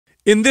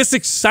In this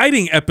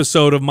exciting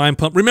episode of Mind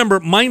Pump, remember,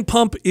 Mind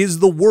Pump is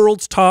the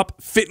world's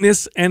top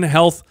fitness and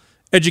health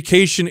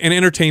education and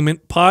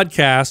entertainment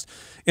podcast.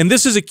 And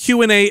this is a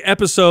Q&A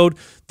episode.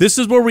 This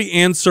is where we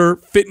answer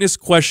fitness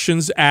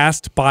questions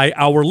asked by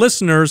our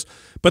listeners.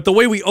 But the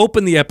way we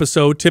open the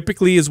episode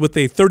typically is with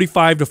a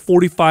 35 to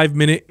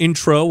 45-minute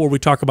intro where we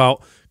talk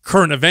about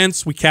current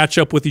events. We catch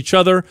up with each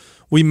other.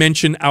 We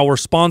mention our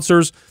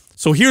sponsors.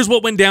 So here's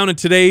what went down in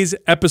today's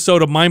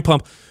episode of Mind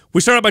Pump.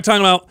 We started by talking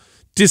about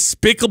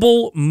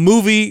despicable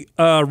movie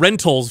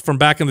rentals from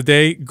back in the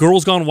day,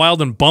 Girls Gone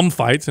Wild and bum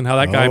fights, and how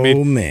that guy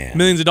made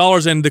millions of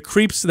dollars, and the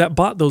creeps that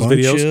bought those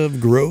videos. Bunch of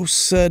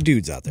gross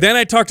dudes out there. Then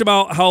I talked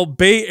about how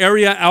Bay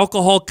Area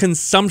alcohol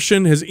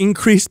consumption has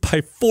increased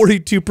by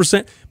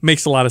 42%.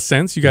 Makes a lot of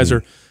sense. You guys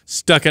are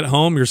stuck at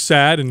home, you're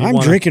sad, and I'm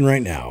drinking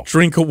right now.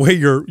 Drink away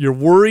your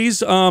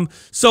worries.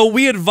 So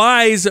we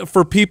advise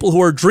for people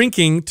who are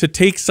drinking to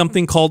take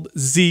something called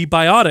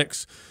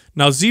ZBiotics.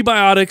 Now,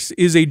 ZBiotics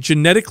is a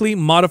genetically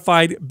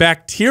modified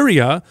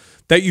bacteria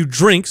that you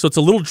drink. So it's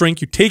a little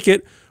drink. You take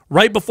it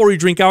right before you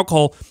drink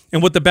alcohol.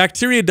 And what the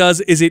bacteria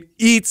does is it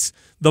eats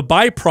the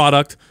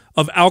byproduct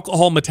of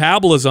alcohol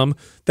metabolism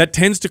that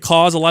tends to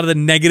cause a lot of the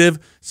negative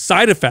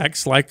side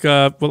effects, like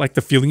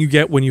the feeling you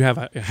get when you have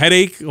a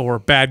headache or a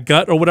bad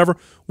gut or whatever.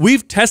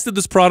 We've tested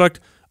this product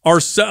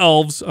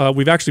ourselves.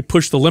 We've actually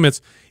pushed the limits.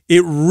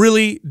 It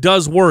really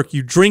does work.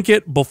 You drink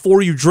it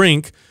before you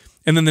drink,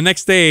 and then the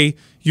next day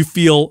you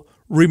feel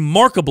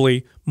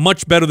remarkably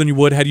much better than you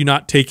would had you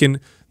not taken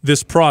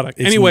this product.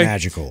 It's anyway,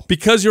 magical.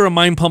 Because you're a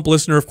Mind Pump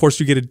listener, of course,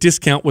 you get a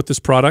discount with this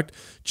product.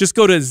 Just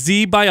go to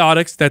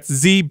ZBiotics, that's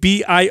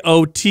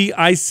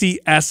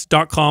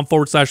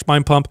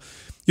ZBiotics.com/Mind Pump.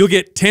 You'll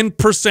get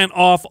 10%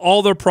 off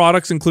all their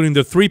products, including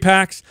the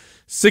 3-packs,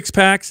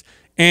 6-packs,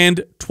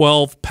 and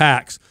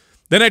 12-packs.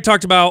 Then I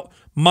talked about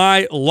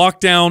my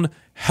lockdown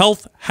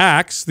health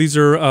hacks. These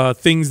are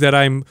things that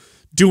I'm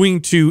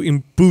doing to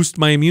boost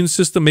my immune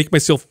system, make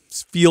myself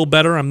feel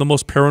better. I'm the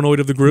most paranoid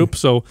of the group,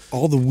 so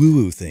all the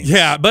woo-woo things.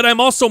 Yeah, but I'm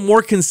also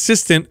more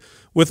consistent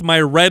with my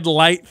red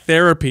light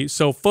therapy.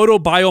 So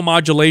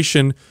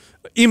photobiomodulation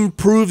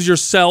improves your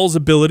cell's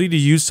ability to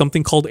use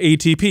something called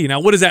ATP.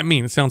 Now, what does that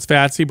mean? It sounds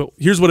fancy, but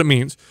here's what it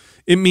means.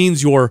 It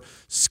means your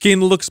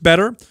skin looks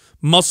better,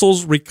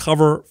 muscles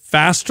recover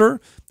faster,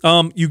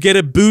 you get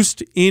a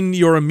boost in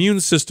your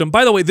immune system.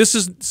 By the way,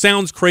 this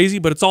sounds crazy,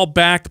 but it's all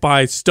backed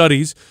by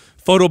studies.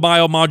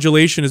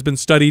 Photobiomodulation has been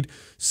studied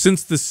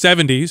since the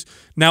 70s.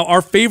 Now,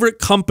 our favorite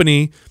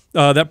company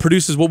that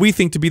produces what we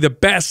think to be the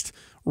best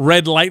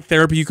red light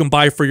therapy you can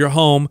buy for your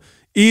home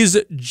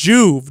is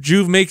Joovv.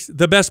 Joovv makes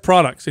the best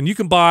products, and you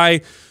can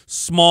buy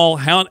small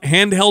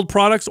handheld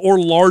products or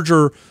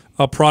larger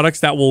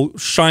products that will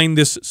shine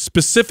this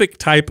specific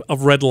type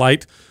of red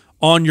light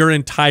on your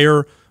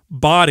entire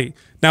body.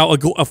 Now,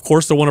 of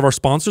course, they're one of our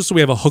sponsors, so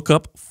we have a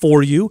hookup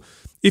for you.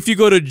 If you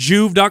go to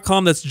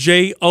joovv.com, that's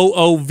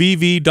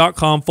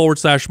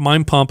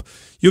JOOVV.com/Mind Pump,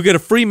 you'll get a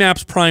free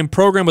MAPS Prime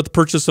program with the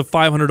purchase of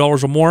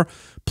 $500 or more,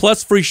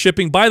 plus free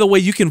shipping. By the way,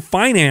 you can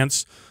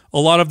finance a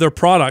lot of their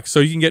products.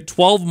 So you can get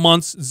 12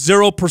 months,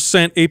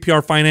 0%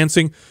 APR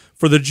financing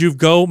for the Joovv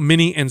Go,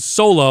 Mini, and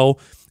Solo.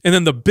 And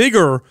then the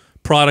bigger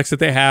products that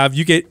they have,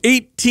 you get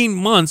 18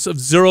 months of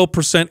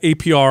 0%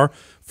 APR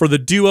for the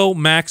Duo,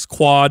 Max,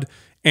 Quad,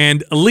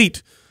 and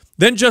Elite.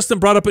 Then Justin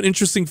brought up an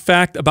interesting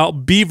fact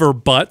about beaver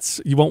butts.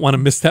 You won't want to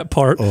miss that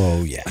part.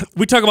 Oh, yeah.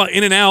 We talk about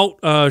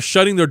In-N-Out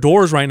shutting their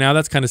doors right now.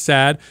 That's kind of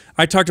sad.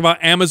 I talked about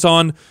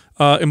Amazon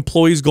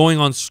employees going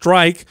on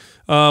strike.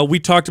 We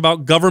talked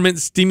about government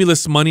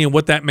stimulus money and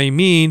what that may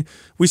mean.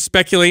 We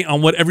speculate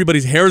on what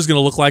everybody's hair is going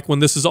to look like when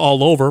this is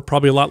all over.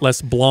 Probably a lot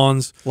less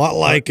blondes. A lot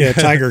like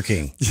Tiger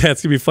King. Yeah,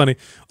 it's going to be funny.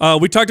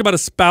 We talked about a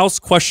spouse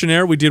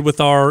questionnaire we did with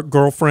our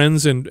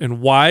girlfriends and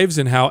wives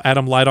and how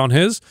Adam lied on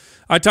his.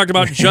 I talked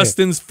about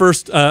Justin's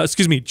first,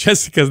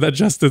 Jessica's, not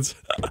Justin's.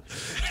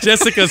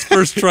 Jessica's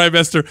first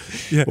trimester.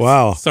 Yeah.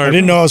 Wow. Sorry, I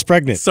didn't know I was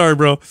pregnant. Sorry,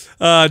 bro.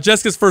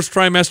 Jessica's first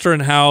trimester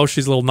and how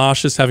she's a little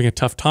nauseous, having a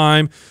tough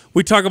time.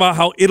 We talk about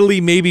how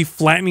Italy may be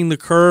flattening the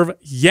curve.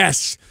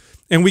 Yes.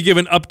 And we give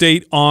an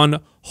update on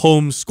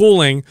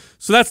homeschooling.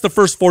 So that's the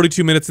first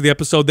 42 minutes of the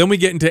episode. Then we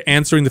get into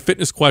answering the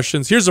fitness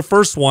questions. Here's the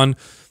first one.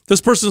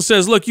 This person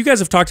says, look, you guys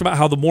have talked about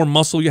how the more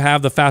muscle you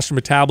have, the faster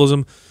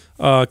metabolism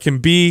can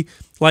be.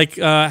 Like,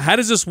 how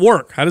does this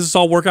work? How does this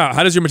all work out?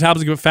 How does your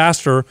metabolism get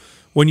faster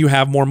when you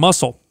have more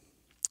muscle?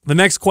 The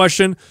next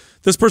question,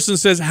 this person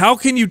says, how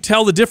can you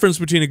tell the difference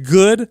between a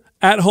good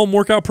at-home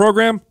workout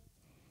program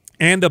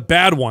and a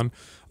bad one?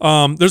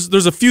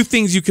 There's a few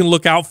things you can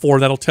look out for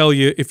that'll tell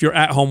you if your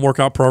at-home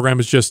workout program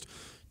is just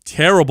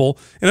terrible.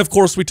 And of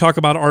course, we talk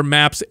about our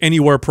MAPS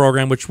Anywhere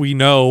program, which we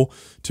know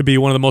to be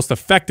one of the most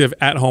effective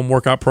at-home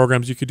workout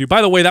programs you could do.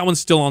 By the way, that one's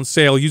still on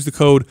sale. Use the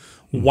code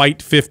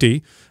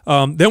WHITE50.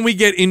 Then we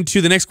get into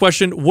the next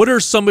question. What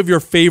are some of your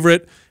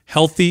favorite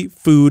healthy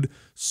food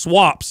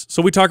swaps.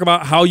 So we talk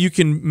about how you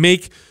can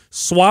make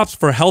swaps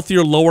for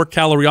healthier, lower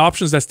calorie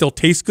options that still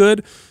taste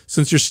good.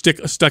 Since you're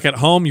stuck at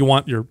home, you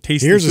want your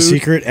tasty Here's food. a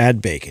secret: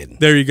 add bacon.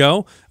 There you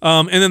go.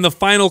 And then the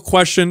final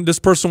question, this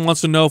person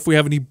wants to know if we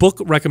have any book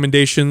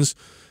recommendations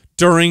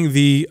during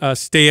the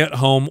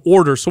stay-at-home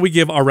order. So we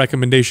give our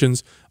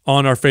recommendations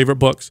on our favorite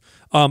books.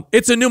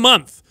 It's a new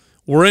month.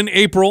 We're in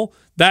April.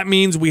 That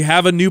means we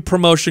have a new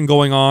promotion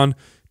going on.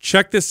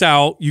 Check this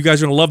out. You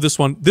guys are going to love this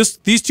one.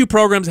 These two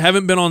programs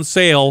haven't been on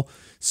sale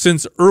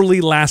since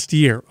early last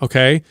year,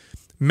 okay?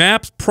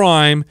 MAPS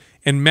Prime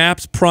and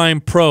MAPS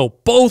Prime Pro,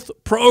 both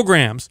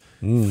programs,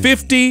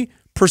 50%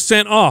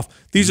 off.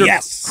 These are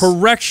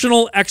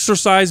correctional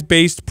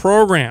exercise-based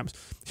programs.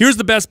 Here's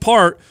the best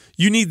part.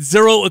 You need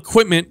zero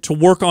equipment to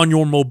work on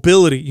your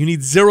mobility. You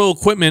need zero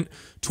equipment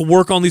to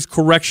work on these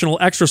correctional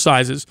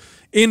exercises.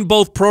 In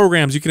both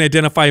programs, you can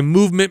identify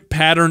movement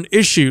pattern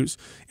issues,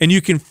 and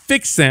you can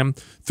fix them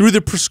through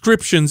the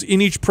prescriptions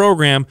in each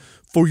program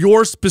for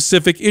your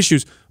specific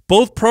issues.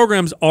 Both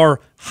programs are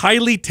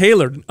highly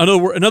tailored.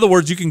 In other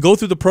words, you can go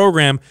through the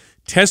program,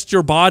 test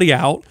your body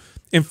out,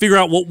 and figure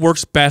out what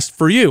works best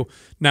for you.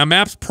 Now,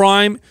 MAPS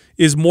Prime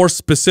is more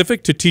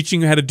specific to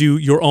teaching you how to do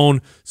your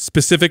own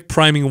specific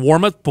priming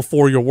warm-up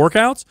before your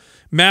workouts.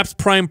 MAPS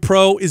Prime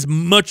Pro is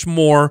much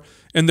more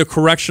in the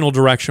correctional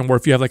direction, where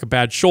if you have like a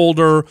bad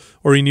shoulder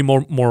or you need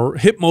more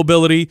hip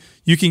mobility,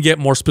 you can get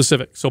more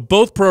specific. So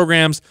both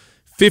programs,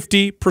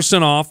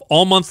 50% off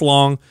all month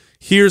long.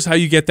 Here's how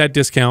you get that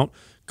discount.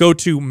 Go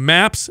to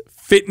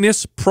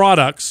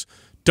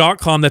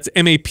mapsfitnessproducts.com. That's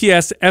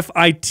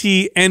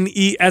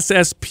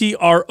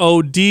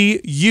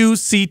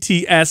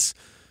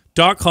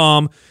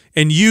mapsfitnessproducts.com,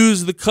 and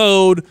use the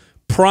code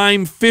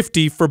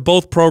PRIME50 for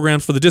both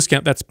programs for the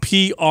discount. That's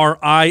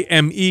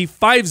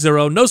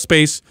PRIME50, no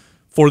space,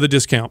 for the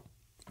discount.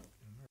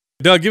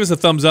 Doug, give us a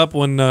thumbs up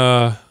when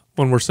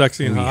we're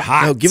sexy and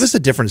hot. No, give us a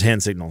different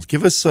hand signals.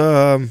 Give us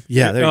there you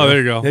go. There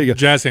you go. There you go.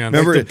 Jazz hand.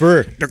 Remember Like the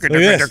bird. Durka,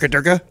 durka, durka,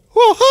 durka.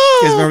 You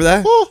guys remember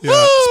that?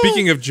 Yeah.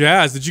 Speaking of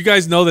jazz, did you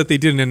guys know that they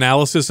did an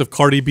analysis of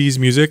Cardi B's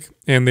music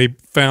and they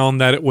found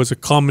that it was a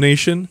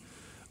combination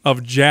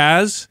of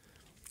jazz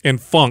and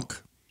funk?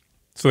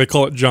 So they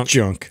call it junk.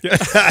 Junk.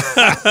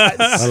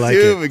 I like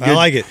it. I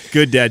like it.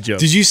 Good dad joke.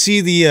 Did you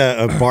see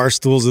the bar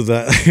stools of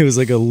that? It was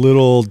like a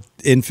little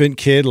infant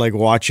kid like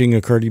watching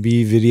a Cardi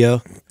B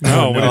video.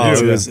 No,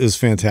 it was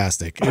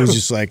fantastic. It was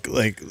just like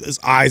his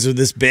eyes are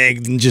this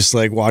big and just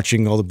like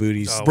watching all the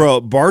booties.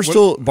 Bro,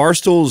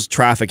 Barstool's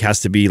traffic has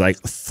to be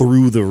like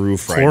through the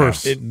roof right now.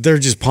 They're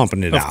just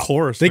pumping it out. Of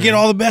course. They get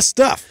all the best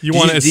stuff. You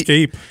want to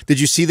escape. Did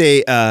you see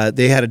they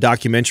had a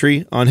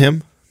documentary on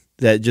him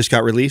that just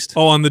got released?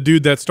 Oh, on the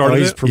dude that started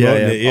he's it?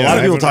 promoting it. Yeah, a lot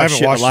of people talk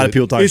shit. A lot of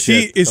people talk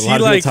shit. Is he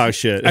like, talk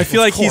shit. I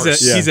feel like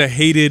he's a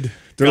hated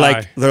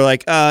guy. They're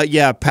like,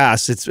 yeah,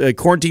 pass. It's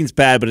quarantine's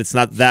bad, but it's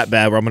not that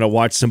bad where I'm going to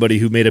watch somebody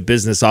who made a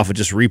business off of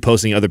just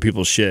reposting other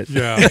people's shit.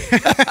 Yeah.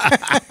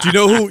 Do you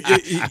know who?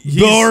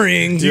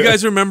 Boring. Do you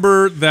guys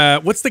remember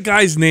that? What's the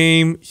guy's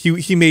name?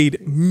 He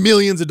made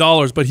millions of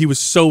dollars, but he was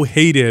so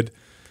hated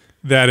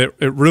that it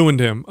ruined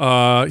him.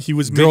 He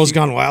was Girls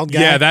Gone Wild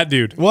guy? Yeah, that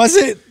dude. Was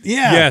it?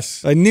 Yeah.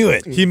 Yes. I knew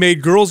it. He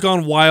made Girls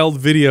Gone Wild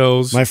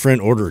videos. My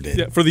friend ordered it.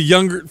 Yeah, for the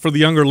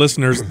younger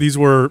listeners, these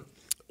were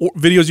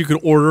videos you could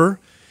order,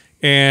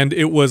 and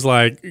it was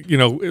like, it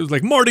was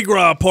like Mardi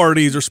Gras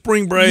parties or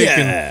spring break,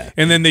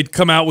 and then they'd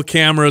come out with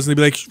cameras and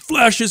they'd be like,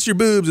 flash us your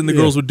boobs, and the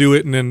girls would do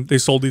it, and then they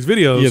sold these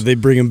videos. Yeah, they'd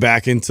bring him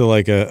back into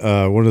like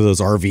a one of those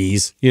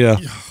RVs,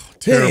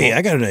 Terrible. Hey,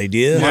 I got an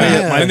idea.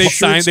 And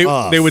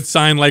they would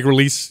sign like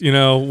release,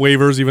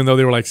 waivers, even though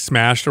they were like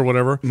smashed or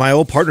whatever. My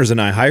old partners and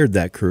I hired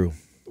that crew.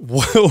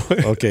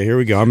 Okay, here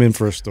we go. I'm in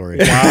for a story.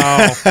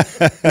 Wow.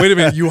 Wait a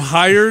minute. You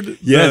hired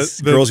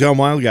the Girls Gone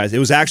Wild guys. It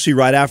was actually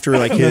right after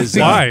like his.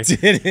 Why?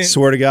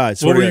 Swear to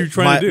God. What were you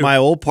trying to do? My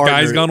old partner.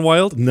 Guys Gone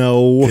Wild?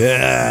 No.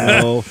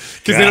 Yeah. No.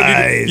 Because you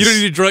don't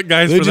need to drug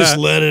guys They for just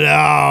that. let it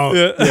out.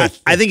 Yeah.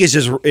 I think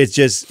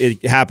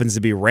it happens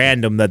to be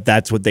random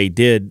that's what they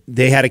did.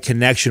 They had a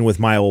connection with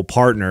my old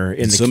partner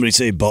in Somebody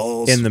say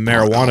balls in the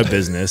marijuana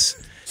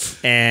business.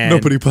 And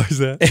nobody buys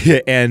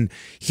that. And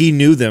he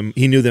knew them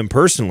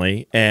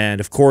personally,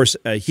 and of course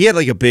he had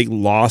like a big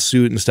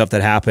lawsuit and stuff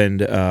that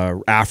happened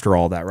after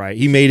all that, right?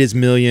 He made his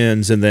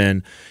millions, and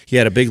then he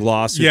had a big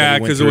lawsuit. Yeah,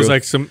 because it was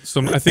like some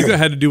I think that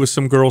had to do with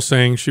some girl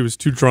saying she was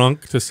too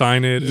drunk to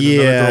sign it, and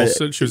another girl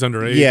said she was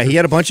underage. Yeah, he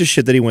had a bunch of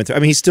shit that he went through. I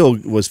mean, he still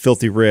was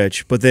filthy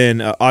rich, but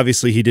then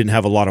obviously he didn't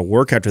have a lot of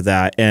work after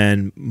that,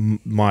 and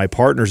my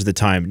partners at the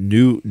time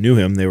knew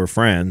him. They were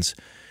friends.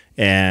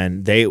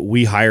 And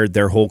we hired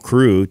their whole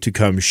crew to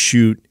come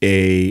shoot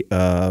a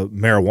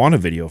marijuana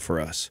video for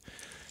us.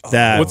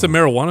 What's a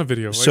marijuana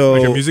video?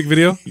 Like a music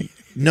video?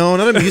 No,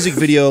 not a music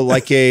video.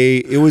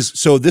 This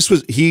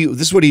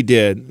is what he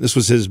did. This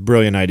was his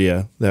brilliant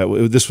idea.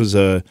 This was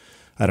I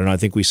don't know. I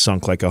think we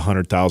sunk like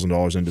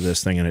 $100,000 into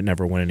this thing, and it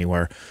never went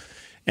anywhere.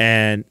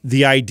 And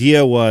the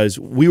idea was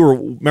there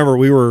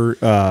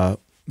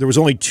was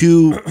only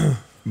 2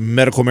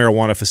 medical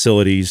marijuana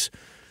facilities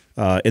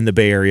in the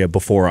Bay Area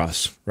before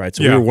us, right?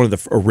 So we Yeah. were one of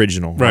the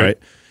original, right?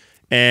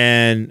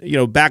 And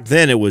back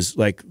then it was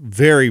like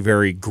very,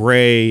 very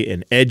gray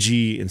and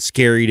edgy and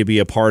scary to be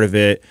a part of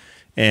it.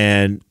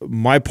 And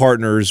my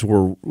partners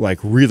were like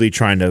really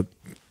trying to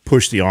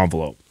push the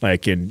envelope,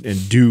 like and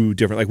do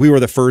different. Like we were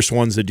the first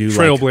ones to do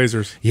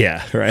Trailblazers.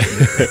 Yeah, right.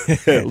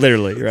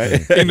 Literally,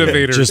 right.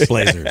 Innovators. Just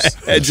blazers.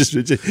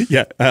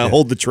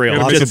 Hold the trail.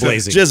 Lots of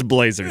blazing. Just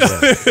blazers.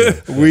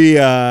 We,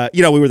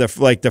 we were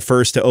the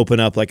first to open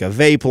up like a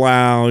vape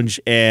lounge,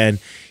 and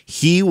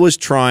he was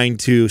trying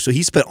to. So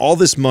he spent all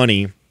this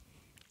money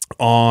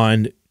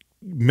on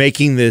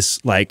making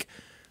this like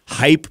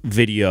hype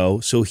video.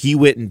 So he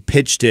went and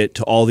pitched it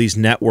to all these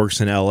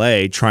networks in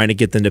LA, trying to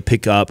get them to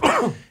pick up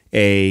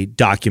a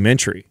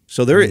documentary.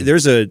 So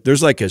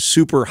there's like a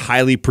super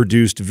highly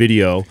produced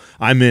video.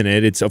 I'm in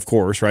it. It's of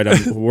course, right?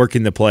 I'm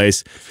working the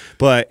place.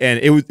 And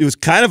it was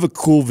kind of a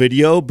cool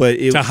video, but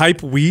to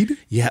hype weed?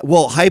 Yeah.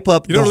 Well, hype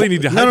up. You don't really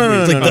need to hype no,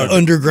 weed. It's like the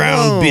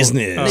underground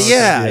business.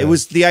 Yeah. It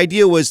was the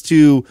idea was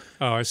to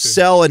I see.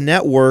 sell a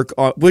network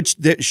which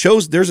that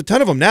shows there's a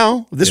ton of them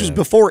now. This was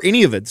before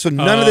any of it. So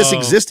none of this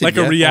existed like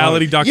yet. a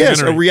reality documentary.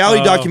 Yes, a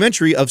reality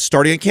documentary of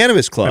starting a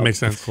cannabis club. That makes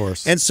sense. Of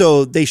course. And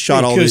so they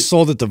shot all could have this.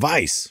 sold it to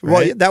Vice.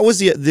 Right? Well, that was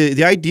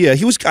the idea. I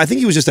think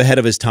he was just ahead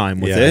of his time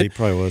with it. He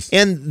probably was.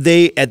 And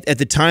they at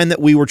the time that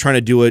we were trying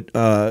to do it,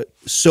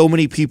 so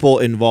many people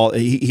involved.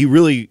 He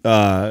really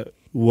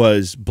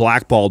was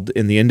blackballed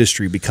in the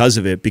industry because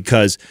of it.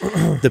 Because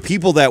the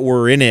people that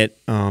were in it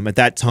at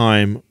that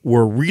time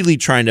were really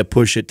trying to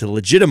push it to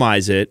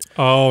legitimize it.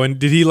 Oh, and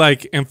did he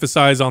like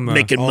emphasize on the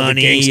Making all the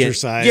money, gangster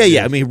side, yeah.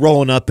 yeah. I mean,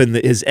 rolling up in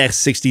his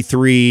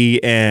X63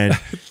 and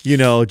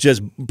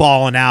just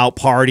balling out,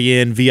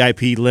 partying,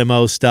 VIP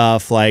limo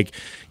stuff. Like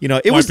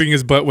it was wiping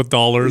his butt with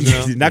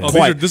dollars? Not Oh,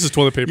 quite. this is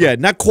toilet paper. Yeah,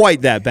 not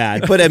quite that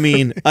bad, but I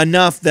mean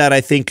enough that I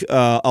think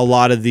a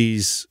lot of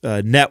these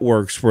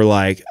networks were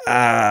like,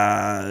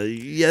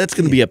 yeah, that's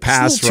going to be a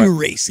pass. It's a little too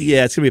racy.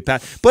 Yeah, it's going to be a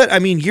pass. But I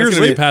mean, That's years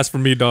gonna be a later, pass for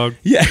me, dog.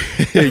 yeah,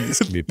 It's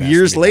gonna be a pass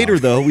years for me, later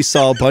dog. though, we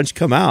saw a bunch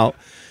come out.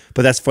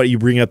 But that's funny. You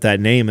bring up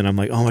that name, and I'm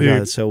like, oh my god,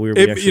 that's so weird.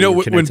 We actually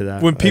were connected to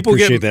that. when people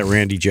Appreciate get that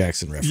Randy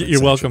Jackson reference.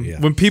 you're welcome. actually, yeah.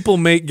 When people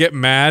get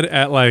mad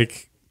at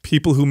like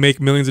people who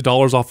make millions of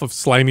dollars off of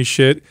slimy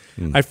shit,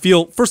 I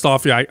feel first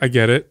off, yeah, I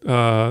get it.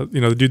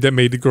 The dude that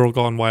made the Girl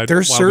Gone Wild.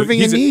 they're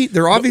serving a need.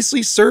 They're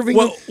obviously serving.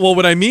 Well,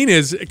 what I mean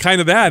is kind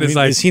of that. I mean,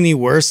 Like, is he any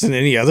worse than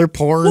any other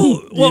porn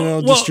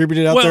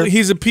distributed out there?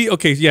 He's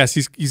yes,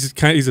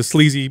 he's a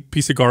sleazy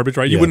piece of garbage,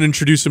 right? You Yeah. wouldn't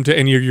introduce him to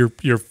any of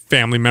your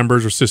family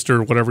members or sister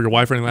or whatever, your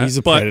wife or anything like that. He's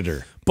a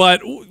predator.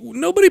 But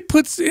nobody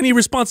puts any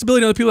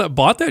responsibility on the people that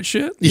bought that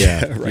shit.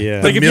 Yeah, right.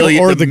 Yeah. Like if you-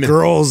 or the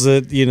girls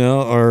that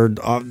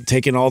are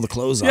taking all the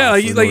clothes Yeah,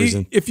 off. For no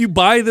reason. if you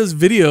buy those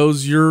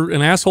videos, you're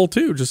an asshole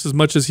too, just as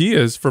much as he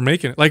is for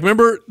making it. Like,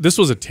 remember, this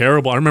was I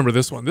remember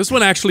this one. This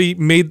one actually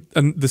made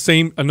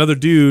another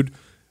dude,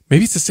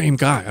 maybe it's the same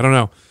guy, I don't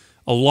know,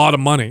 a lot of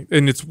money.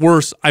 And it's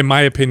worse, in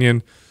my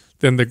opinion,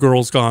 than the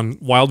Girls Gone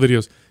Wild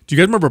videos. Do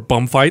you guys remember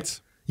bum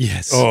fights?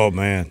 yes. Oh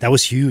man, that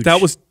was huge.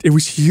 It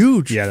was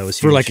huge. yeah, that was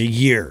for huge. like a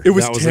year. It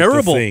was That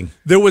terrible. Like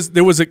the thing.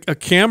 There was a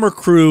camera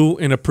crew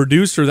and a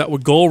producer that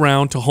would go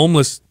around to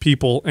homeless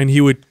people, and he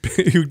would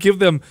give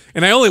them.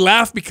 And I only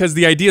laugh because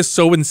the idea is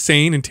so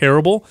insane and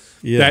terrible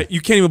that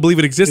you can't even believe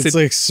it existed. It's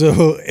like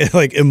so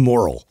like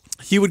immoral.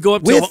 He would go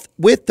up to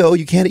with though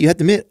you have to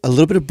admit a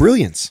little bit of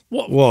brilliance.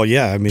 Well,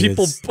 yeah, I mean,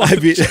 people.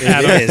 it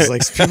is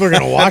like people are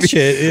gonna watch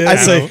it. Yeah. I'd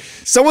say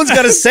someone's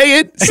got to say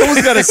it.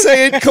 Someone's got to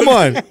say it. Come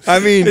on. I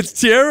mean, It's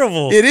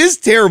terrible. it is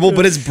terrible,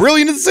 but it's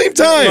brilliant at the same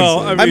time.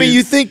 Well, I mean,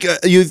 you think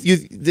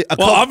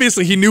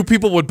Obviously, he knew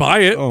people would buy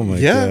it. oh my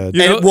yeah, god,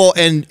 You know-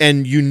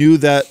 and you knew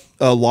that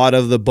a lot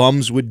of the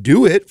bums would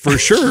do it for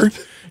sure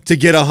to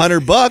get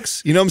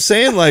 $100. You know what I'm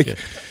saying? Like.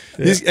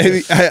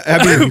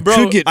 I mean, Bro,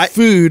 you could get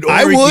food. Or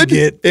I you would could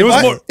get. if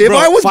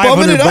I was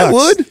bumming it. I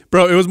would.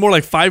 Bro, it was more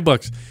like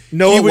 $5.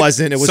 No, He it would-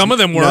 wasn't. It was some of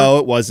them were. No,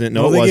 it wasn't.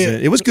 No, Well, it they wasn't.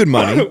 get- It was good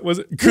money. Was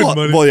it good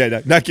money? Well,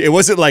 yeah, it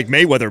wasn't like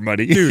Mayweather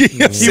money. Dude, he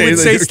would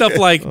say stuff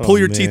like, "Pull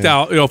your man. teeth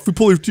out. If you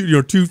pull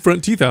your two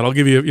front teeth out, I'll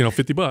give you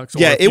 $50." Or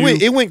Yeah, if you-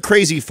 it went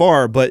crazy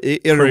far, but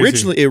it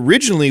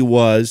originally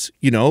was,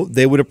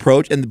 they would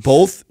approach and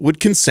both would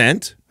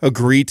consent,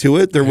 agree to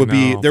it. There would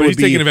be know. But he's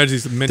taking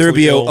advantage of these there would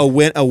be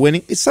mentally a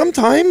winning.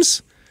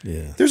 Sometimes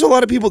Yeah. there's a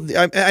lot of people.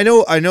 I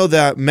know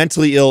that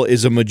mentally ill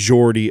is a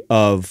majority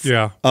of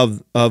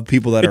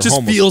people that It are just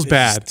homeless. feels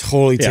bad.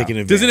 Totally taking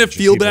advantage. Doesn't it of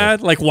feel people.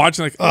 bad? Like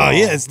watching, like, Oh,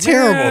 yeah, it's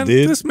terrible, man,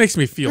 dude. This makes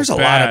me feel There's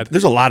bad.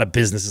 there's a lot of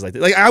businesses like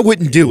that. Like I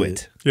wouldn't do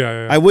it.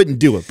 Yeah. I wouldn't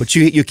do it. But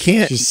you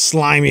can't. Just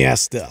slimy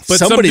ass stuff. But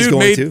somebody's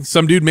going to.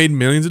 some dude made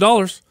millions of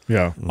dollars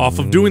Yeah. off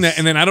of doing that,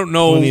 and then I don't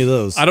know. Plenty of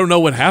those. I don't know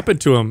what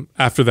happened to him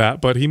after that,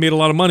 but he made a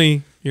lot of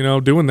money,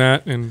 doing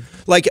that, and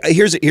Like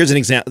here's an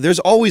example. There's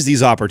always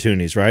these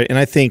opportunities, right? And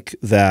I think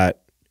that.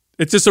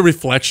 it's just a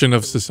reflection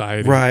of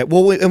society. Right.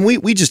 Well,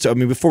 we just, I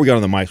mean, before we got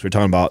on the mics, we were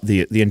talking about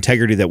the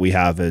integrity that we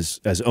have as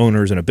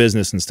owners in a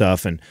business and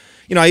stuff. And,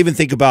 I even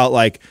think about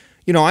like,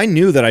 you know, I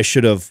knew that I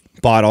should have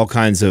bought all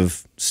kinds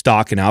of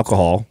stock in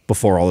alcohol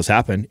before all this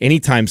happened.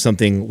 Anytime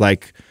something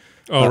like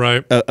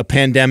a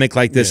pandemic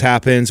like this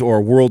happens, or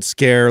a world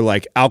scare,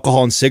 like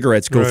alcohol and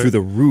cigarettes go through the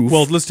roof.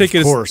 Well, let's take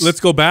it. Let's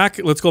go back.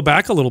 Let's go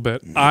back a little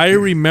bit. I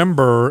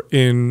remember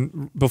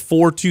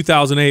before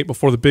 2008,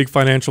 before the big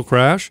financial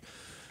crash,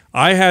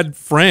 I had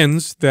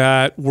friends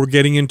that were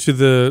getting into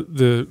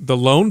the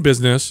loan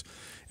business,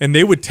 and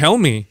they would tell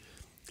me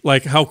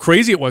like how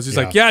crazy it was. He's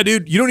like, yeah,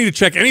 dude, you don't need to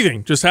check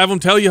anything. Just have them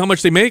tell you how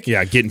much they make.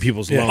 Yeah, getting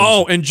people's loans.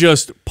 Oh, and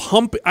just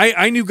pump.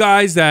 I knew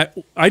guys that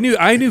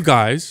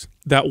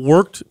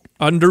worked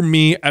under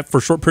me for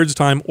short periods of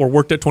time, or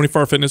worked at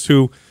 24 Hour Fitness,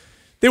 who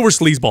they were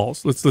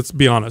sleazeballs. Let's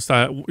be honest.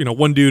 You know,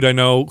 one dude I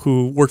know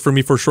who worked for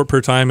me for a short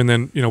period of time, and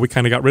then, you know, we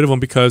kind of got rid of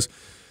him because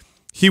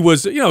he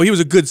was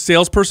a good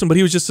salesperson, but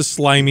he was just a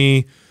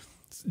slimy,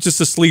 just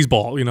a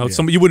sleazeball. You know,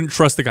 somebody you wouldn't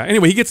trust the guy.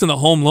 Anyway, he gets in the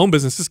home loan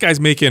business. This guy's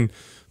making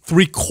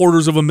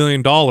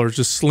 $750,000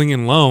 just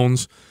slinging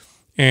loans,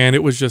 and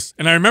it was just.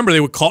 And I remember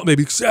they would call, they'd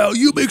be, Sal,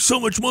 you make so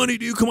much money,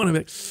 dude. Come on, I'm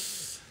like,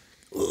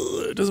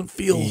 it doesn't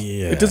feel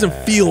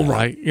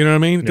right. You know what I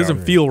mean? It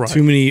doesn't feel right.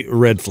 Too many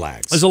red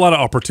flags. There's a lot of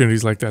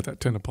opportunities like that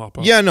tend to pop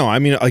up. Yeah, no, I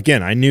mean,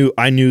 again, I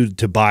knew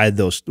to buy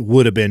those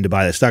would have been to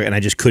buy the stock, and I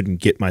just couldn't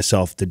get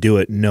myself to do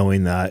it,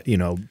 knowing that, you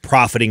know,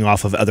 profiting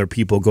off of other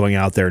people going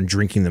out there and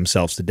drinking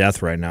themselves to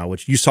death right now,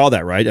 which you saw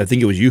that, right? I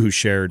think it was you who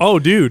shared. Oh,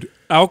 dude,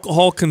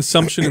 alcohol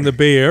consumption in the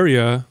Bay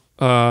Area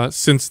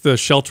since the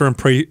shelter in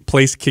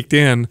place kicked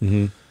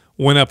in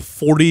went up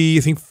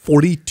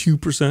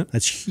 42%.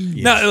 That's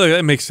huge. No, look,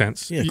 that makes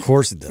sense. Yeah, of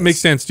course it does. It makes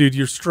sense, dude.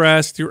 You're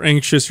stressed, you're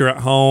anxious, you're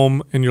at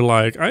home, and you're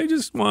like, I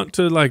just want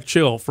to like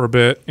chill for a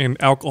bit.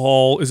 And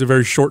alcohol is a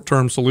very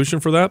short-term solution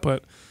for that.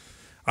 But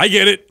I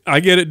get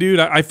it, dude.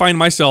 I find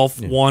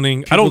myself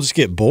wanting. People just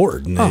get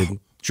bored, and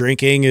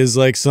drinking is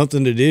like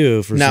something to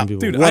do for some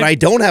people. Dude, what I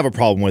don't have a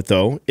problem with,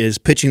 though, is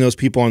pitching those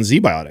people on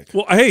ZBiotic.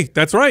 Well, hey,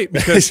 that's right.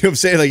 Because I'm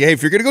saying, like, hey,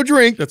 if you're gonna go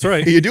drink, that's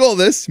right. You do all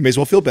this, you may as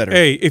well feel better.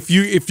 Hey, if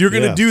you're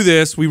gonna do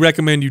this, we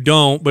recommend you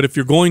don't. But if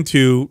you're going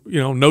to,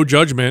 you know, no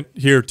judgment.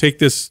 Here, take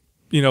this,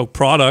 you know,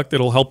 product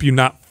that'll help you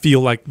not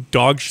feel like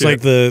dog shit.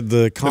 It's like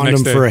the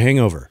condom for a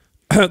hangover.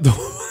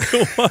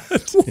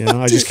 What? You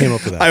know, I just came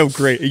up with that. I'm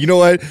great. You know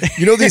what?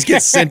 You know, these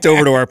get sent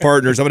over to our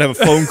partners. I'm gonna have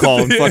a phone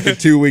call in fucking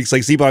 2 weeks.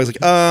 Like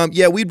ZBiotics, like,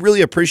 yeah, we'd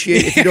really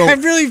appreciate if you don't. I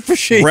really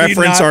appreciate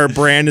reference our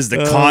brand as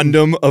the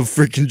condom of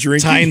freaking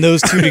drinking. Tying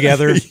those two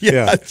together.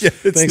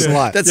 Thanks a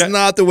lot. That's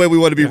not the way we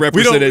want to be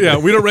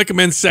represented. We don't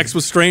recommend sex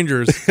with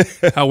strangers.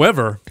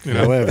 However, you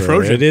know,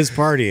 it is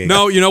partying.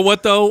 No, you know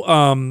what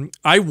though?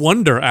 I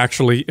wonder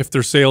actually if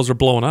their sales are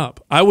blowing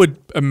up. I would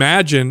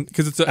imagine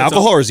because it's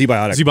alcohol or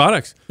ZBiotics.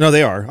 ZBiotics. No,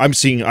 they are. I'm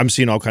seeing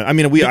all kinds. I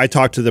mean, I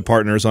talk to the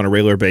partners on a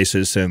regular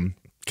basis, and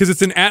because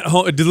it's an at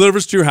home, it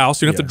delivers to your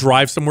house. You don't have to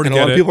drive somewhere to get it.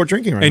 And a lot of people are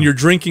drinking right now. And you're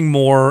drinking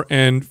more,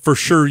 and for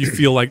sure you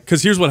feel like,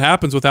 because here's what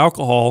happens with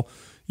alcohol: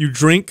 you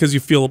drink because you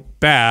feel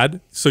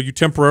bad, so you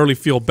temporarily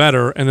feel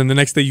better, and then the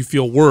next day you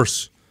feel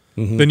worse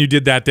than you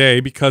did that day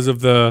because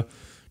of the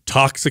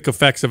toxic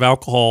effects of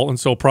alcohol. And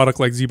so a product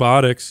like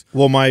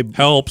ZBiotics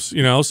helps,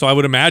 you know. So I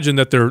would imagine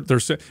that they're.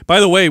 By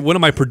the way, one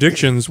of my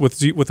predictions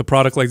with a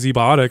product like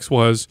ZBiotics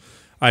was,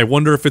 I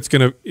wonder if it's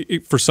going to,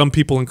 for some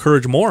people,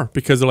 encourage more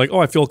because they're like, oh,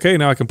 I feel okay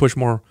now. I can push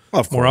more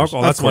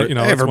alcohol. That's what, you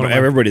know.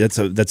 Everybody,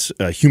 that's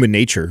human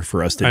nature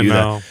for us to do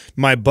that.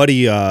 My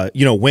buddy,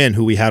 you know, Wynn,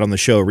 who we had on the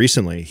show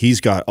recently,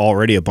 he's got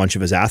already a bunch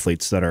of his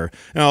athletes that are,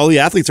 you know, all the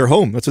athletes are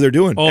home. That's what they're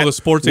doing. Oh, the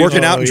sports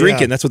working out and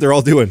drinking. That's what they're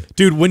all doing.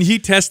 Dude, when he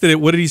tested it,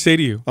 what did he say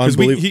to you?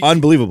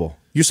 Unbelievable.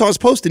 You saw his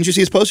post? Didn't you see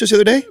his post just the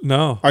other day?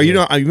 No. Are you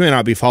not? You may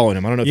not be following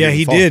him. I don't know. If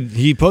he did.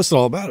 He posted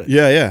all about it.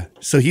 Yeah.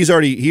 So he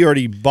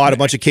already bought a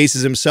bunch of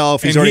cases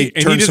himself. He's already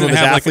turned some of his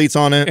athletes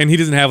on it. And he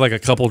doesn't have like a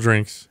couple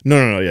drinks.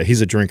 No. Yeah,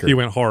 he's a drinker. He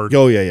went hard.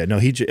 Oh yeah.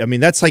 No, I mean,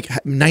 that's like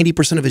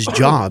 90% of his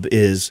job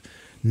is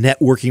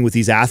networking with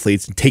these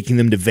athletes and taking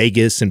them to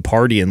Vegas and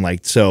partying.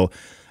 Like, so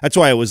that's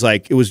why it was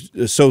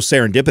so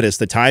serendipitous.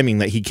 The timing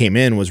that he came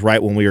in was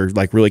right when we were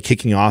like really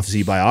kicking off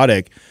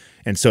ZBiotic.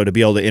 And so to be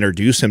able to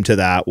introduce him to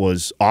that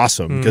was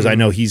awesome because I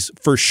know he's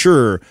for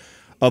sure,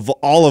 of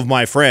all of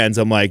my friends,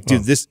 I'm like,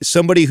 dude, this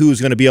somebody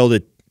who's going to be able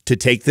to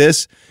take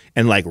this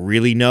and like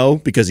really know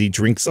because he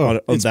drinks.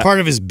 It's part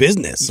of his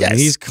business. Yes. I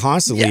mean, he's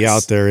constantly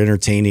out there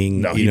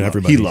entertaining.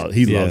 Everybody.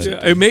 He loves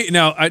it. It may,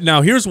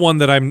 now here's one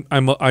that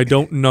I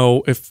don't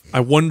know if I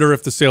wonder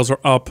if the sales are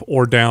up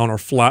or down or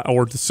flat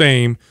or the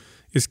same.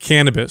 Is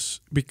cannabis,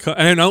 because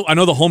and I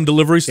know the home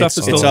delivery stuff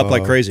is still it's up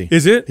like crazy.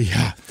 Is it?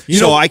 Yeah.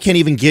 So I can't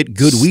even get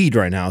good weed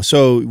right now.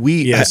 So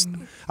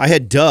I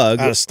had Doug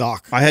out of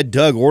stock. I had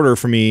Doug order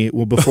for me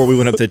before we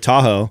went up to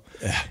Tahoe,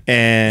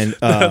 and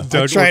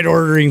I tried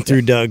ordering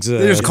through Doug's.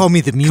 They just call me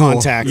the mule.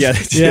 Contact. Yeah.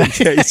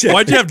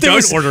 Why'd you have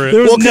Doug order it?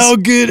 There was no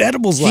good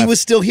edibles left. He was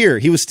still here.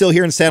 He was still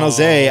here in San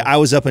Jose. I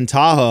was up in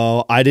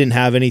Tahoe. I didn't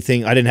have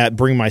anything. I didn't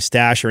bring my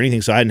stash or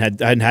anything, so I hadn't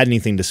had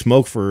anything to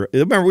smoke for.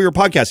 Remember, we were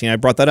podcasting. I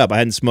brought that up. I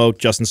hadn't smoked.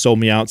 Justin sold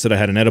me out, said I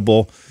had an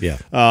edible. Yeah.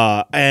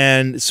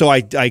 And so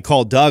I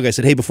called Doug. I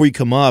said, hey, before you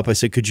come up, I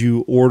said, could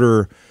you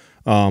order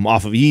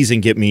off of Ease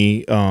and get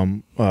me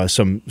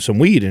some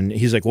weed. And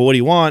he's like, well, what do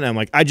you want? And I'm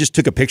like, I just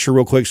took a picture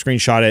real quick,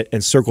 screenshot it,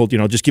 and circled,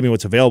 just give me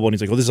what's available. And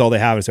he's like, well, this is all they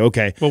have. And I said,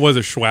 okay. What was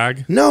it,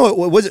 swag?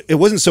 No, it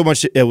wasn't so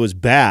much it was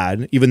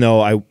bad, even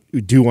though I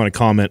do want to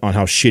comment on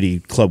how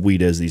shitty club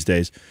weed is these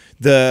days.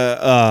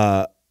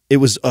 It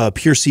was a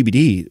pure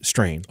CBD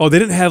strain. Oh, they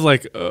didn't have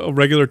like a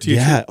regular THC?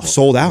 Yeah,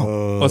 sold out.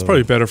 Well, that's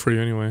probably better for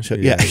you anyway.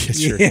 Yeah,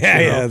 sure.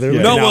 Yeah, they're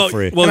No, looking well, out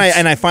for you. well,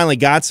 And I finally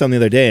got some the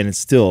other day, and it's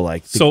still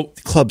like the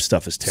club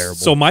stuff is terrible.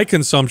 So my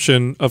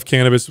consumption of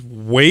cannabis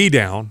way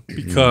down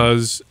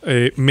because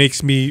it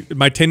makes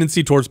my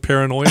tendency towards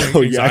paranoia and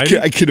anxiety.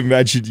 I could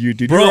imagine you,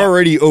 dude. Bro. You're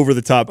already over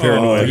the top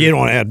paranoid. You don't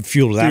want to add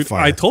fuel to that Dude,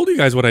 fire. I told you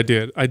guys what I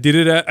did. I did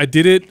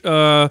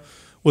it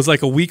was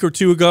like a week or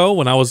two ago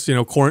when I was,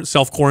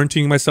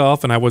 self-quarantining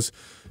myself, and I was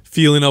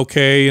feeling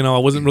okay. I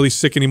wasn't really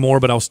sick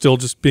anymore, but I was still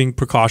just being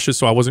precautious,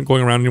 so I wasn't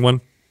going around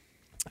anyone.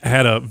 I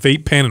had a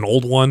vape pen, an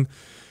old one,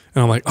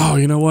 and I'm like, oh,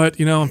 you know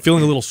what? I'm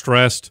feeling a little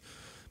stressed.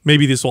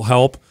 Maybe this will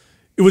help.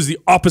 It was the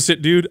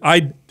opposite, dude.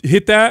 I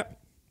hit that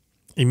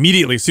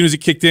immediately. As soon as it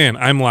kicked in,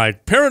 I'm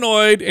like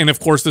paranoid. And of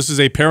course, this is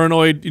a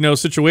paranoid,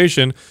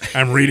 situation.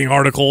 I'm reading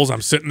articles.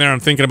 I'm sitting there. I'm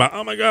thinking about,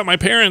 oh my God, my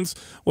parents.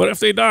 What if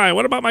they die?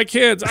 What about my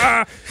kids?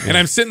 And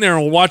I'm sitting there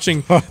and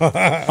watching.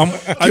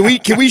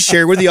 Can we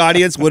share with the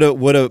audience what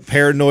a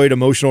paranoid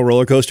emotional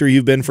roller coaster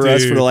you've been for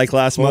us for the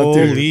last month?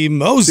 Holy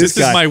Moses.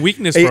 This is my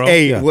weakness, bro.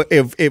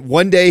 If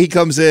one day he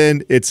comes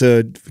in, it's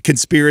a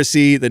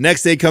conspiracy. The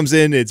next day comes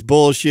in, it's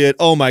bullshit.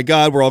 Oh my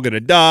God, we're all gonna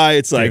die.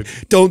 It's like,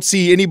 don't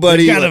see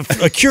anybody. We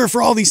got a cure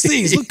for all these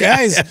things. Look,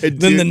 guys.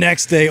 Then the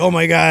next day, oh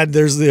my God,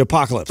 there's the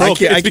apocalypse.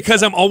 It's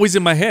because I'm always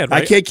in my head,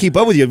 right? I can't keep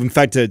up with you. In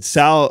fact,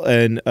 Sal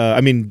and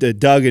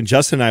Doug and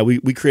Justin and I,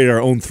 we created our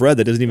own thread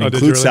that doesn't even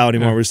include Sal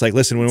anymore. Yeah. We're just like,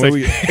 listen,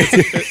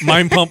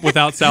 mind pump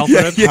without Sal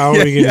thread. How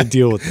are we going to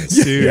deal with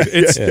this, dude?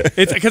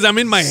 It's because I'm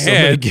in my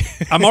head.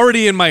 I'm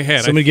already in my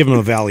head. Somebody give him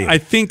a Valium. I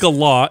think a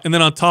lot, and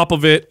then on top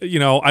of it,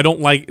 I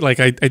don't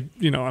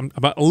I'm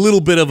about a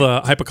little bit of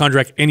a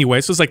hypochondriac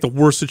anyway, so it's like the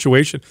worst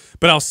situation.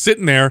 But I was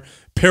sitting there,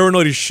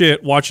 paranoid as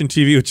shit, watching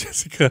TV with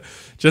Jessica.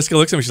 Jessica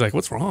looks at me, she's like,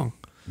 "What's wrong?"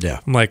 Yeah,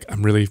 I'm like,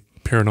 "I'm really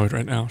paranoid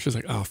right now." She's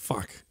like, "Oh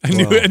fuck, I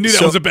knew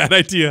that was a bad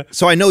idea."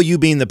 So I know you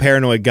being the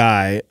paranoid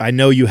guy, I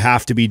know you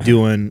have to be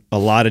doing a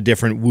lot of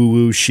different woo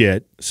woo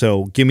shit.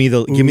 So give me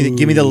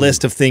the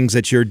list of things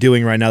that you're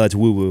doing right now that's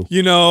woo woo.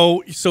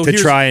 So to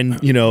try and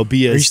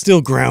be as. Are you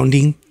still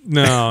grounding?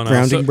 No,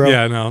 grounding, bro.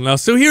 Yeah, no.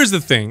 So here's the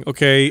thing.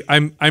 Okay,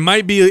 I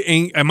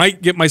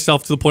might get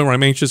myself to the point where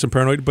I'm anxious and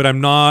paranoid, but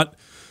I'm not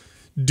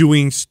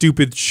doing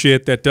stupid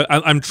shit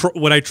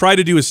what I try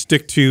to do is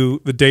stick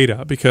to the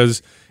data,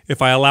 because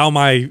if I allow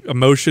my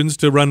emotions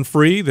to run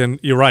free, then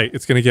you're right,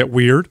 it's going to get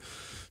weird.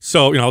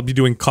 So, I'll be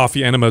doing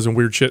coffee enemas and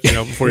weird shit,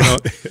 before you know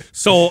it.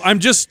 So I'm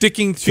just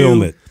sticking to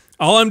Film it.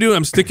 All I'm doing,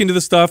 I'm sticking to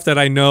the stuff that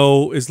I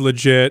know is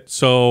legit.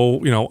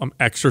 So, I'm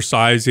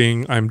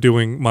exercising, I'm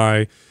doing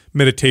my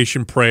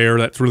meditation prayer.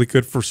 That's really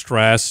good for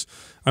stress.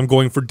 I'm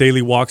going for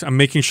daily walks. I'm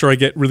making sure I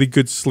get really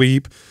good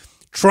sleep.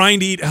 Trying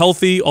to eat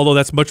healthy, although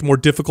that's much more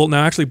difficult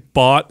now. I actually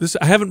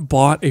I haven't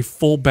bought a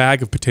full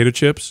bag of potato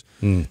chips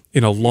in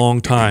a long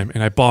time,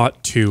 and I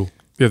bought 2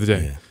 the other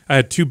day. Yeah. I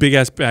had 2 big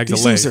ass bags of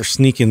Lay's. These things are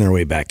sneaking their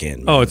way back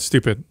in. Oh, it's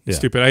stupid. It's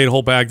stupid. I ate a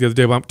whole bag the other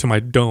day to my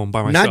dome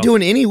by myself. Not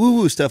doing any woo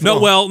woo stuff. No,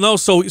 well, no.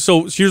 So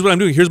here's what I'm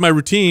doing. Here's my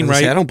routine,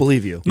 right? I don't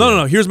believe you.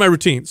 No. Here's my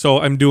routine. So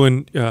I'm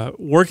doing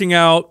working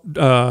out,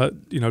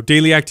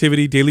 daily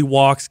activity, daily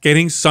walks,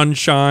 getting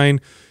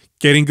sunshine,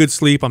 getting good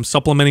sleep. I'm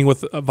supplementing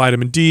with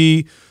vitamin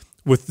D,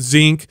 with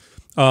zinc,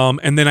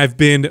 and then I've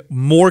been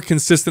more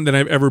consistent than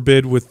I've ever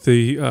been with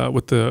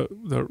the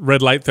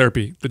red light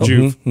therapy, the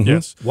Juve.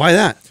 Yes. Why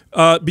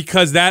that?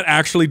 Because that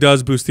actually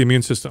does boost the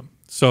immune system.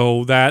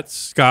 So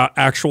that's got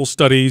actual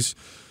studies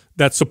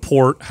that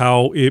support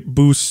how it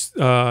boosts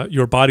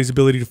your body's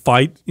ability to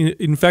fight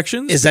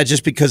infections. Is that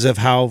just because of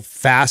how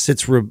fast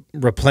it's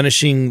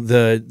replenishing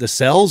the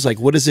cells? Like,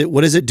 what is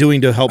it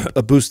doing to help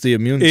boost the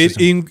immune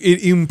system?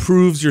 It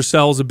improves your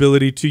cell's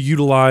ability to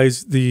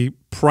utilize the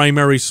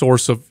primary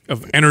source of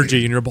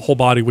energy in your whole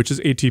body, which is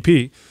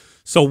ATP.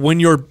 So when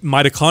your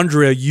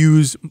mitochondria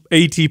use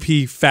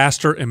ATP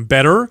faster and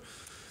better,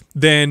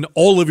 then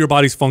all of your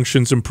body's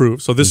functions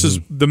improve. So this is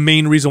the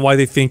main reason why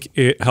they think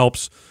it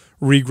helps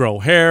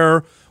regrow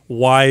hair,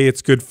 why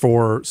it's good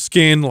for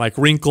skin like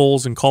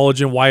wrinkles and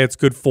collagen, why it's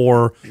good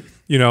for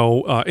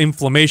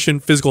inflammation.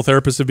 Physical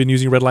therapists have been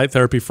using red light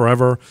therapy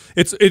forever.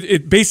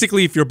 It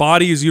basically, if your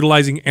body is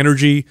utilizing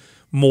energy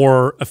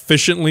more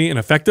efficiently and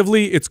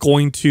effectively, it's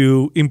going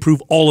to improve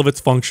all of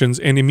its functions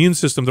and immune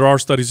system. There are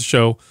studies to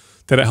show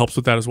that it helps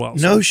with that as well.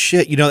 No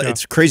shit.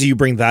 It's crazy you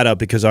bring that up,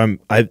 because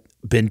I've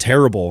been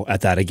terrible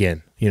at that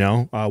again.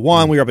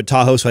 One, we were up at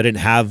Tahoe, so I didn't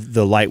have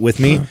the light with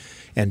me.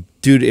 And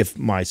dude, if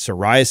my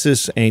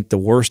psoriasis ain't the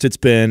worst it's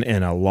been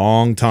in a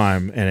long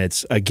time, and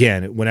it's,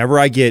 again, whenever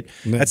I get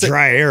that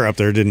dry air up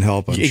there didn't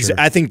help. I'm sure.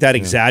 I think that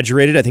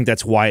exaggerated. I think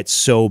that's why it's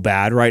so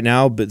bad right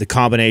now. But the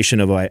combination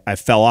of I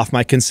fell off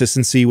my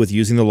consistency with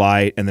using the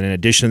light, and then in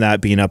addition to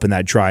that, being up in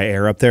that dry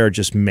air up there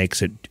just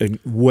makes it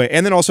way.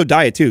 And then also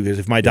diet too, because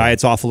if my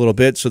diet's off a little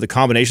bit, so the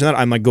combination of that,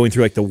 I'm like going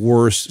through like the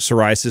worst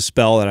psoriasis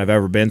spell that I've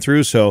ever been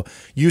through. So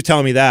you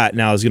telling me that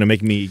now is going to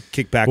make me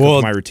kick back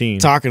up my routine.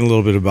 Talking a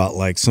little bit about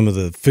like some of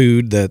the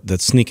food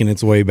that's sneaking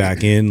its way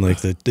back in,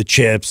 like the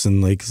chips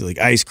and like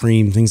ice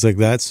cream, things like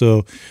that.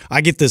 So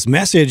I get this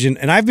message,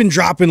 and I've been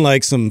dropping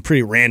like some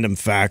pretty random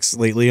facts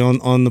lately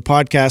on the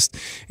podcast,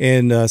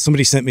 and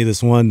somebody sent me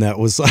this one that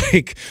was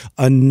like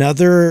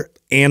another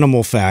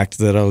animal fact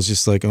that I was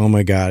just like, oh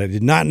my God, I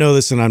did not know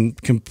this, and I'm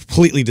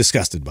completely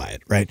disgusted by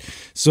it, right?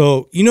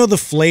 So, you know, the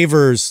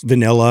flavors,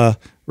 vanilla,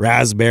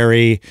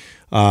 raspberry,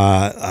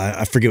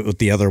 I forget what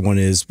the other one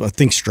is, but I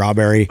think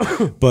strawberry.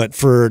 But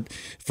for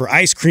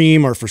ice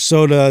cream or for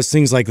sodas,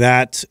 things like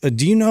that,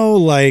 do you know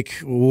like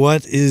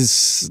what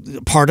is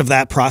part of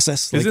that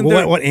process? Like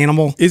what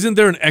animal? Isn't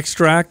there an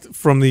extract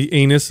from the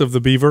anus of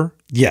the beaver?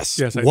 Yes.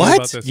 Yes. I knew What?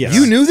 about this. Yes.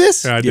 You knew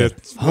this? Yeah, I did.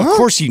 Huh? Of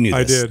course you knew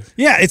this. I did.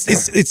 Yeah,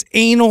 it's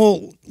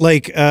anal,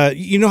 like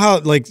you know how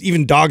like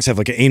even dogs have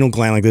like an anal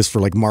gland like this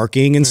for like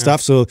marking and stuff.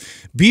 So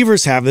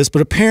beavers have this,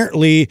 but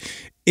apparently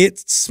it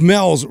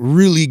smells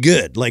really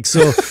good. Like,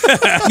 so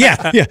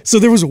yeah. So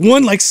there was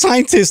one like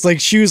scientist, like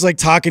she was like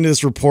talking to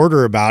this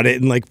reporter about it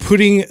and like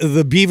putting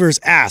the beaver's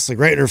ass like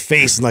right in her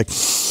face, and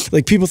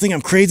like people think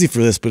I'm crazy for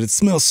this, but it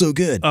smells so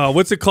good.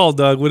 What's it called,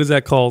 Doug? What is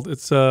that called?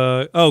 It's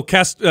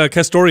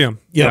castorium.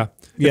 Yeah.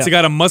 It's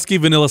got a musky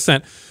vanilla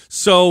scent.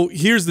 So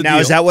here's the deal. Now,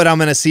 is that what I'm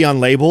going to see on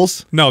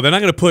labels? No, they're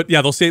not going to put.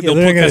 Yeah, they'll say they'll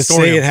they're put gonna say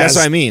castorium. it has-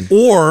 That's what I mean.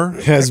 Or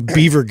Has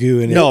beaver goo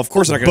in it. No, of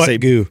course they're not going to say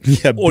goo.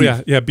 Yeah, oh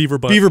yeah, beaver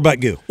butt. Beaver butt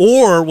goo.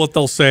 Or what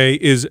they'll say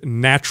is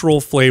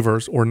natural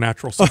flavors or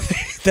natural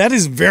scents. That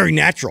is very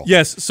natural.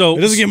 Yes. So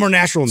It doesn't get more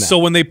natural than that. So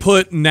when they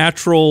put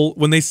natural,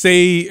 when they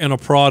say in a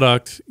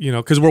product, you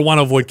know, because we want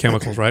to avoid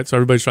chemicals, right? So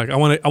everybody's like, I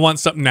want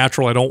something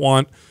natural. I don't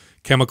want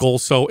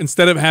chemicals. So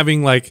instead of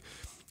having like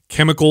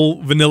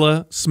chemical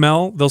vanilla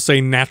smell, they'll say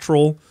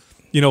natural,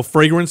 you know,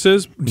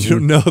 fragrances. You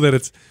know that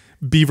it's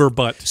beaver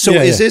butt. So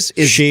is this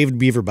shaved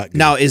beaver butt goo.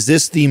 now? Is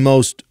this the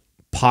most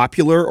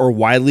popular or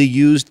widely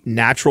used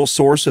natural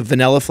source of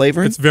vanilla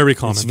flavoring? It's very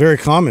common. It's very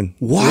common.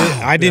 Wow.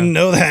 Yeah, I didn't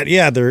know that.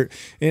 Yeah, they're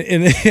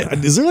and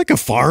is there like a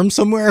farm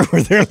somewhere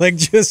where they're like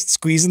just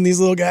squeezing these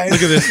little guys?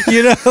 Look at this.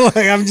 You know,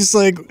 like I'm just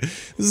like,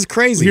 this is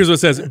crazy. Here's what it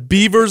says: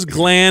 beaver's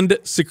gland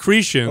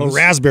secretions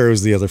raspberry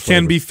was the other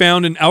flavor. can be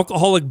found in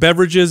alcoholic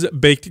beverages,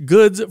 baked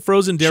goods,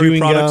 frozen dairy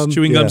Chewing products, gum,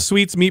 chewing yeah. gum,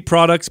 sweets, meat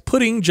products,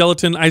 pudding,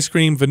 gelatin, ice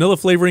cream, vanilla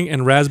flavoring,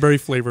 and raspberry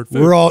flavored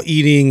food. We're all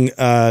eating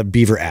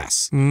beaver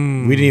ass. We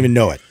didn't even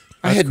know it.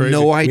 I had crazy.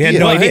 no idea. had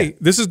no Well, idea. hey,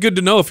 this is good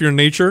to know if you're in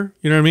nature.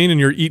 You know what I mean?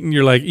 And you're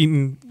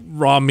eating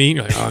raw meat.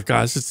 You're like, oh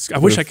gosh, I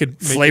wish I could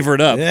make Flavor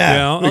it up. Yeah. You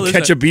know? Or Oh, there's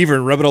catch a- a beaver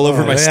and rub it all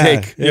over my yeah,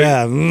 steak.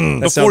 Yeah.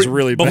 That sounds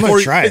really bad. I'm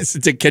gonna try it.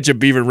 To catch a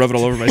beaver and rub it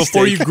all over my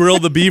Before steak. you grill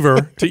the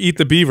beaver to eat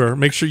the beaver,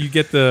 make sure you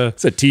get the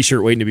It's a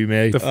T-shirt waiting to be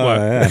made.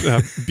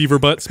 beaver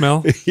butt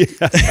smell. Wait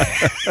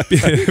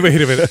a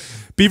minute.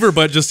 Beaver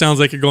butt just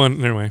sounds like you're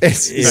going. Anyway, back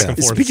and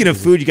forth. Speaking of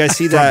food, you guys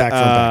see back,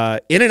 front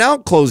that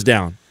In-N-Out closed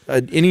down.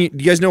 Do you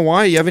guys know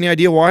why? You have any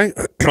idea why?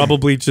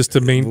 Probably just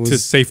to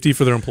safety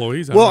for their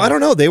employees. Well, I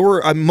don't know. They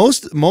were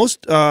most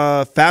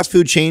fast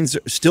food chains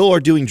still are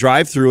doing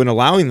drive-through and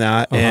allowing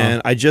that.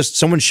 And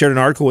someone shared an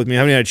article with me. I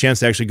haven't had a chance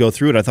to actually go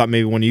through it. I thought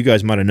maybe one of you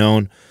guys might have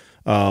known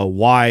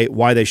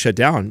why they shut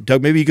down.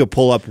 Doug, maybe you could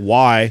pull up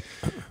why.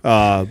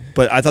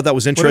 But I thought that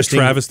was What a interesting.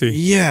 travesty.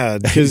 Yeah,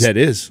 because That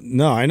is.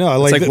 no, I know. I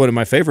It's like like one of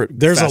my favorite.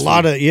 There's fast a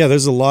lot food.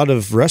 there's a lot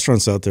of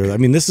restaurants out there. I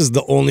mean, this is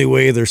the only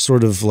way they're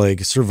sort of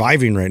like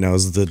surviving right now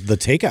is the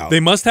takeout. They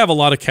must have a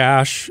lot of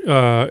cash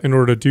in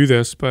order to do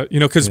this, but you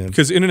know,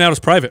 because In-N-Out is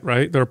private,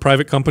 right? They're a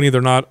private company.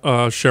 They're not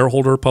a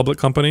shareholder public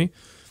company.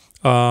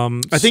 I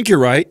think you're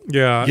right.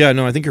 Yeah. Yeah,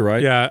 no, I think you're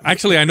right. Yeah,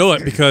 actually, I know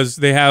it because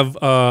they have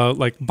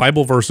like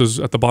Bible verses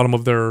at the bottom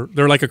of they're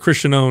like a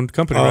Christian-owned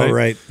company, right? Oh,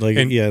 right. Like,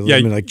 And, I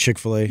mean, like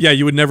Chick-fil-A. Yeah,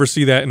 you would never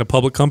see that in a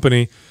public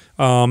company,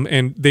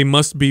 and they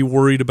must be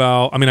worried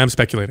about. I mean, I'm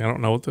speculating. I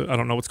don't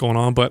know what's going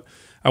on, but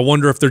I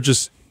wonder if they're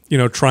just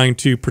trying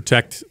to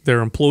protect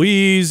their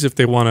employees, if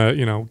they want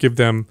to give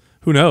them.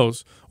 Who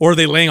knows? Or are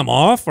they laying them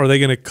off? Are they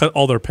going to cut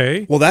all their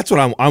pay? Well, that's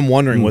what I'm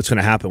wondering. What's going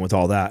to happen with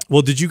all that?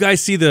 Well, did you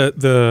guys see the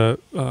the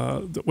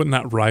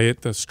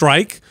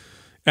strike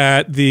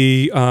at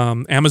the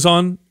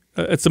Amazon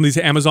at some of these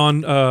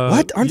Amazon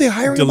What? Aren't they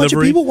hiring a bunch of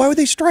delivery? people? Why would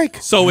they strike?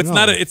 So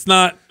it's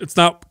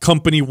not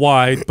company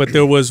wide, but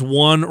there was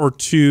one or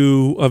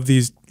two of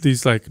these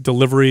like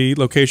delivery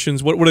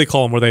locations. What do they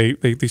call them? Where they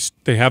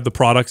have the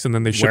products and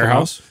then they ship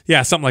Warehouse? them out?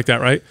 Yeah, something like that,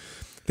 right?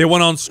 They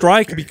went on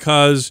strike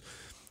because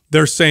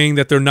they're saying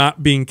that they're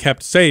not being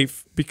kept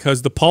safe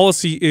because the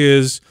policy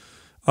is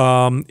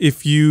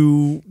if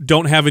you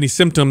don't have any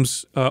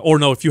symptoms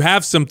if you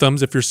have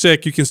symptoms, if you're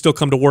sick, you can still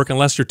come to work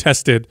unless you're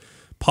tested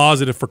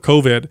positive for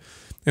COVID.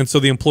 And so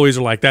the employees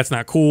are like, that's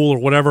not cool or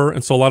whatever.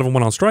 And so a lot of them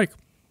went on strike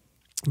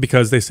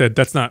because they said,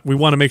 we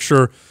want to make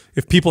sure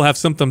if people have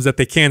symptoms that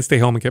they can stay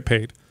home and get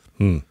paid.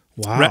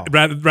 Wow.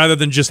 Rather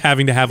than just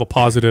having to have a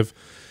positive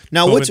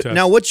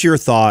what's your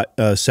thought,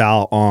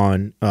 Sal,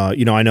 on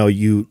you know, I know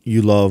you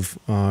love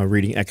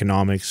reading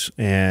economics,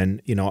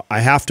 and you know,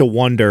 I have to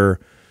wonder,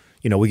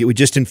 you know, we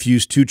just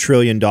infused $2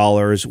 trillion.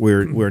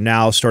 We're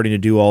now starting to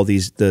do all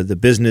these the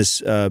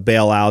business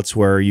bailouts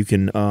where you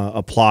can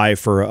apply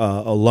for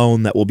a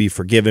loan that will be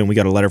forgiven. We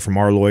got a letter from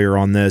our lawyer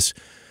on this.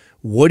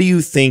 What do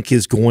you think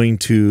is going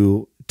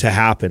to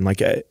happen?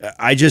 Like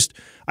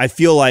I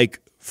feel like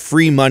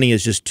free money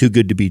is just too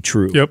good to be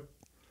true.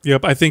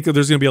 Yep. I think that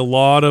there's going to be a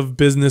lot of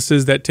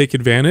businesses that take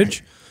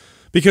advantage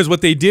because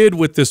what they did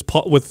with this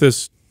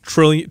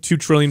 $2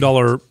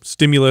 trillion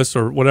stimulus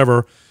or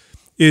whatever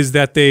is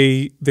that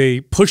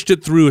they pushed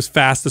it through as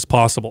fast as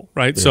possible,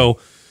 right? Yeah. So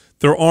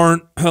there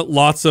aren't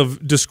lots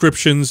of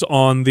descriptions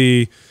on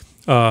the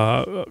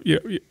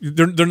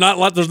there's not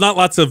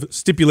lots of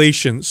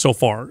stipulations so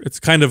far. It's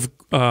kind of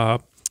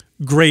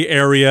gray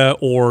area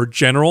or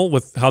general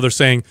with how they're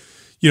saying,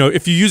 you know,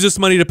 if you use this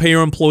money to pay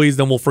your employees,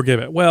 then we'll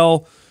forgive it.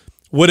 Well,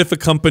 what if a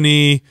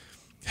company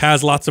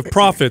has lots of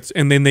profits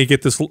and then they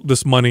get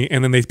this money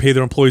and then they pay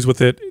their employees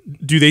with it?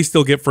 Do they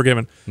still get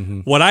forgiven?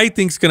 What I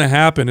think is going to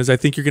happen is I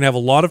think you're going to have a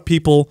lot of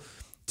people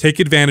take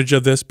advantage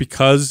of this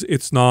because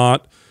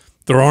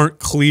there aren't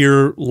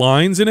clear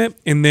lines in it.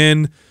 And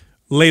then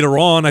later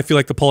on, I feel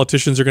like the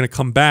politicians are going to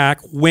come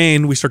back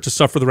when we start to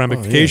suffer the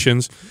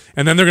ramifications.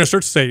 And then they're going to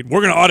start to say,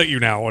 we're going to audit you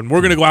now and we're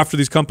going to go after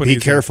these companies.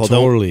 Be careful.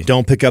 Totally.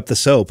 Don't pick up the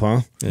soap,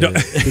 huh? Yeah,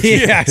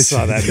 I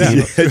saw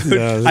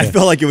that. I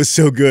felt like it was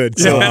so good.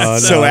 So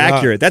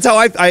accurate. That's how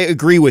I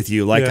agree with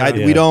you. Like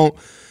we don't,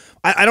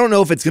 I don't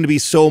know if it's going to be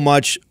so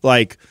much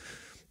like,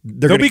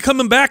 they'll be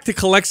coming back to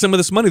collect some of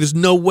this money. There's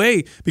no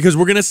way because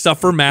we're going to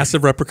suffer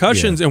massive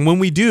repercussions. And when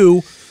we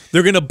do,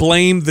 they're going to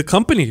blame the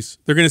companies.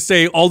 They're going to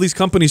say all these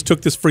companies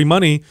took this free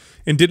money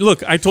and did.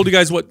 Look, I told you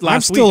guys what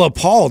last week. I'm still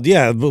appalled,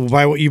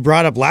 by what you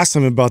brought up last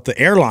time about the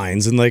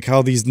airlines and like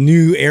how these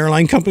new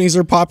airline companies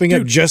are popping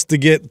up just to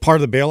get part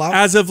of the bailout.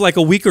 As of like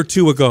a week or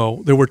two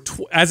ago, there were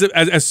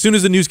as soon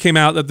as the news came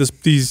out that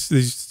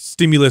these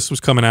stimulus was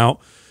coming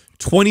out,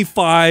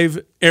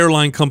 25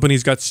 airline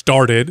companies got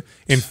started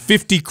and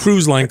 50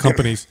 cruise line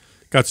companies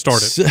got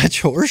started.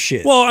 Such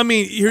horseshit. Well, I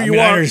mean,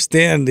 I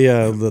understand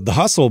the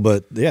hustle,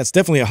 but yeah, it's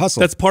definitely a hustle.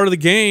 That's part of the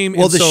game.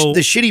 Well, the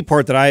shitty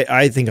part that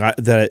I think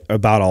that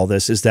about all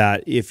this is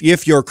that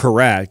if you're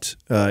correct,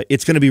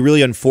 it's going to be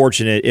really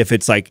unfortunate if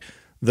it's like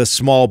the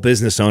small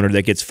business owner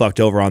that gets fucked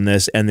over on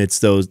this, and it's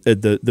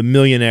the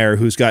millionaire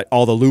who's got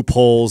all the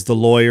loopholes, the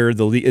lawyer,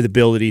 the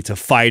ability to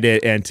fight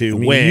it and to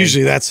win.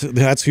 Usually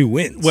that's who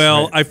wins.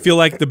 Well, right? I feel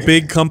like the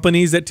big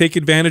companies that take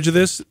advantage of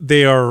this,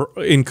 they are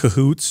in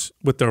cahoots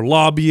with their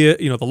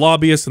the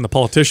lobbyists and the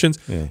politicians.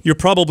 Yeah. You're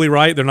probably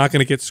right. They're not going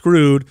to get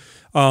screwed.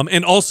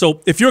 And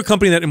also, if you're a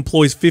company that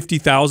employs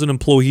 50,000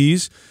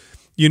 employees,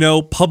 you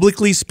know,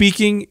 publicly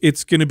speaking,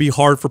 it's going to be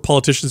hard for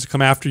politicians to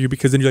come after you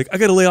because then you're like, I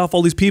got to lay off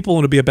all these people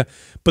and it'll be a bad.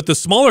 But the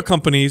smaller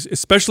companies,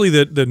 especially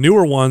the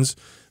newer ones,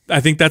 I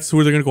think that's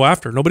who they're going to go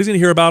after. Nobody's going to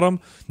hear about them,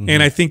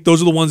 and I think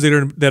those are the ones that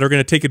are going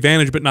to take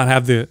advantage but not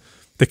have the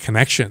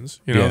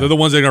connections. You know, they're the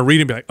ones that are going to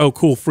read and be like, oh,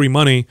 cool, free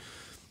money.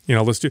 You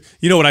know, let's do.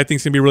 You know what I think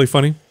is going to be really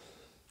funny?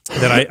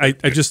 That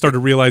I just started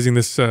realizing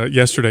this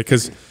yesterday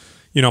because.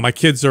 You know, my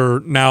kids are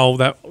now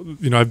that,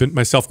 you know,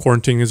 my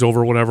self-quarantining is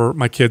over, whatever.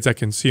 My kids, I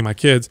can see my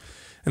kids.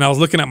 And I was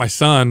looking at my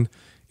son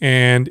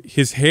and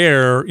his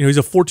hair, you know, he's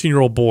a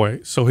 14-year-old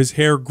boy. So his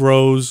hair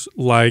grows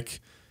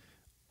like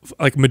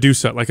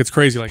Medusa. Like it's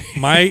crazy. Like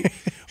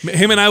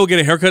him and I will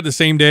get a haircut the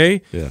same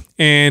day. Yeah.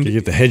 And you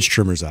get the hedge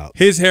trimmers out.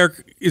 His hair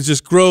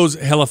just grows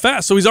hella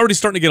fast. So he's already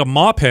starting to get a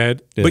mop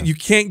head, but you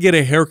can't get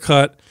a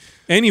haircut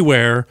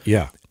anywhere.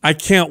 Yeah. I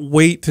can't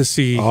wait to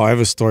see. Oh, I have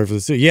a story for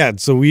this too. Yeah,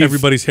 so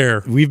everybody's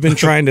hair. We've been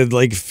trying to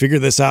like figure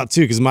this out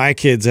too because my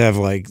kids have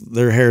like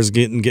their hair's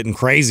getting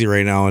crazy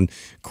right now. And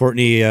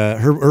Courtney,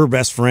 her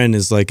best friend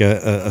is like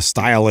a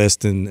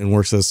stylist and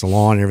works at a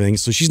salon and everything.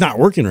 So she's not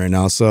working right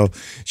now. So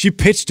she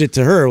pitched it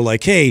to her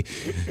like, hey,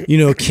 you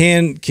know,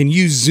 can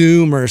you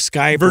Zoom or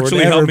Skype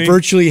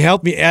virtually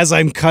help me as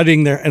I'm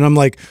cutting there? And I'm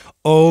like,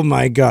 oh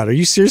my God, are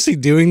you seriously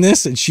doing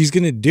this? And she's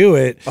going to do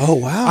it. Oh,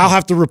 wow. I'll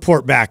have to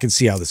report back and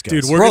see how this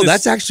goes. Dude, bro,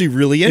 that's actually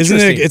really interesting.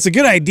 Isn't it? It's a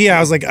good idea. I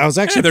was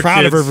actually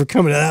proud of her for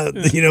coming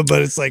out, you know,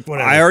 but it's like,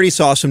 whatever. I already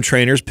saw some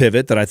trainers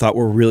pivot that I thought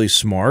were really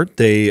smart.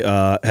 They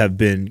have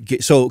been,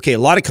 a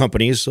lot of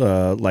companies,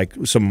 like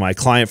some of my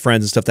client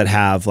friends and stuff that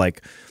have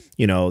like,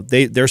 you know,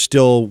 they're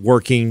still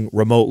working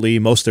remotely.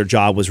 Most of their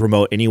job was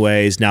remote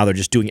anyways. Now they're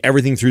just doing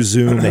everything through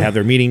Zoom. They have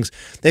their meetings.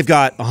 They've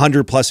got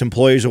 100 plus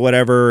employees or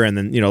whatever. And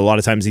then, you know, a lot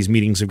of times these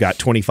meetings have got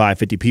 25,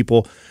 50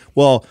 people.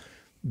 Well,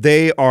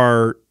 they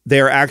are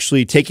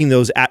actually taking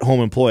those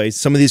at-home employees.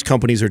 Some of these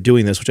companies are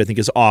doing this, which I think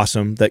is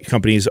awesome, that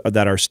companies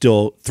that are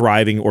still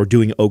thriving or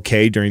doing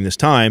okay during this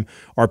time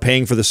are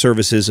paying for the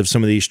services of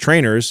some of these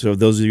trainers. So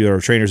those of you that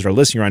are trainers that are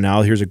listening right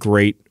now, here's a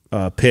great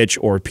pitch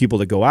or people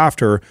to go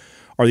after,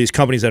 are these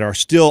companies that are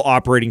still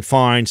operating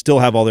fine, still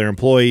have all their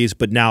employees,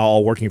 but now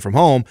all working from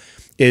home,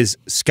 is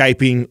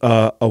Skyping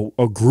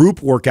a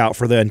group workout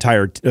for the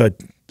entire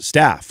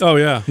staff. Oh,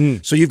 yeah.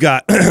 So you've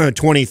got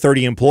 20,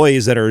 30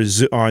 employees that are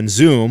on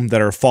Zoom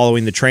that are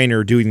following the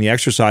trainer, doing the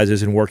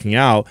exercises and working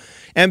out.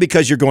 And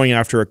because you're going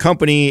after a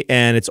company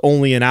and it's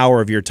only an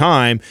hour of your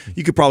time,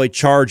 you could probably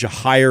charge a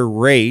higher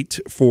rate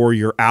for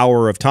your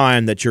hour of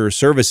time that you're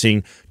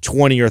servicing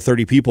 20 or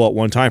 30 people at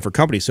one time for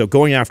companies. So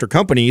going after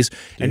companies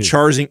and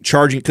charging,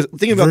 because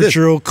think about this.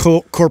 Virtual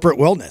corporate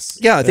wellness.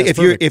 Yeah, I think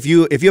if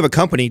you have a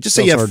company, just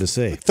say you have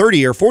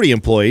 30 or 40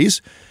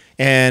 employees,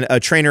 and a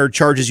trainer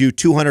charges you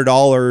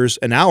 $200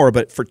 an hour,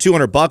 but for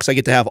 $200, I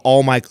get to have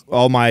all my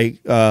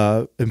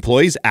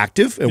employees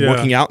active and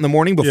working out in the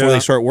morning before they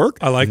start work.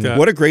 I like that.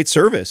 What a great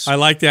service. I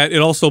like that.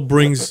 It also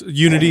brings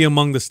unity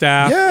among the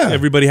staff. Yeah.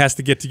 Everybody has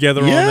to get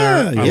together on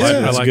there.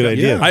 That's a good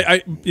idea.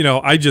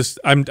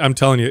 I'm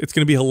telling you, it's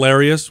going to be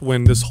hilarious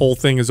when this whole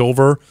thing is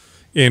over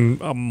in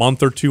a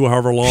month or two,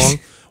 however long.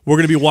 We're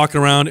going to be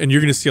walking around, and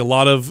you're going to see a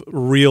lot of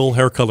real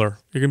hair color.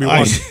 You're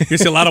going to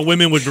see a lot of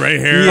women with gray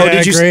hair. Yeah,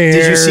 did you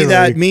see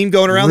that meme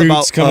going around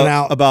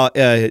about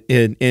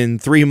in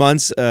 3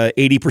 months,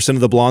 80% of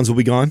the blondes will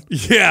be gone?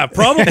 Yeah,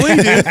 probably,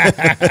 dude.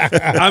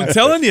 I'm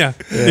telling you,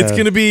 it's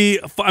going to be.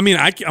 I mean,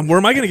 where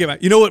am I going to get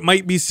back? You know what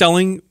might be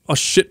selling a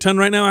shit ton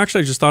right now?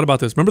 Actually, I just thought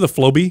about this. Remember the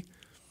Flowbee?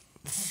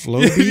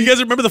 You guys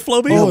remember the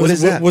Flowbee? Oh, what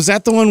is that? Was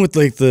that the one with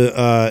like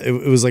the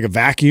it was like a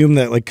vacuum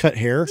that like cut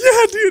hair?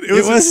 Yeah,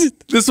 dude.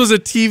 This was a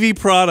TV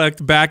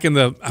product back in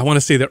the, I want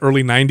to say, the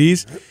early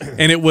 90s,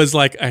 and it was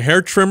like a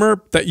hair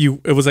trimmer that you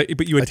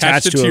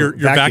attached it to your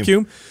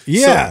vacuum.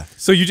 Yeah.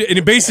 So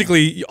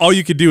basically all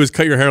you could do is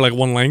cut your hair like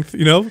one length,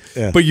 you know?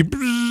 Yeah. But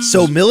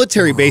So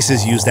military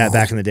bases used that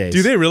back in the days.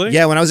 Do they really?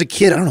 Yeah, when I was a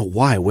kid, I don't know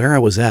where I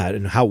was at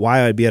and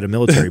why I'd be at a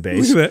military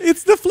base. Look at that.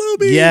 It's the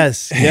Flowbee.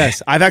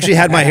 Yes. I've actually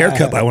had my hair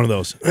cut by one of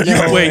those.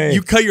 Wait,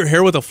 you cut your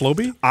hair with a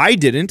Flowbee? I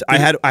didn't. I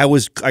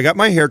got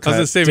my hair cut. I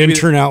was gonna say, Didn't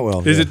turn out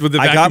well. Is it with the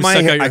I vacuum got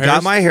suck out your I got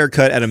hairs? my hair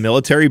cut at a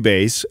military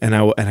base, and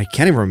I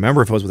can't even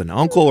remember if I was with an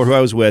uncle or who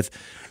I was with.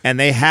 And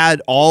they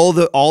had all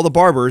the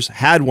barbers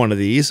had one of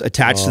these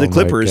attached to the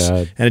clippers,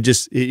 and it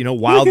just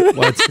wild.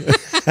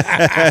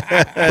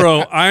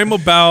 Bro, I'm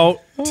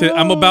about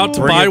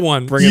to buy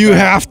one. You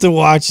have to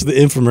watch the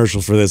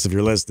infomercial for this if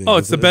you're listening. Oh,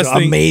 it's the best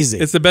thing.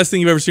 Amazing. It's the best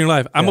thing you've ever seen in your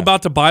life. I'm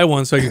about to buy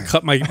one so I can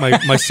cut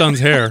my son's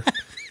hair.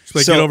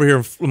 Like, get over here.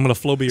 I'm gonna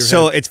Flowbee your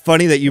So head. it's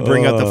funny that you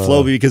bring up the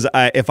Flowbee because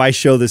if I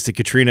show this to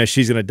Katrina,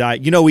 she's gonna die.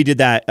 You know, we did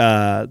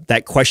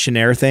that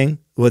questionnaire thing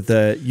with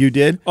you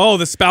did. Oh,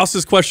 the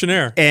spouse's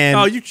questionnaire.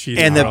 And you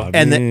cheated.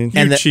 And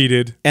you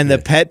cheated. And the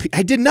pet.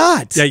 I did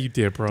not. Yeah, you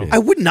did, bro. I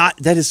would not.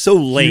 That is so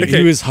lame.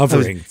 He was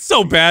hovering.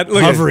 So bad.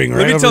 Look Hovering.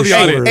 Let me tell the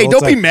audience. Hey,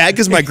 don't be mad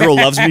because my girl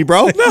loves me,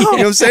 bro. You know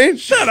what I'm saying?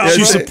 Shut up.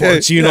 She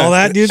supports you and all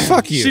that, dude.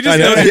 Fuck you. She just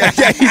knows.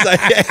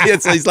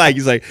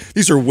 He's like,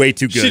 these are way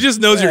too good. She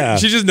just knows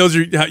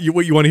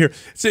what you want to hear.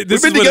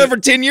 We've been together for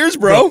 10 years,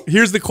 bro.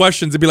 Here's the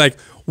questions. It'd be like,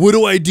 what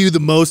do I do the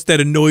most that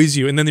annoys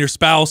you? And then your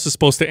spouse is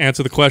supposed to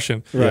answer the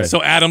question. Right.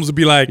 So Adams would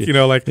be like,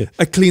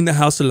 I clean the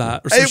house a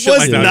lot. Or some It shit was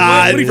like that.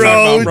 not, What are you bro.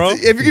 talking about, bro.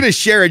 If you're gonna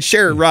share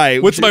it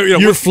right. What's my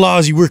Your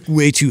flaws, you work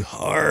way too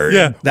hard.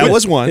 Yeah. That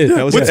was one.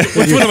 That was What's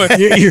one of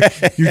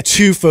my You're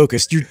too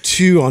focused. You're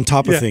too on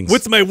top of things.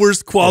 What's my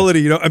worst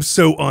quality? I'm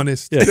so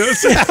honest.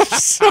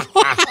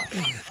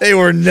 They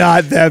were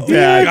not that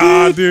bad.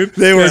 God, dude.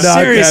 They were not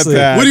seriously.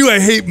 that bad. What do I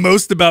hate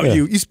most about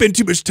you? You spend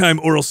too much time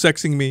oral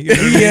sexing me.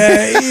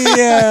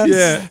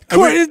 Yeah.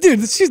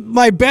 Dude, she's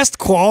my best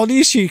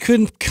quality. She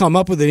couldn't come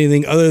up with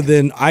anything other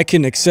than I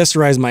can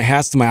accessorize my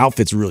hats to my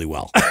outfits really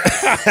well.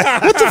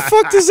 What the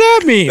fuck does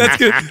that mean? That's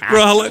good.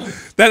 Bro,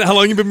 how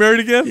long you been married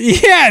again?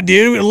 Yeah,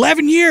 dude,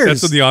 11 years.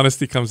 That's when the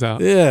honesty comes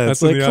out. Yeah,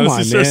 That's it's when like, the come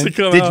honesty on, starts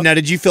man. to come out. Now,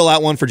 did you fill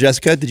out one for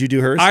Jessica? Did you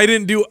do hers? I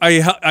didn't do.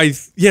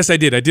 Yes, I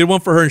did. I did one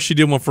for her, and she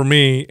did one for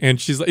me.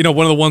 And she's like,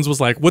 one of the ones was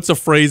like, "What's a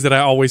phrase that I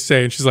always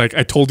say?" And she's like,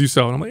 "I told you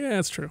so." And I'm like, "Yeah,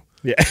 that's true."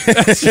 Yeah.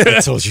 I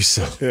told you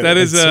so. That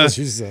is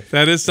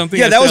something.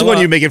 Yeah, I that say was a one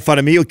lot. you making fun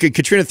of me.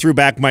 Katrina threw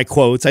back my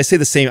quotes. I say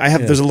the same.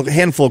 There's a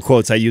handful of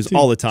quotes I use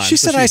all the time. She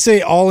said I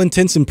say all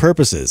intents and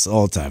purposes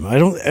all the time. I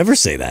don't ever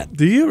say that.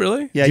 Do you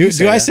really? Yeah,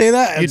 Do I say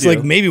that? You It's do.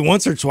 like maybe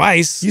once or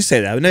twice. You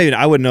say that. No,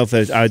 I wouldn't know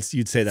if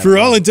you'd say that. For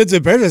all intents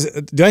and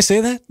purposes. Do I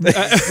say that?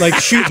 Like,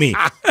 shoot me.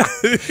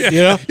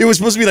 You know? It was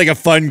supposed to be like a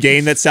fun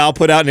game that Sal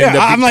put out, and ended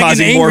up I'm like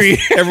causing an more. angry-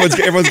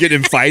 Everyone's getting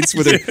in fights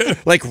with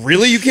it. Like,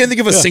 really? You can't think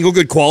of a single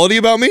good quality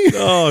about me?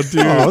 Oh,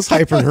 dude. I was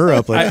hyping her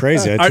up like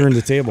crazy. I turned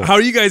the table. How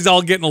are you guys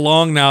all getting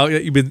along now?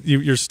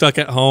 You're stuck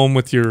at home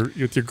with your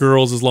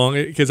girls as long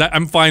because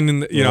I'm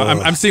finding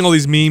I'm seeing all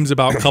these memes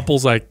about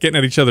couples like getting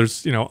at each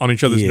other's on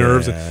each other's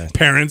nerves, and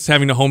parents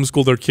having to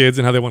homeschool their kids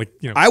and how they want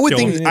to I would kill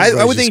think them.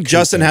 I would think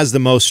Justin has the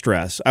most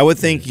stress. I would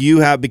think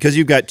you have because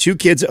you've got 2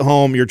 kids at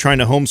home. You're trying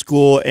to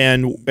homeschool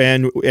and wife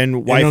and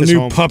a is new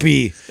home.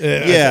 puppy.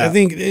 Yeah. I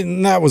think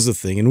that was the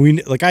thing,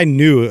 and I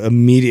knew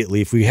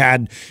immediately if we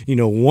had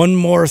one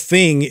more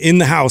thing in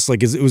the house,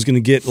 like it was going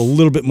to get a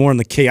little bit more on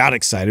the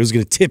chaotic side. It was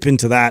going to tip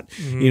into that,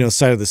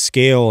 side of the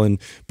scale.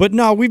 But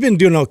no, we've been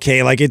doing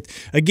okay. Like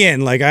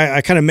again, like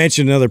I kind of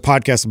mentioned in another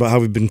podcast about how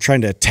we've been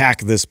trying to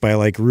attack this by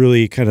like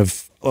really kind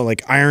of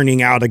like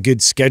ironing out a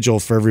good schedule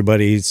for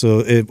everybody so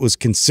it was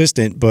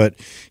consistent. But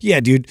yeah,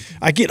 dude,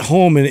 I get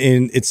home and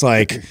it's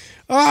like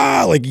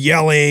like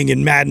yelling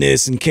and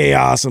madness and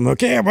chaos. I'm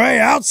okay, I'm right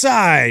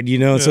outside,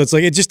 so it's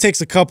like it just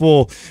takes a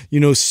couple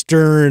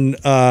stern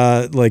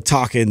like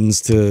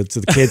talkings to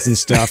the kids and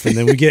stuff, and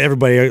then we get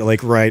everybody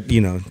like right.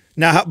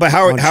 Now, but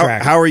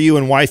how are you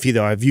and wifey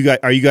though? Do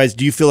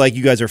you feel like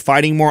you guys are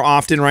fighting more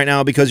often right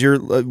now because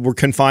we're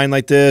confined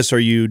like this? Are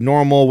you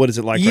normal? What is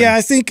it like? Yeah, right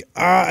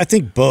I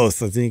think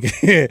both. I think,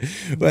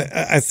 but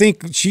I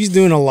think she's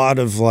doing a lot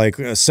of like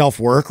self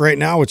work right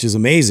now, which is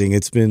amazing.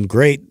 It's been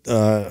great.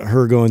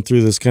 Her going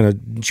through this kind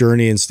of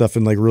journey and stuff,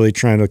 and like really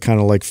trying to kind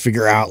of like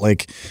figure out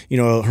like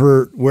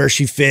her where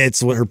she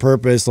fits, what her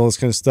purpose, all this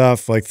kind of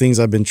stuff. Like things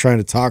I've been trying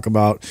to talk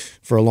about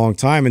for a long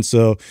time, and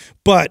so.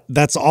 But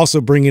that's also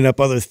bringing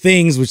up other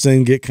things, which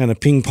then get kind of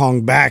ping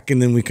pong back,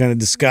 and then we kind of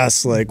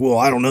discuss like, well,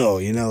 I don't know,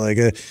 like,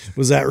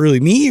 was that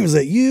really me? Was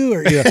that you?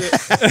 Or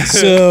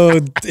so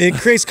it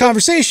creates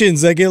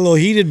conversations that get a little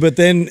heated. But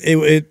then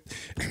it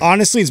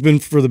honestly, it's been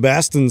for the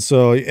best, and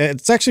so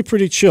it's actually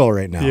pretty chill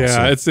right now.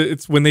 Yeah, so.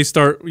 It's when they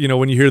start,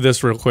 when you hear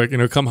this real quick,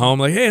 come home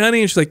like, hey,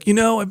 honey, and she's like,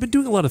 I've been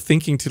doing a lot of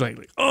thinking tonight.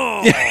 Like,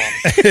 oh,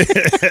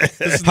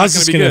 how's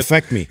this going to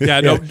affect me? Yeah,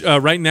 no,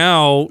 right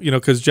now,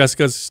 because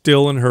Jessica's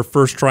still in her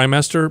first trimester.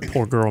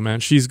 Poor girl,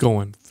 man, she's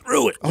going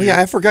through it. Oh yeah,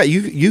 I forgot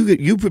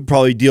you could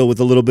probably deal with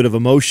a little bit of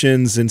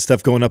emotions and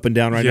stuff going up and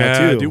down right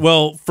now too. Dude.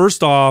 Well,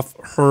 first off,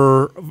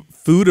 her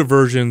food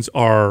aversions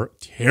are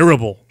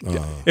terrible.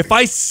 If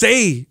I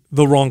say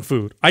the wrong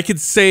food, I could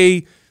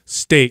say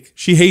steak.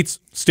 She hates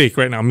steak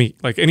right now,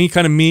 meat. Like any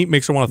kind of meat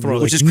makes her want to throw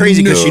it. Which is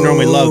crazy because she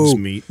normally loves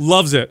meat.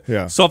 Loves it.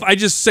 Yeah. So if I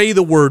just say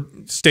the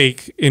word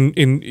steak,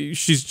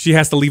 she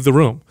has to leave the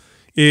room.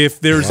 If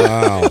there's,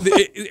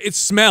 it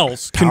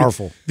smells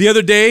powerful. The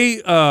other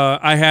day,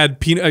 I had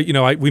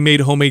peanut. We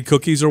made homemade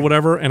cookies or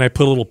whatever, and I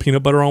put a little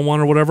peanut butter on one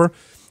or whatever,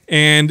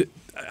 and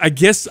I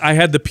guess I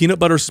had the peanut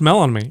butter smell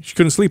on me. She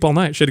couldn't sleep all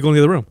night. She had to go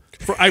into the other room.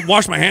 I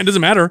washed my hand. Doesn't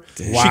matter.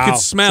 Wow. She could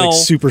smell. It's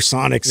like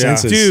supersonic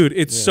senses, dude.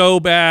 It's so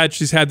bad.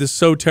 She's had this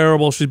so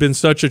terrible. She's been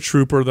such a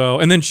trooper though,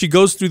 and then she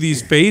goes through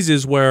these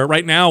phases where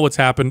right now what's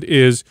happened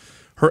is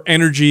her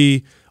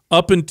energy.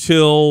 Up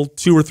until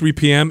 2 or 3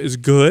 p.m. is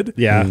good.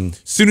 Yeah.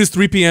 As soon as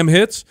 3 p.m.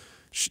 hits,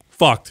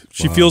 fucked.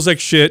 She feels like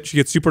shit. She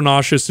gets super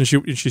nauseous and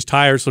she's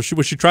tired. So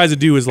what she tries to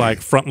do is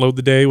like front load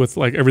the day with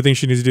like everything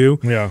she needs to do.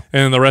 Yeah.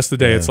 And then the rest of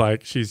the day, it's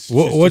like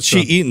what's she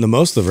eating the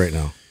most of right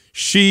now?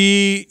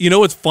 She,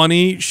 it's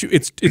funny.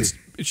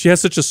 She has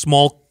such a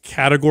small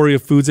category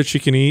of foods that she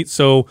can eat.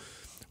 So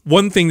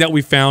one thing that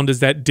we found is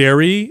that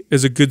dairy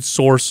is a good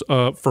source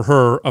for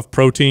her of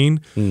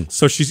protein.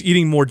 So she's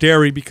eating more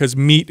dairy because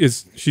meat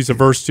she's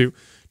averse to.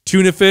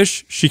 Tuna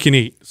fish, she can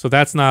eat. So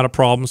that's not a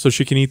problem. So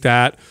she can eat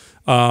that.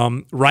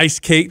 Rice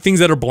cake, things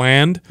that are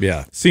bland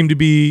seem to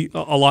be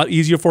a lot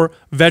easier for her.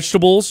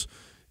 Vegetables,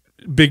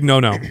 big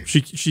no-no.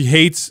 She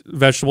hates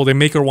vegetable. They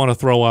make her want to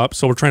throw up.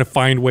 So we're trying to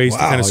find ways to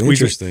kind of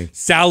squeeze it.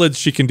 Salads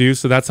she can do.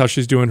 So that's how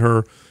she's doing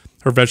her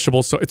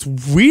vegetables. So it's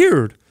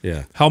weird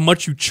how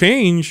much you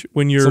change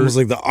when you're... It's almost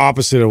like the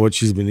opposite of what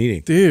she's been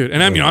eating. Dude.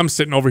 And I'm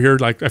sitting over here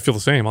like I feel the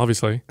same,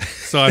 obviously.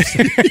 So,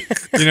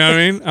 you know what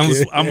I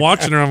mean? I'm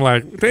watching her. I'm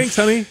like, thanks,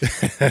 honey. You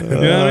know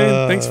what I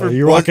mean? Thanks for...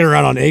 You're walking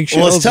around on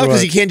eggshells? Well, it's tough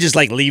because you can't just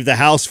like leave the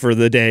house for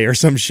the day or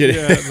some shit.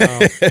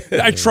 Yeah,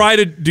 no. I try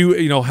to do,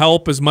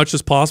 help as much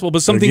as possible,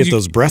 but some things... Get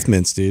those breath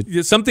mints,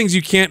 dude. Some things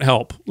you can't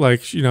help.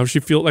 Like, she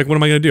feel like, what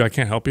am I going to do? I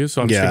can't help you.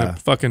 So I'm just going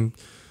to fucking...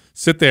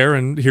 sit there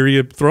and hear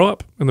you throw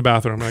up in the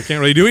bathroom. I can't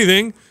really do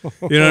anything. You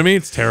know what I mean?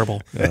 It's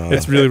terrible.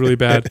 It's really, really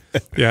bad.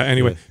 Yeah,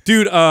 anyway.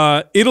 Dude,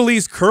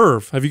 Italy's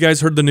curve. Have you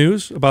guys heard the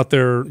news about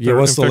their what's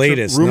infection? the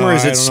latest? Rumor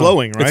is it's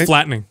slowing, right? It's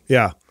flattening.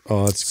 Yeah.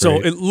 Oh, that's So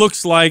great. it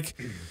looks like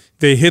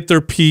they hit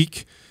their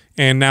peak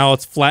and now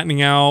it's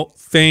flattening out.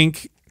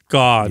 Thank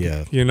God.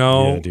 Yeah.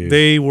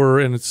 They were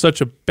in such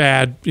a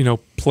bad,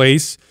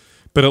 place.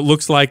 But it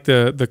looks like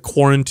the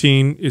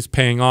quarantine is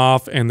paying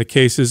off and the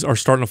cases are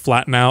starting to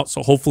flatten out.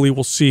 So hopefully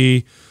we'll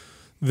see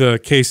the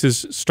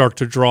cases start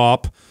to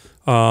drop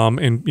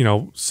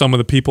and, some of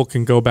the people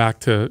can go back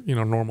to,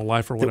 normal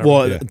life or whatever.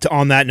 Well,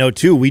 on that note,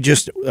 too, we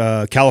just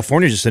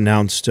California just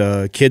announced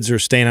kids are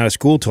staying out of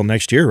school till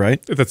next year,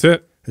 right? That's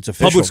it. It's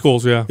official. Public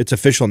schools, yeah. It's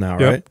official now,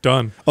 Yep, right?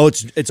 done. Oh,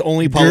 it's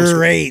only public schools.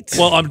 Great.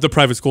 Well, the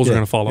private schools are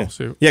going to follow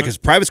suit. Yeah, because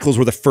private schools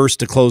were the first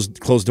to close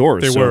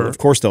doors. They were. Of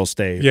course they'll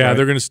stay. Yeah, right?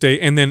 they're going to stay.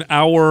 And then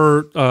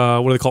our,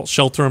 what do they call it,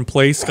 shelter in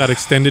place got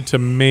extended to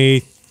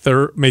May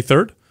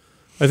 3rd,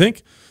 I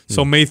think.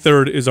 So May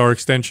 3rd is our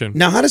extension.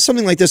 Now, how does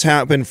something like this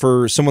happen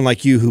for someone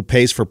like you who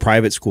pays for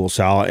private school,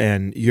 Sal,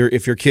 and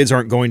if your kids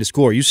aren't going to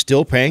school, are you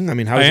still paying? I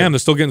mean, how? I am. They're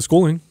still getting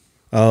schooling.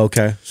 Oh,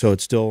 okay. So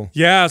it's still...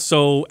 Yeah,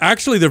 so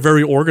actually they're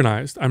very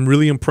organized. I'm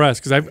really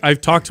impressed because I've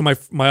talked to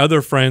my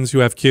other friends who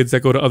have kids that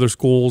go to other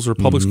schools or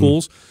public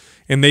schools,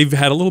 and they've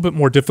had a little bit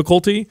more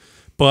difficulty.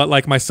 But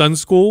like my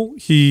son's school,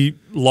 he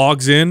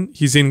logs in.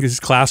 He's in his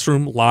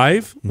classroom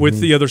live with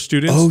the other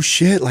students. Oh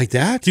shit, like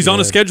that? He's on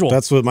a schedule.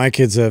 That's what my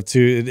kids have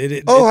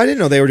too. I didn't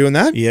know they were doing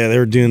that. Yeah, they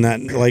were doing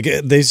that. Like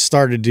they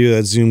started to do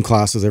that Zoom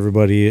class with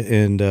everybody.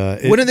 And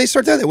when did they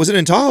start that? It wasn't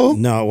in Tahoe.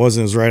 No, it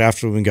wasn't. It was right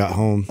after we got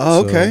home.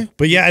 Oh, okay.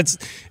 But yeah,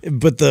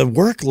 but the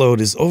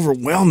workload is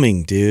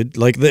overwhelming, dude.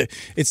 Like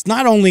it's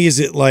not only is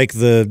it like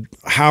the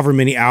however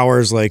many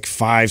hours, like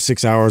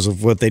 5-6 hours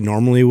of what they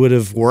normally would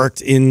have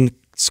worked in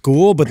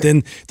school, but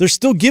then they're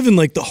still given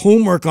like the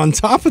homework on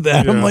top of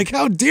that. I'm like,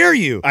 how dare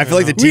you? I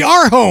feel like we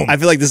are home. I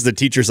feel like this is the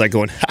teachers like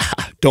going,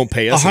 don't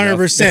pay us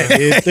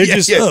 100%. They're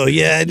just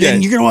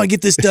then you're gonna want to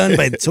get this done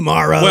by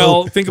tomorrow.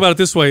 Well, think about it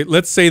this way.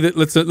 Let's say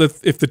that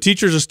if the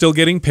teachers are still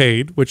getting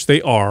paid, which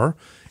they are,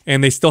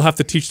 and they still have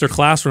to teach their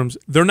classrooms,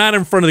 they're not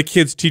in front of the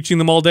kids teaching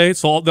them all day.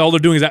 So all they're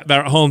doing is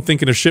they're at home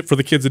thinking of shit for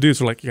the kids to do.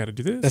 So like, you got to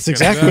do this. That's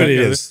exactly what it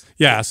is.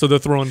 Yeah, so they're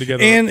throwing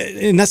together.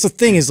 And that's the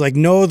thing is like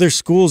no other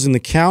schools in the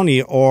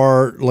county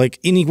are like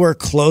anywhere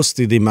close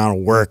to the amount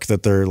of work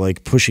that they're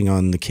like pushing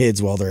on the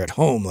kids while they're at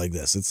home like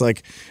this. It's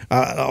like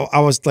I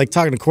was like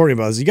talking to Courtney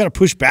about this. You got to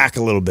push back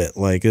a little bit.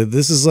 Like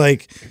this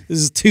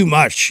is too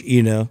much,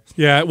 you know?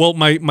 Yeah, well,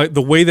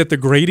 the way that the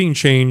grading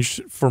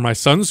changed for my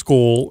son's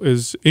school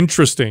is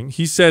interesting.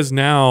 He says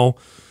now,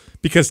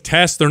 because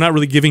tests, they're not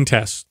really giving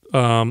tests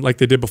like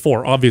they did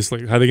before,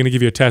 obviously. How are they going to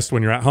give you a test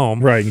when you're at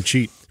home? Right, you can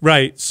cheat.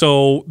 Right,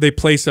 so they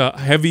place a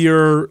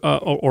heavier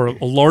or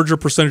a larger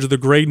percentage of the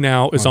grade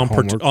now is on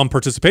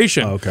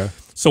participation. Oh, okay.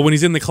 So when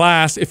he's in the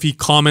class, if he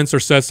comments or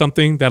says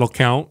something, that'll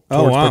count.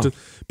 Oh, wow.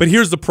 But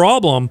here's the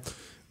problem.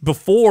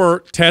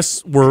 Before,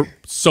 tests were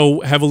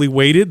so heavily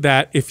weighted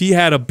that if he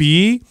had a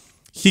B,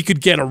 he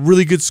could get a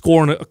really good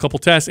score on a couple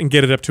tests and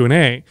get it up to an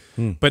A.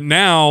 But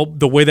now,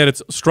 the way that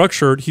it's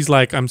structured, he's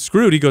like, I'm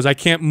screwed. He goes, I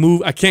can't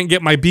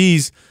get my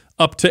Bs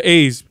up to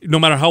A's no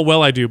matter how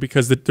well I do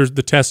because the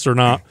tests are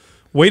not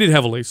weighted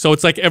heavily. So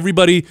it's like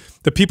everybody,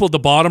 the people at the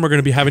bottom are going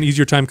to be having an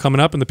easier time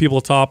coming up, and the people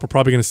at the top are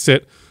probably going to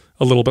sit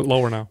a little bit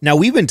lower now. Now,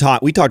 we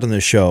talked on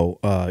this show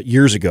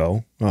years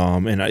ago,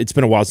 and it's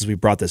been a while since we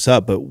brought this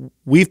up, but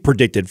we've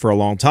predicted for a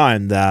long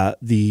time that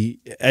the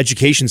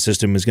education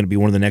system is going to be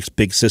one of the next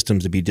big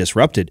systems to be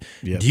disrupted.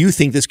 Yep. Do you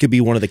think this could be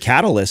one of the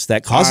catalysts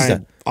that causes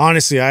that?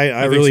 Honestly,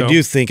 I really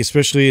do think,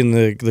 especially in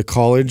the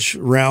college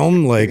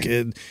realm, like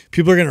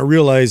people are going to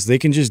realize they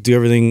can just do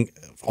everything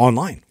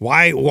online.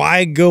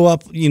 Why go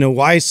up,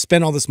 why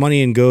spend all this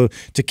money and go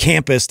to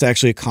campus to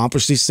actually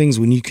accomplish these things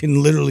when you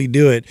can literally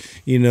do it,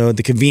 at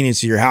the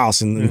convenience of your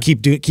house and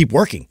keep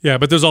working. Yeah,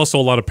 but there's also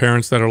a lot of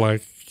parents that are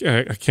like,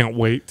 I can't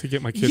wait to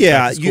get my kids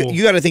back to school.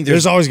 You got to think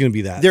there's always going to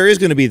be that. There is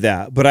going to be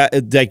that. But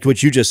like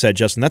what you just said,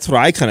 Justin, that's what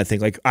I kind of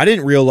think. Like I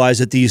didn't realize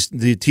that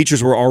the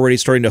teachers were already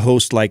starting to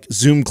host like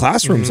Zoom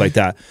classrooms like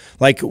that.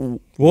 Like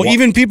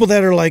even people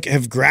that are like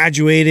have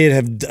graduated,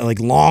 have like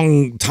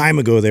long time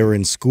ago they were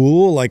in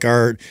school,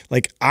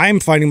 I'm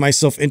finding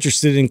myself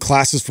interested in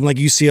classes from like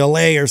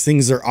UCLA or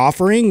things they're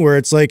offering where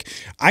it's like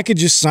I could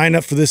just sign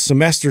up for this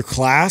semester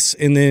class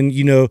and then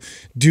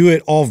do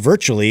it all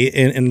virtually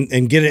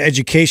and get an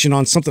education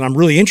on something I'm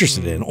really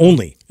interested in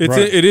only.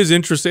 It is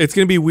interesting. It's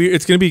going to be weird.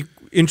 It's going to be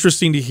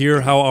interesting to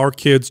hear how our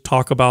kids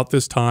talk about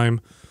this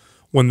time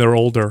when they're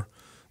older.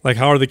 Like,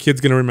 how are the kids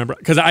going to remember?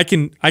 Because I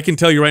can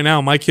tell you right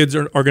now, my kids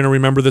are going to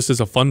remember this as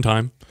a fun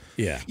time.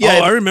 Yeah.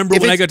 I remember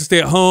when I got to stay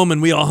at home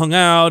and we all hung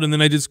out and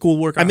then I did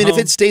schoolwork. I mean, if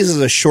it stays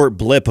as a short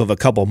blip of a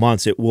couple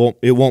months, it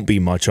won't be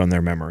much on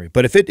their memory.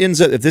 But if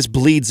this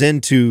bleeds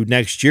into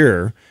next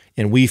year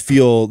and we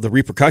feel the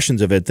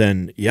repercussions of it,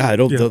 then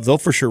they'll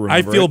for sure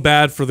remember. I feel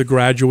bad for the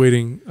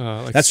graduating.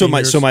 That's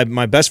seniors. what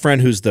my best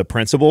friend, who's the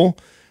principal.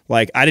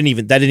 Like that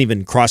didn't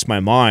even cross my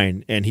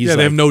mind, and he's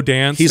they have no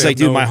dance. He's like,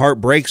 dude, my heart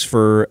breaks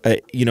for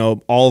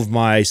all of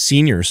my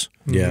seniors.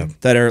 Yeah,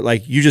 that are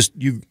like you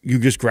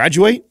just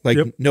graduate like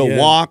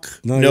walk,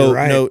 no.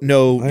 I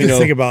didn't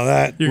think about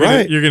that.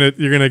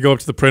 You're gonna go up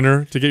to the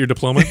printer to get your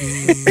diploma.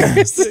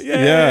 Yeah,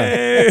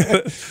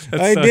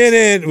 I did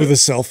it with a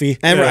selfie.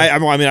 And I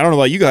don't know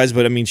about you guys,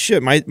 but I mean,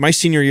 shit, my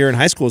senior year in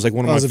high school was like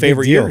one of my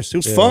favorite years. It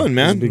was fun,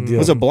 man. It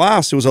was a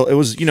blast. It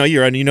was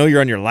you're on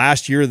your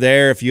last year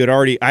there. If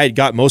you I had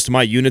got most of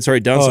my units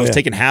already done, so I was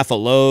taking half a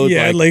load.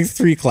 Yeah, like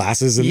 3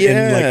 classes and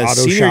like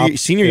auto shop.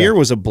 Senior year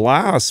was a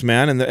blast,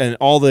 man, and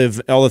all the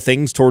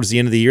things towards the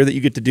end of the year that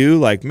you get to do,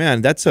 like,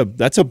 man, that's a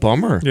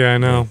bummer. Yeah, I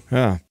know.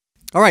 Yeah.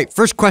 All right,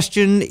 first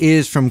question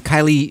is from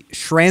Kylie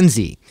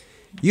Schranzi.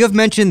 You have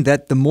mentioned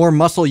that the more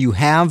muscle you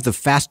have, the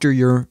faster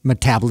your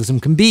metabolism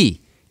can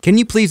be. Can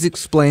you please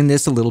explain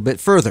this a little bit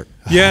further?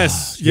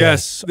 Yes.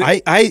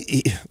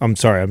 I'm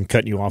sorry, I'm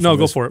cutting you off. No,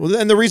 go for it. Well,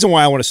 and the reason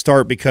why I want to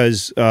start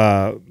because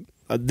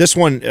this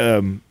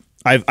one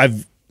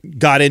I've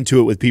got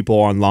into it with people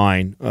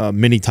online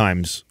many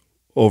times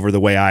over the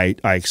way I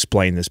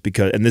explain this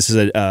and this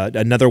is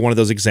another one of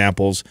those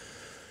examples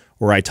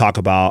where I talk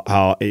about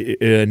how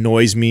it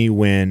annoys me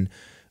when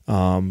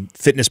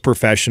fitness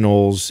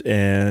professionals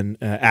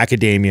and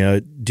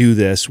academia do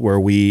this, where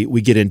we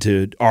get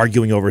into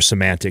arguing over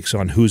semantics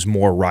on who's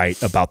more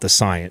right about the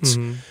science.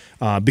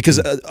 Because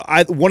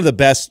one of the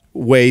best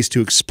ways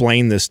to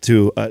explain this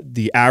to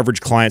the average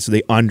client so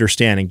they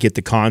understand and get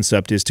the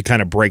concept is to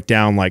kind of break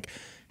down like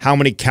how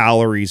many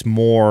calories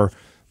more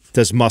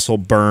does muscle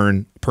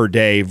burn per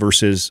day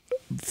versus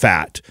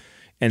fat.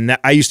 And that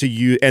I used to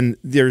use, and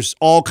there's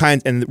all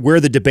kinds, and where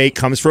the debate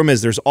comes from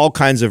is there's all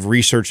kinds of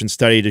research and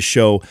study to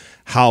show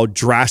how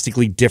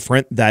drastically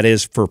different that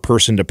is for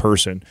person to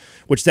person,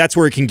 which that's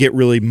where it can get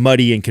really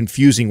muddy and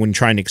confusing when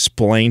trying to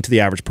explain to the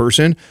average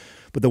person.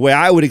 But the way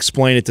I would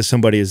explain it to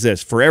somebody is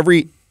this: for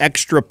every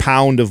extra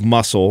pound of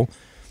muscle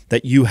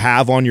that you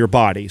have on your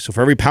body, so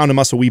for every pound of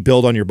muscle we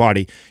build on your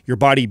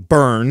body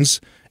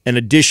burns an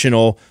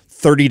additional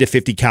 30 to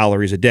 50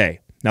 calories a day.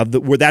 Now,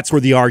 that's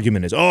where the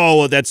argument is. Oh,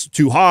 well, that's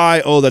too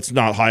high. Oh, that's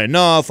not high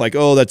enough. Like,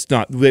 oh, that's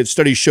not.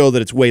 Studies show that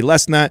it's way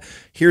less than that.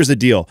 Here's the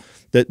deal.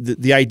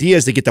 The idea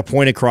is to get the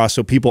point across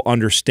so people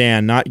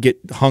understand, not get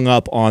hung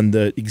up on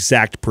the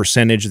exact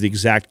percentage, the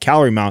exact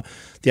calorie amount.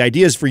 The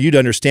idea is for you to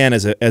understand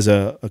as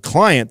a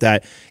client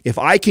that if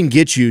I can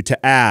get you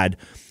to add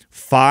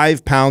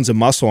 5 pounds of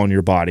muscle on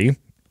your body,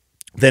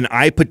 then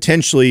I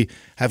potentially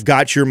have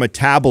got your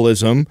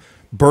metabolism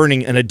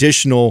burning an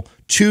additional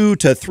 200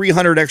 to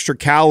 300 extra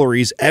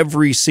calories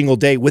every single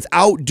day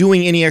without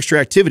doing any extra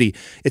activity.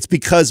 It's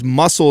because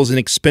muscle is an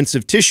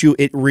expensive tissue.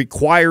 It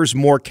requires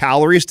more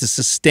calories to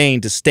sustain,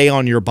 to stay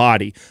on your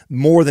body,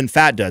 more than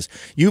fat does.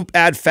 You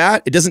add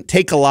fat, it doesn't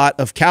take a lot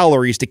of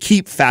calories to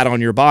keep fat on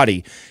your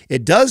body.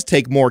 It does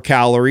take more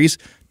calories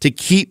to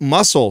keep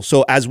muscle.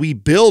 So as we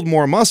build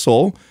more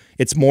muscle,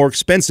 it's more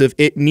expensive.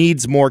 It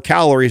needs more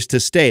calories to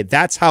stay.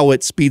 That's how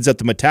it speeds up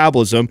the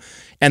metabolism.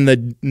 And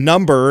the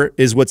number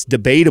is what's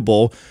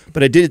debatable.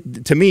 But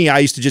to me, I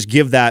used to just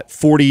give that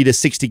 40 to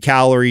 60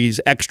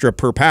 calories extra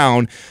per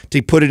pound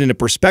to put it into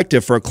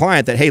perspective for a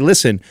client that, hey,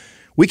 listen,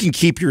 we can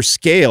keep your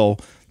scale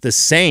the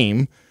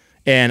same,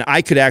 and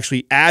I could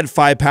actually add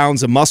 5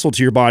 pounds of muscle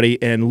to your body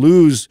and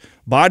lose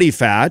body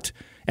fat,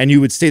 and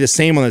you would stay the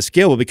same on the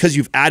scale. But because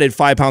you've added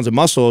 5 pounds of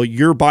muscle,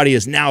 your body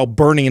is now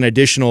burning an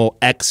additional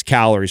X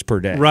calories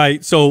per day.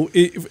 Right. So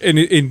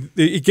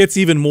it gets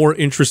even more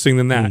interesting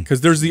than that,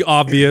 because there's the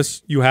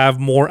obvious. You have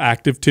more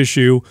active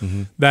tissue.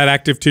 That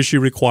active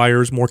tissue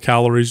requires more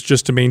calories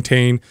just to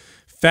maintain.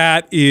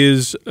 Fat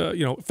is,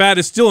 fat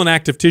is still an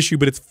active tissue,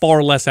 but it's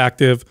far less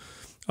active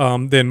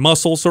than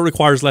muscle, so it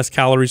requires less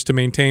calories to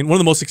maintain. One of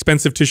the most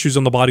expensive tissues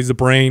on the body is the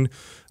brain.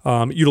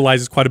 It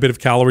utilizes quite a bit of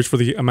calories for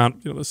the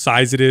amount, the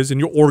size it is, and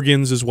your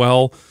organs as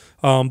well.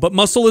 But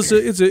muscle is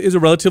a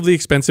relatively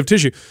expensive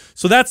tissue.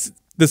 So that's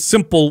the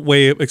simple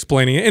way of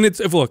explaining it.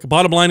 And look,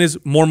 bottom line is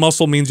more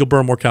muscle means you'll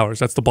burn more calories.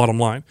 That's the bottom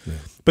line. Yeah.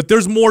 But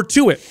there's more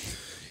to it.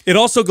 It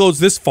also goes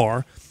this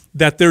far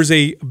that there's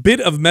a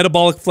bit of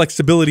metabolic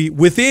flexibility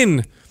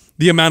within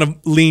the amount of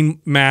lean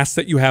mass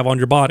that you have on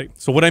your body.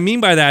 So what I mean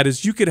by that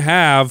is you could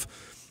have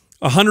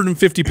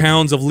 150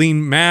 pounds of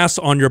lean mass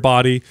on your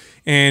body,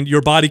 and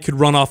your body could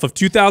run off of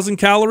 2,000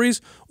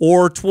 calories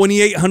or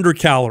 2,800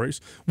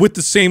 calories with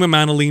the same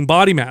amount of lean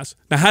body mass.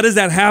 Now, how does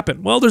that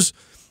happen? Well,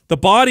 the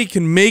body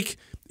can make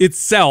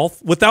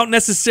itself, without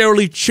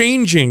necessarily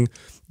changing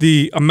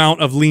the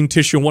amount of lean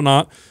tissue and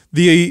whatnot,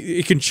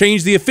 it can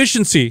change the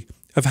efficiency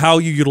of how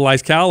you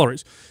utilize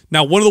calories.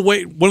 Now, one of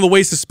the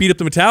ways to speed up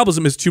the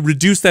metabolism is to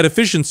reduce that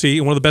efficiency,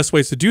 and one of the best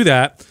ways to do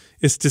that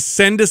is to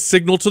send a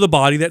signal to the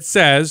body that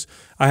says,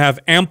 I have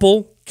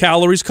ample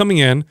calories coming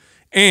in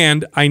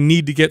and I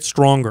need to get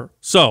stronger.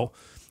 So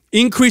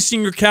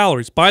increasing your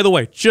calories, by the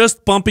way,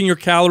 just bumping your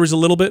calories a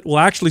little bit will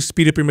actually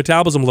speed up your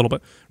metabolism a little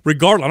bit.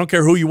 Regardless, I don't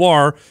care who you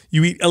are,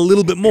 you eat a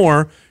little bit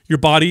more, your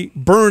body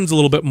burns a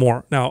little bit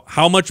more. Now,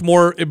 how much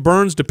more it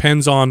burns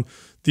depends on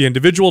the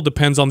individual,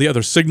 depends on the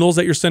other signals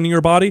that you're sending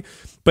your body,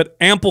 but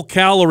ample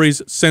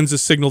calories sends a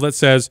signal that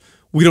says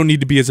we don't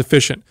need to be as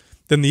efficient.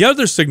 Then the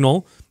other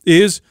signal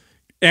is,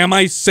 am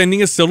I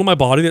sending a signal to my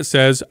body that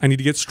says I need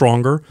to get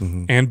stronger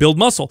and build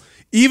muscle?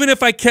 Even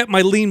if I kept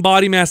my lean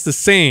body mass the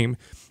same,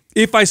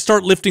 if I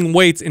start lifting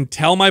weights and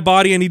tell my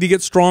body I need to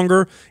get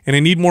stronger and I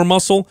need more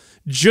muscle,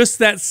 just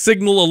that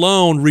signal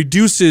alone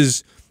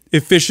reduces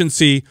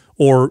efficiency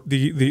or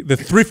the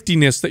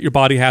thriftiness that your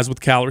body has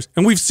with calories.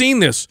 And we've seen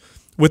this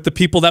with the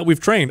people that we've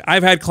trained.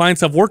 I've had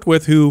clients I've worked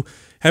with who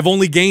have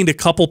only gained a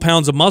couple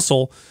pounds of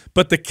muscle,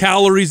 but the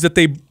calories that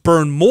they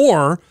burn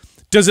more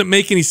doesn't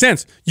make any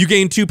sense. You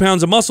gain 2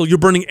 pounds of muscle, you're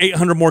burning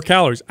 800 more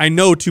calories. I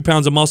know 2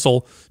 pounds of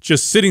muscle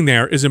just sitting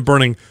there isn't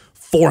burning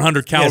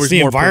 400 calories it's the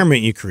more.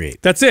 Environment you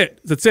create. That's it.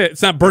 That's it.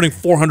 It's not burning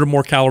 400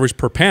 more calories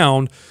per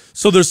pound.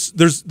 So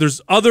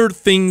there's other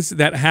things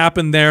that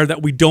happen there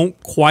that we don't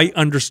quite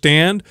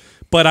understand,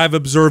 but I've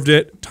observed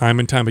it time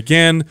and time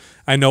again.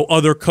 I know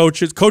other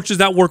coaches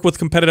that work with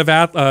competitive,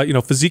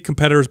 physique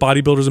competitors,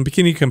 bodybuilders, and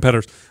bikini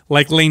competitors,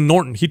 like Lane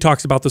Norton. He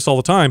talks about this all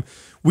the time.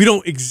 We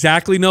don't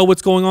exactly know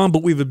what's going on,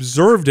 but we've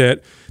observed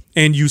it,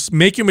 and you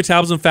make your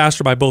metabolism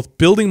faster by both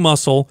building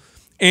muscle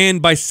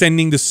and by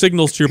sending the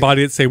signals to your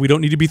body that say we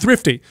don't need to be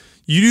thrifty.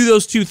 You do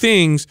those two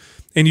things,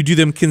 and you do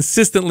them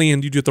consistently,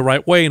 and you do it the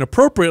right way and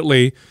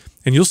appropriately,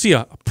 and you'll see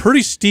a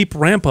pretty steep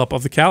ramp up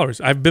of the calories.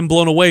 I've been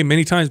blown away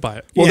many times by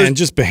it. Well, and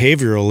just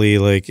behaviorally,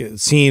 like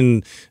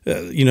seeing,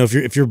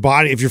 if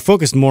you're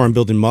focused more on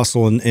building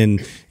muscle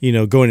and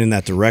going in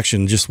that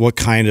direction, just what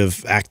kind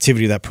of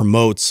activity that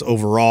promotes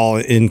overall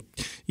in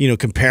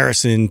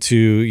comparison to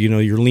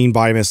your lean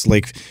body mass,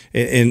 like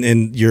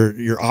and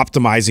you're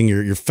optimizing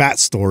your fat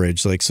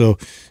storage, like so.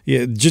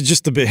 Yeah,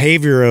 just the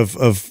behavior of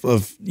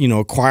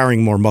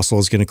acquiring more muscle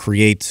is going to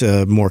create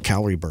more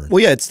calorie burn.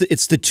 Well, yeah,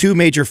 it's the two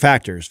major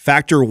factors.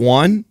 Factor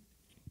one,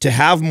 to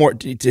have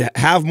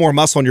more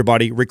muscle in your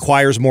body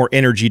requires more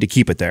energy to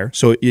keep it there.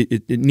 So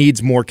it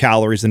needs more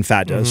calories than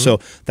fat does. So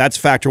that's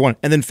factor one.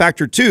 And then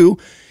factor two,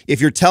 if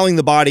you're telling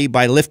the body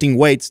by lifting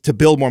weights to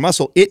build more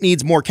muscle, it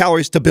needs more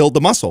calories to build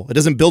the muscle. It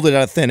doesn't build it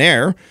out of thin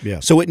air.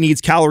 Yeah. So it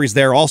needs calories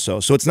there also.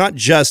 So it's not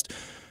just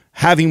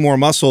having more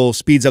muscle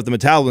speeds up the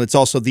metabolism. It's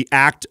also the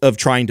act of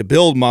trying to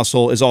build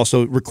muscle is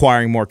also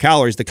requiring more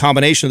calories. The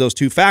combination of those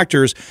two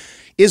factors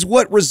is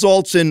what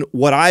results in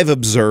what I've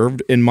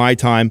observed in my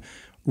time,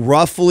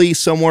 roughly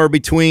somewhere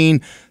between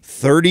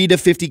 30 to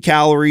 50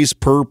 calories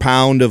per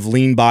pound of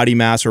lean body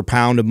mass or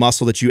pound of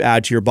muscle that you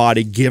add to your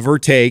body, give or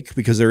take,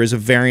 because there is a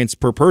variance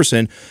per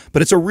person.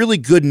 But it's a really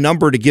good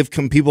number to give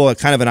people a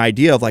kind of an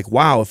idea of like,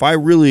 wow, if I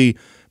really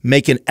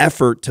make an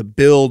effort to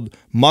build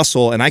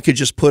muscle and I could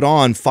just put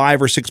on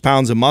 5 or 6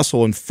 pounds of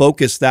muscle and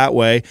focus that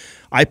way,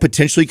 I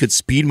potentially could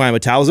speed my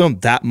metabolism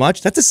that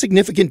much. That's a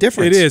significant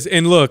difference. It is.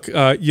 And look,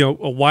 a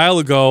while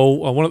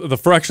ago, the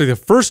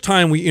first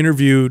time we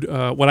interviewed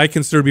what I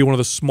consider to be one of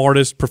the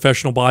smartest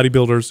professional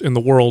bodybuilders in the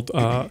world,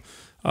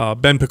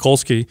 Ben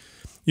Pekulski,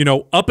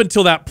 up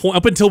until that point,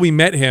 up until we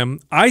met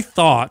him, I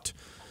thought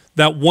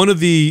that one of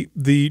the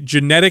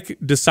genetic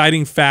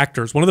deciding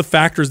factors, one of the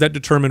factors that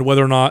determined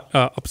whether or not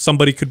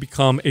somebody could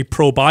become a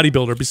pro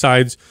bodybuilder,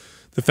 besides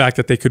the fact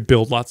that they could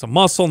build lots of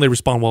muscle and they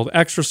respond well to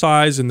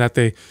exercise and that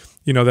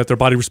that their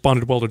body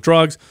responded well to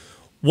drugs.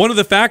 One of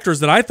the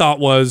factors that I thought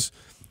was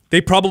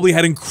they probably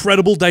had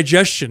incredible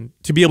digestion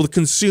to be able to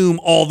consume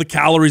all the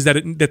calories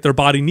that their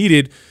body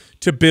needed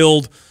to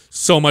build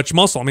so much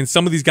muscle. I mean,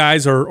 some of these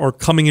guys are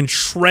coming in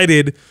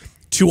shredded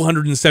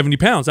 270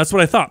 pounds. That's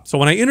what I thought. So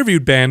when I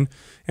interviewed Ben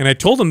and I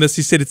told him this,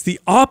 he said, it's the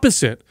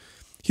opposite.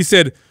 He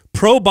said,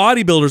 pro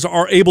bodybuilders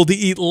are able to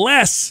eat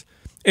less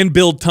and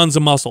build tons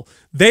of muscle.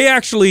 They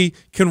actually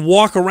can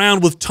walk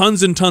around with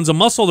tons and tons of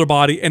muscle in their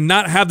body and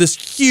not have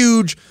this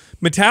huge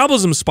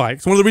metabolism spike.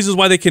 It's one of the reasons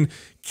why they can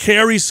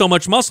carry so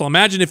much muscle.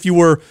 Imagine if you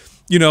were,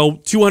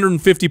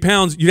 250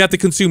 pounds, you'd have to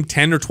consume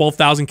 10 or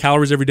 12,000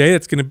 calories every day.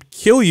 That's going to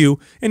kill you.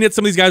 And yet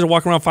some of these guys are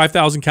walking around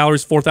 5,000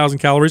 calories, 4,000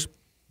 calories,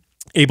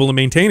 able to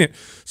maintain it.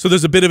 So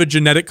there's a bit of a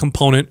genetic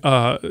component,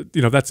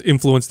 that's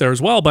influenced there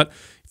as well. But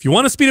if you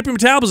want to speed up your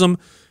metabolism,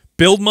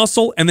 build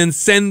muscle and then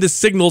send the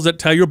signals that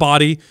tell your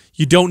body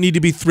you don't need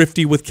to be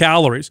thrifty with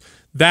calories.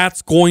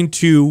 That's going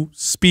to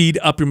speed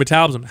up your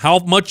metabolism. How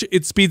much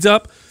it speeds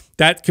up,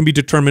 that can be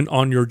determined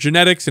on your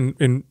genetics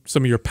and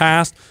some of your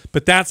past,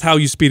 but that's how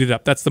you speed it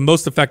up. That's the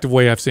most effective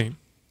way I've seen.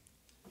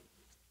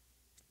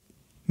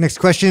 Next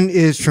question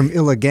is from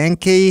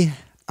Ilaganke.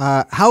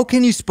 How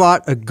can you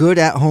spot a good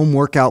at-home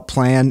workout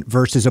plan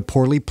versus a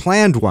poorly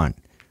planned one?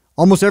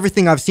 Almost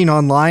everything I've seen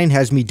online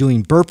has me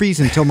doing burpees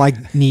until my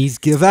knees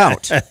give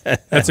out.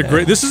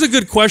 This is a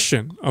good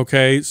question.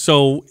 Okay.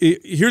 So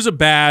here's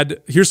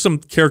some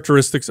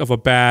characteristics of a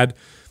bad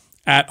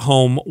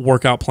at-home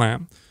workout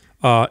plan.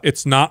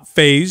 It's not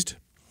phased.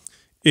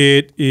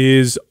 It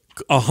is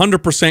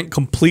 100%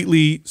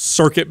 completely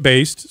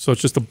circuit-based. So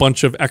it's just a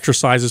bunch of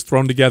exercises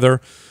thrown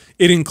together.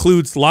 It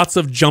includes lots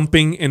of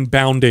jumping and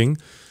bounding.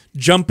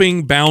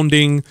 Jumping,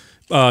 bounding,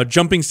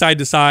 jumping side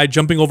to side,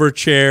 jumping over a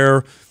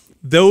chair,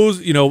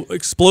 those,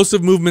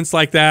 explosive movements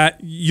like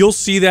that. You'll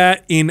see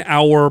that in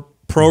our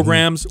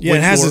programs. Yeah,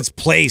 it has its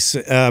place,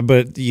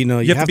 but you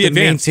have to be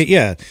advanced. You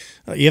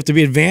have to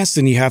be advanced,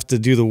 and you have to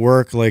do the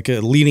work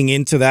leading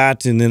into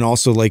that, and then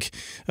also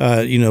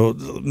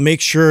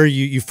make sure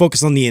you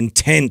focus on the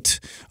intent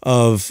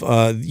of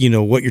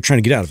what you're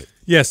trying to get out of it.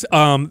 Yes,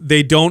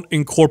 they don't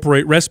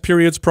incorporate rest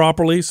periods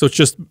properly, so it's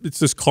just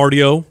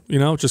cardio,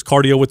 just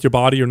cardio with your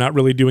body. You're not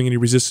really doing any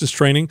resistance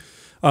training.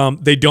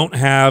 They don't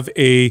have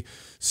a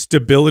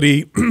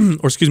stability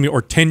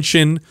or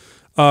tension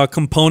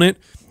component.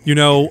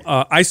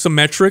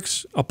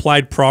 Isometrics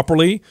applied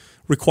properly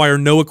require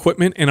no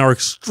equipment and are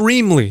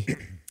extremely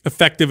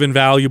effective and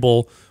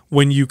valuable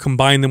when you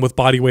combine them with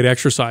body weight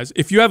exercise.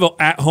 If you have an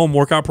at-home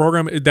workout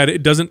program that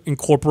it doesn't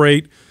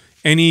incorporate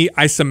any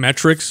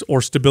isometrics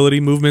or stability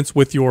movements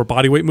with your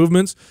body weight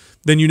movements,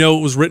 then it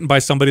was written by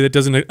somebody that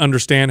doesn't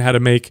understand how to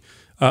make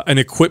an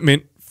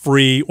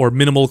equipment-free or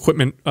minimal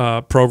equipment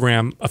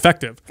program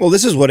effective. Well,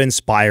 this is what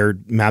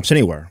inspired Maps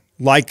Anywhere.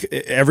 Like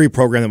every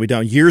program that we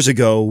done years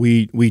ago,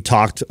 we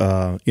talked,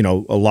 a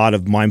lot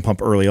of Mind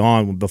Pump early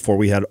on before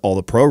we had all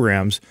the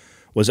programs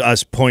was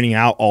us pointing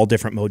out all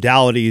different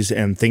modalities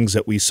and things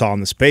that we saw in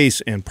the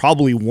space. And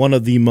probably one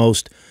of the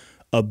most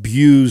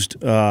abused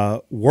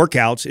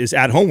workouts is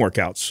at-home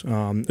workouts.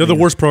 They're the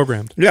worst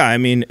programmed. Yeah, I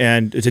mean,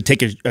 and to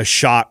take a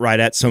shot right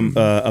at some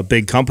a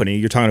big company,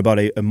 you're talking about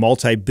a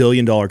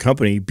multi-billion-dollar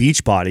company,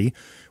 Beachbody,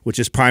 which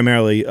is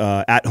primarily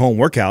at-home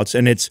workouts,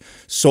 and it's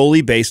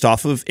solely based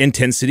off of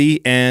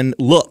intensity and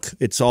look.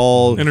 It's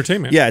all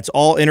entertainment. Yeah, it's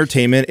all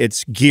entertainment.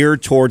 It's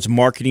geared towards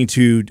marketing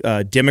to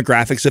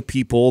demographics of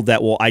people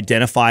that will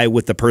identify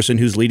with the person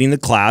who's leading the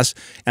class,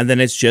 and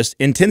then it's just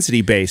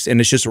intensity-based, and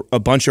it's just a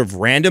bunch of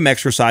random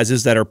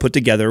exercises that are put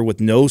together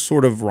with no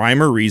sort of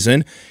rhyme or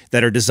reason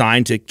that are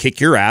designed to kick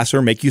your ass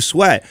or make you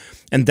sweat.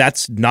 And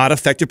that's not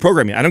effective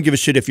programming. I don't give a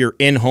shit if you're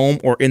in home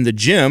or in the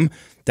gym.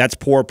 That's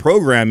poor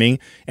programming.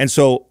 And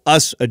so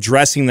us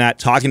addressing that,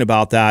 talking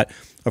about that,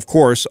 of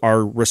course,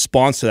 our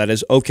response to that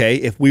is, okay,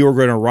 if we were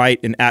going to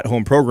write an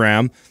at-home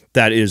program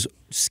that is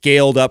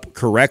scaled up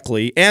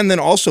correctly and then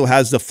also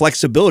has the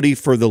flexibility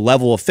for the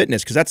level of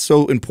fitness, because that's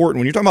so important.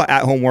 When you're talking about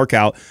at-home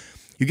workout,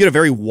 you get a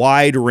very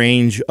wide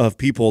range of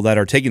people that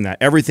are taking that.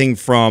 Everything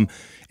from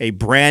a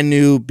brand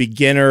new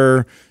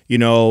beginner, you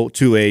know,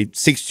 to a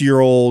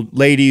 60-year-old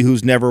lady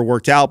who's never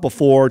worked out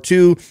before,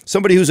 to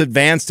somebody who's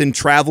advanced in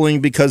traveling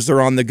because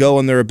they're on the go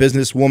and they're a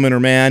businesswoman or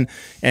man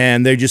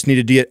and they just need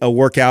to get a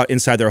workout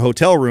inside their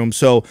hotel room.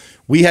 So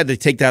we had to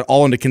take that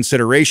all into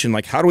consideration.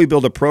 Like, how do we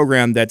build a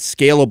program that's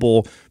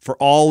scalable for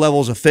all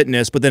levels of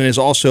fitness, but then is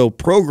also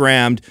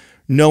programmed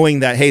knowing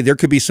that, hey, there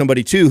could be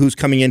somebody too who's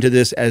coming into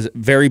this as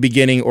very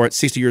beginning or at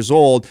 60 years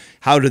old.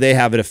 How do they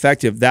have it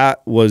effective?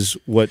 That was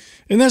what.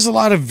 And there's a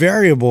lot of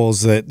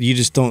variables that you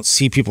just don't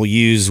see people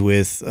use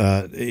with,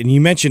 and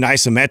you mentioned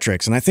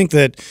isometrics. And I think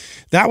that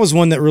was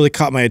one that really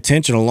caught my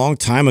attention a long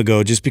time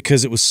ago, just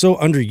because it was so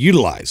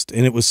underutilized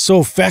and it was so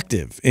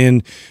effective.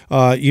 And,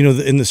 you know,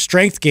 and the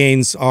strength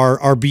gains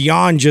are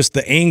beyond just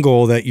the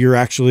angle that you're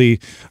actually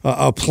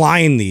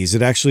applying these.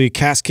 It actually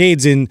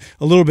cascades in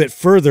a little bit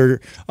further,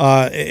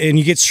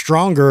 and you get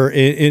stronger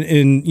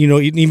in you know,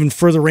 even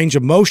further range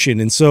of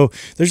motion. And so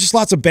there's just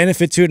lots of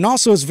benefit to it. And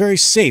also it's very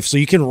safe. So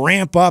you can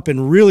ramp up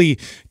and really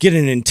get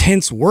an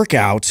intense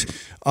workout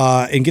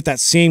and get that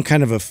same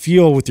kind of a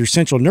feel with your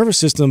central nervous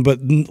system,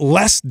 but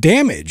less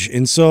damage.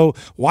 And so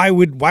why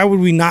would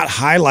we not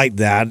highlight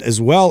that,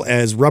 as well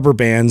as rubber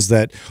bands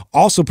that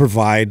also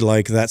provide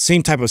like that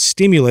same type of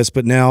stimulus,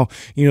 but now,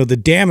 you know, the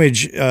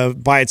damage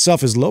by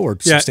itself is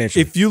lowered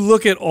substantially. If you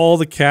look at all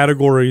the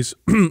categories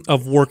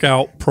of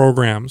workout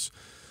programs,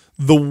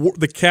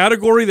 the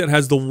category that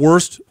has the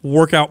worst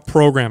workout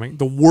programming,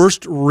 the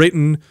worst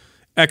written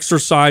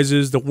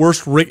exercises, the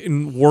worst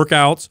written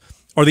workouts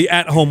are the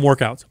at-home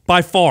workouts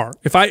by far.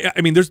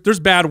 I mean, there's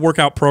bad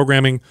workout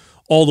programming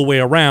all the way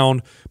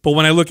around, but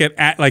when I look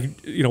at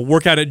like, you know,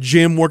 workout at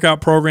gym workout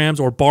programs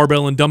or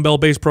barbell and dumbbell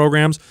based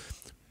programs,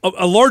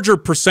 a larger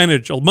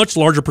percentage, a much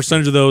larger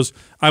percentage of those,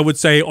 I would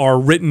say, are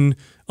written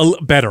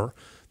better.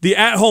 The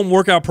at-home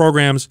workout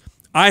programs,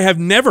 I have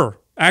never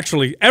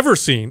actually ever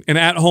seen an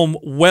at-home,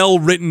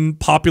 well-written,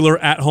 popular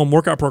at-home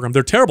workout program.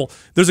 They're terrible.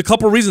 There's a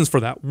couple reasons for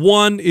that.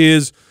 One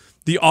is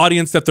the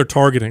audience that they're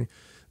targeting.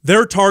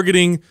 They're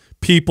targeting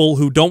people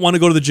who don't want to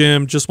go to the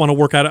gym, just want to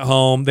work out at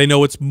home. They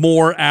know it's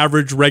more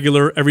average,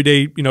 regular,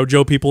 everyday, you know,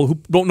 Joe people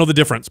who don't know the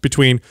difference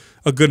between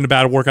a good and a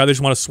bad workout. They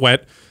just want to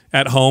sweat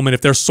at home, and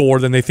if they're sore,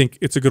 then they think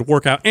it's a good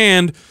workout.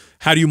 And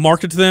how do you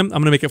market to them?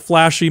 I'm going to make it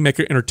flashy, make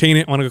it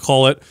entertaining. I'm going to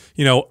call it,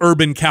 you know,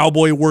 urban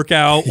cowboy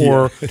workout,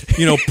 or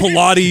you know,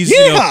 Pilates, you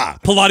know,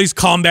 Pilates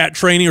combat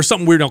training, or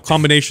something weird, you know,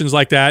 combinations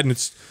like that. And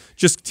it's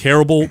just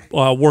terrible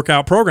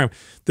workout program.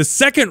 The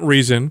second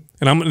reason,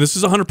 and this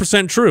is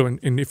 100% true,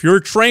 and if you're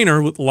a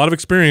trainer with a lot of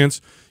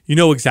experience, you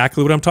know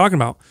exactly what I'm talking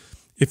about.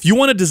 If you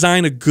want to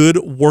design a good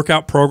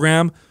workout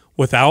program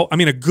without, I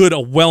mean, a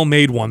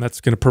well-made one that's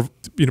going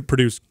to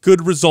produce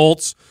good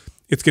results,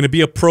 it's going to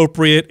be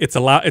appropriate, it's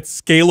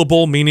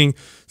scalable, meaning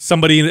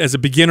somebody as a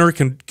beginner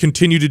can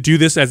continue to do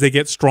this as they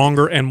get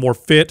stronger and more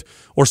fit,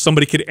 or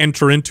somebody could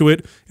enter into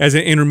it as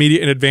an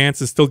intermediate and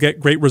advanced and still get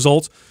great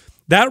results.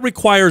 That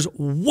requires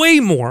way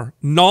more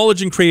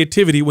knowledge and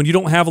creativity when you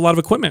don't have a lot of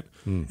equipment.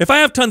 If I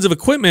have tons of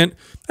equipment,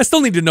 I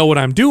still need to know what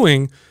I'm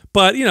doing.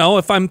 But, you know,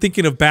 if I'm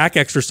thinking of back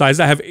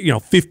exercise, I have, you know,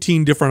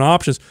 15 different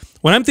options.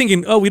 When I'm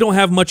thinking, oh, we don't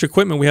have much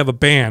equipment, we have a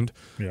band,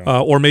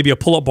 or maybe a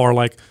pull-up bar,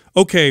 like,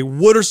 okay,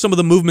 what are some of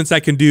the movements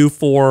I can do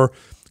for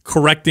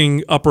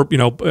correcting upper, you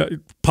know,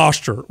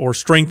 posture, or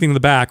strengthening the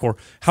back, or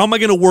how am I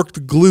going to work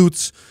the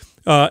glutes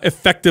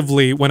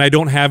effectively when I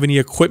don't have any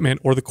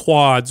equipment, or the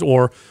quads,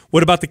 or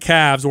what about the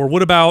calves, or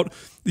what about,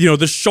 you know,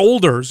 the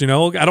shoulders? You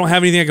know, I don't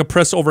have anything I can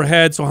press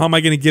overhead, so how am I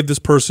going to give this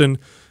person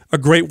a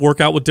great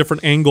workout with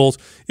different angles?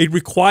 It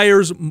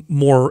requires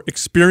more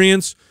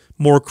experience,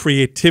 more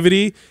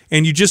creativity,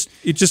 and it's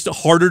just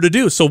harder to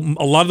do. So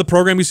a lot of the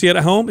program you see at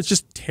home, it's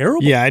just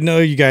terrible. Yeah, I know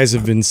you guys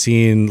have been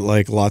seeing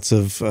like lots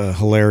of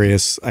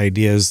hilarious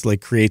ideas,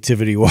 like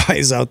creativity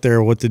wise out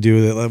there, what to do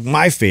with it. Like,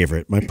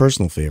 my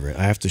personal favorite,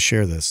 I have to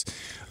share this,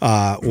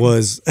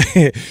 was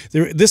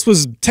this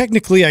was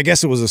technically, I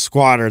guess it was a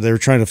squatter. They were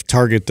trying to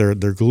target their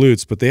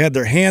glutes, but they had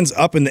their hands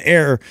up in the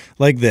air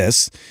like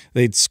this.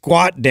 They'd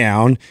squat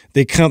down,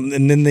 they come,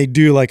 and then they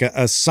do like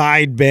a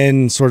side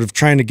bend, sort of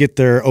trying to get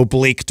their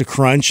oblique to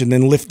crunch, and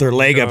then lift their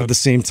leg up at the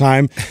same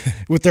time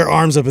with their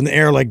arms up in the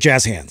air like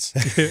jazz hands.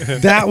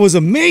 That was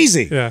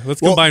amazing. Yeah,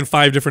 let's combine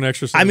 5 different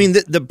exercises. I mean,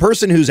 the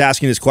person who's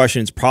asking this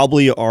question has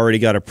probably already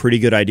got a pretty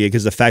good idea,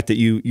 because the fact that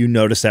you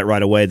notice that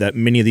right away, that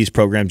many of these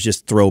programs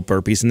just throw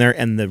burpees in there,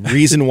 and the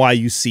reason why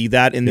you see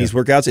that in these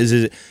workouts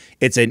is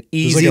it's an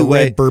easy like a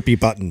way. red burpee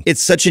button.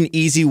 It's such an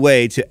easy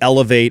way to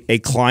elevate a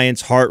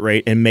client's heart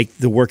rate and make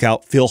the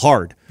workout feel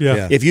hard.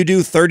 Yeah. If you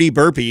do 30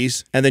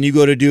 burpees and then you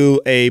go to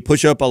do a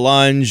push-up, a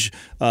lunge,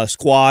 a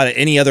squat,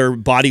 any other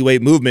body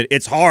weight movement,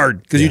 it's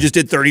hard because you just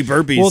did 30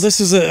 burpees. Well,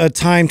 this is a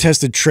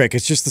time-tested trick.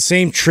 It's just the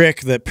same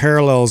trick that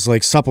parallels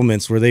like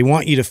supplements, where they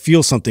want you to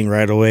feel something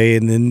right away,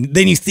 and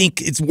then you think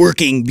it's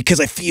working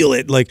because I feel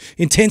it. Like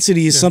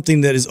intensity is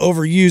something that is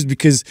overused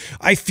because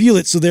I feel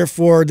it, so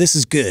therefore this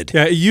is good.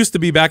 Yeah, it used to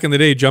be back in the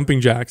day jumping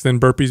jacks, then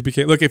burpees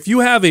became. Look, if you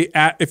have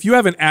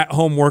an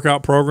at-home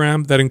workout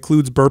program that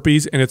includes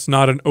burpees and it's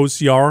not an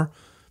OCR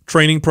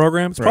training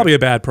program, it's probably a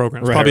bad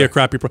program. It's probably a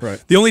crappy program.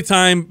 The only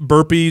time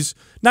burpees,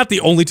 not the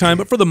only time,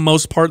 but for the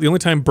most part, the only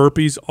time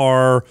burpees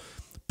are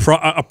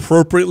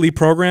appropriately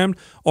programmed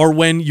are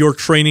when you're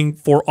training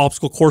for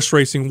obstacle course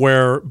racing,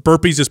 where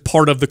burpees is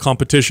part of the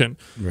competition.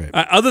 Right.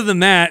 Other than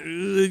that,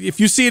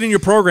 if you see it in your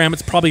program,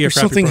 it's probably There's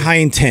something high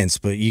intense,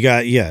 but you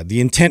got the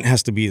intent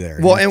has to be there.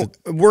 Well,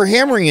 and we're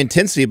hammering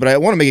intensity, but I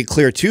want to make it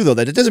clear too, though,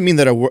 that it doesn't mean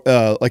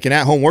that like an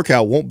at-home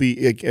workout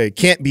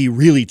can't be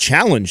really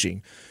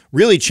challenging.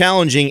 Really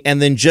challenging,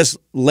 and then just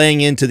laying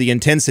into the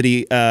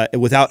intensity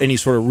without any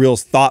sort of real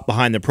thought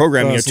behind the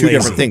programming are two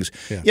different things.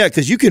 Yeah,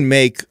 because you can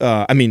make,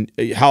 I mean,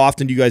 how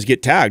often do you guys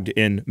get tagged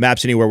in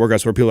Maps Anywhere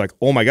workouts where people are like,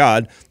 oh my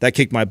God, that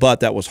kicked my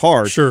butt, that was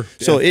hard. Sure.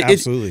 So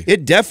absolutely.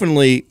 It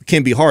definitely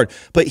can be hard.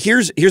 But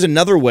here's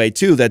another way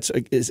too that's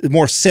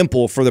more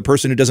simple for the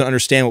person who doesn't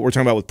understand what we're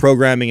talking about with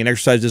programming and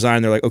exercise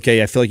design. They're like,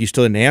 okay, I feel like you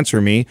still didn't answer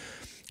me.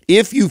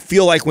 If you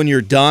feel like when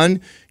you're done,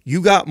 you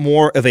got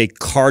more of a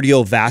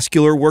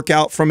cardiovascular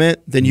workout from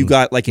it than you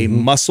got like a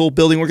muscle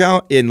building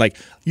workout. And like,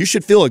 you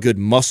should feel a good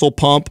muscle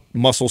pump,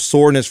 muscle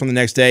soreness from the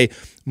next day,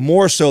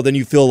 more so than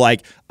you feel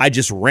like I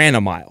just ran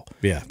a mile.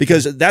 Yeah.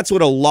 Because that's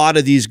what a lot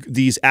of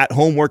these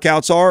at-home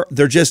workouts are.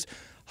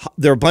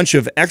 They're a bunch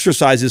of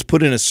exercises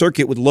put in a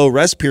circuit with low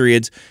rest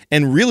periods.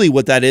 And really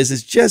what that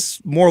is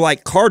just more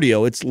like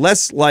cardio. It's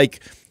less like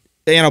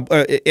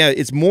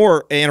it's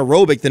more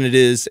anaerobic than it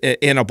is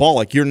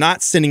anabolic. You're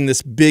not sending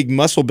this big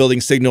muscle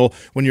building signal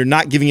when you're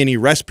not giving any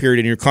rest period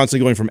and you're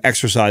constantly going from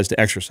exercise to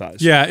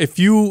exercise. Yeah,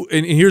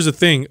 and here's the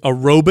thing,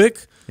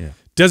 aerobic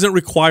doesn't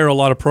require a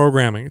lot of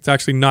programming. It's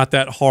actually not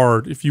that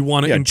hard. If you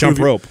want to jump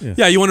rope.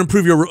 Yeah, you want to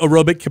improve your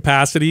aerobic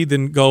capacity,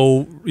 then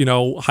go,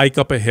 hike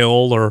up a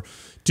hill or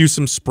do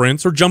some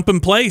sprints or jump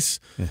in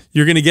place.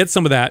 You're going to get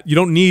some of that. You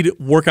don't need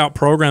workout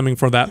programming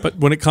for that. But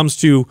when it comes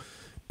to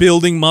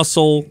building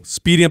muscle,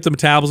 speeding up the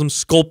metabolism,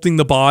 sculpting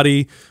the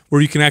body, where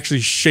you can actually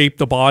shape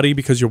the body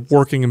because you're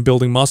working and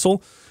building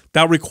muscle,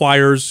 that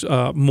requires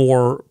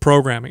more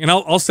programming. And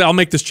I'll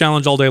make this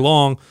challenge all day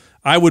long.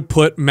 I would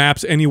put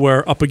Maps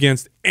Anywhere up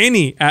against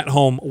any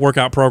at-home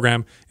workout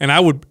program, and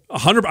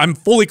I'm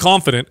fully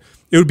confident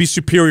it would be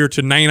superior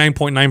to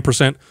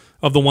 99.9%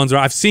 of the ones that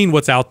I've seen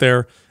what's out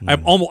there.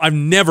 I've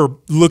never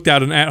looked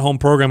at an at-home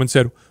program and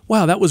said,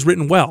 wow, that was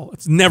written well.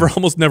 It's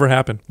almost never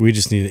happened. We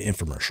just need an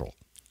infomercial.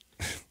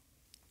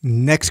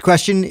 Next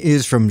question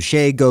is from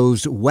Shay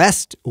Goes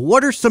West.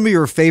 What are some of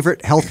your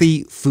favorite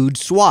healthy food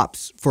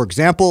swaps? For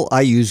example,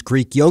 I use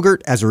Greek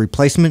yogurt as a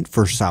replacement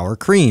for sour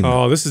cream.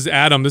 Oh, this is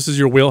Adam. This is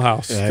your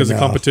wheelhouse because of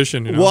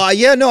competition. Well,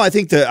 yeah, no, I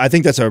think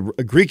that's a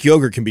Greek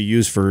yogurt can be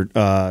used for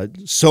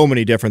so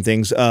many different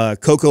things.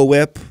 Cocoa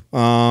Whip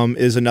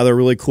is another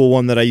really cool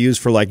one that I use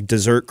for like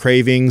dessert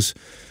cravings.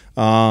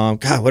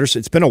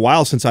 It's been a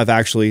while since I've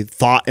actually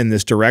thought in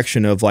this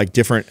direction of like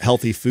different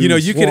healthy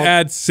foods. You could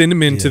add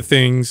cinnamon to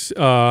things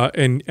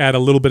and add a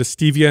little bit of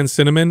stevia and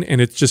cinnamon,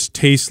 and it just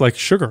tastes like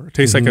sugar. It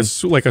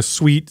tastes like a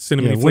sweet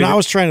cinnamon flavor. When I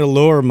was trying to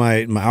lower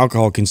my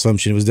alcohol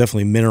consumption, it was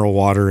definitely mineral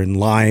water and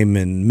lime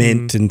and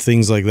mint and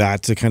things like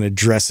that to kind of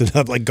dress it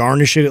up, like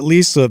garnish it at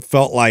least, so it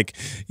felt like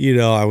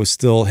I was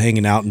still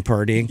hanging out and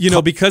partying.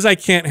 Because I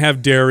can't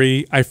have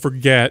dairy, I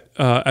forget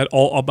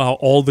about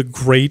all the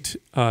great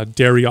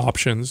dairy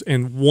options.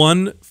 And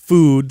one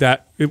food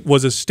that it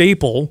was a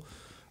staple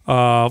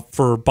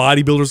for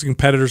bodybuilders and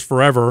competitors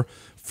forever,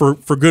 for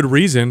good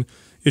reason,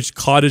 it's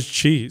cottage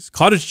cheese.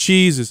 Cottage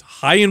cheese is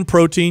high in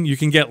protein. You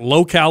can get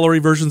low-calorie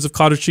versions of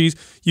cottage cheese.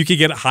 You can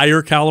get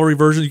higher-calorie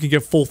versions. You can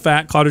get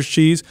full-fat cottage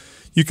cheese.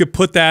 You could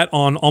put that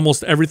on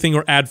almost everything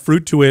or add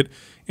fruit to it,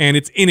 and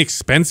it's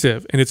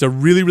inexpensive, and it's a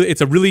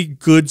really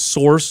good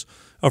source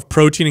of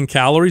protein and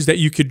calories that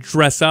you could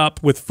dress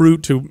up with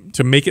fruit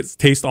to make it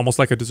taste almost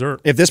like a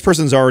dessert. If this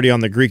person's already on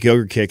the Greek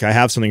yogurt kick, I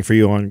have something for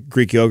you on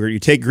Greek yogurt. You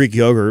take Greek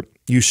yogurt,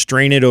 you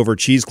strain it over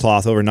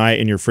cheesecloth overnight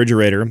in your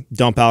refrigerator,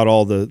 dump out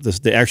all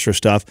the extra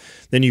stuff,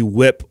 then you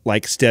whip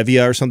like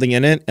stevia or something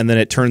in it, and then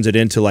it turns it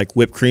into like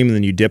whipped cream, and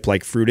then you dip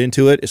like fruit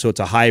into it, so it's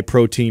a high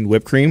protein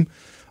whipped cream.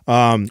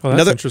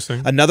 That's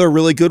interesting. Another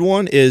really good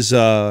one is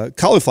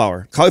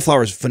cauliflower.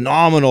 Cauliflower is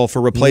phenomenal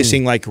for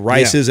replacing like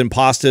rices and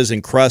pastas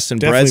and crusts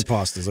and Definitely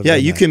breads. pastas. Yeah,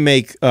 you can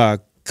make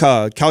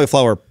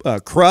cauliflower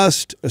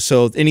crust.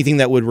 So anything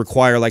that would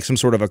require like some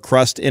sort of a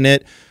crust in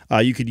it,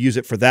 you could use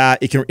it for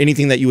that.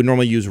 Anything that you would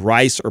normally use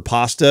rice or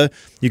pasta,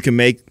 you can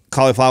make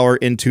cauliflower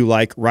into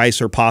like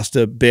rice or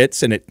pasta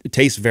bits, and it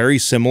tastes very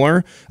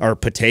similar. Or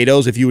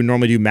potatoes, if you would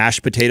normally do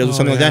mashed potatoes or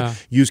something like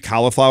that, use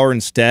cauliflower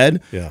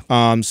instead.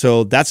 Yeah.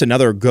 So that's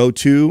another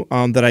go-to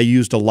that I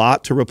used a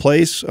lot to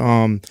replace.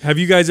 Have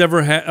you guys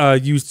ever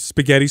used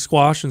spaghetti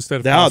squash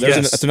instead of pasta?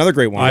 That's another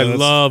great one. I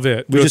love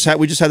it. We just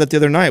had that the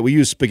other night. We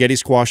use spaghetti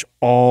squash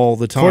all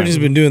the time. Courtney's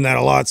been doing that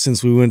a lot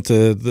since we went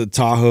to the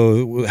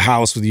Tahoe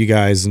house with you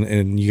guys,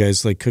 and you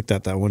guys like cooked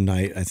that one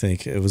night. I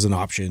think it was an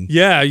option.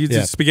 Yeah, you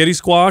did spaghetti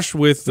squash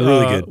with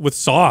really good. with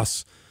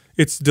sauce.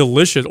 It's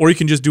delicious. Or you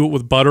can just do it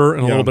with butter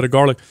and a little bit of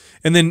garlic.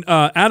 And then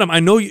Adam, I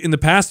know in the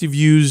past you've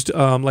used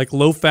like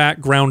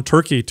low-fat ground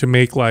turkey to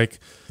make like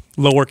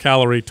lower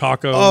calorie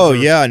tacos. Oh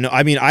yeah, no,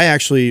 I mean I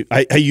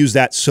use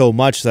that so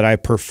much that I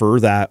prefer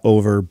that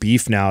over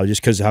beef now,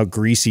 just because of how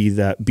greasy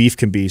that beef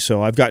can be.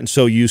 So I've gotten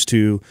so used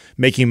to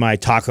making my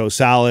taco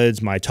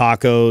salads, my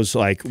tacos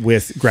like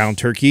with ground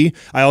turkey.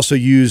 I also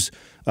use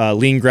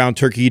lean ground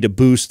turkey to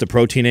boost the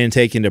protein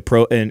intake into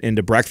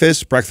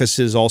breakfast. Breakfast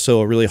is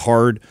also a really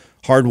hard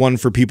one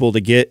for people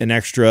to get an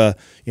extra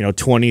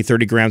 20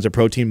 30 grams of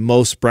protein.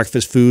 Most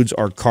breakfast foods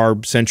are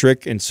carb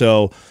centric, and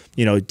so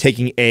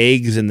taking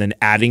eggs and then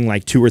adding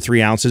like 2 or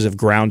 3 ounces of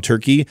ground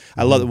turkey,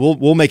 I love it.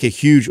 We'll make a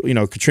huge,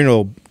 Katrina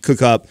will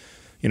cook up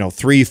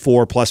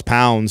 3-4 plus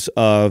pounds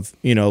of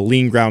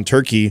lean ground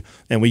turkey,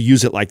 and we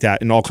use it like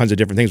that in all kinds of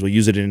different things. We'll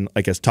use it in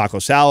like a taco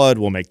salad.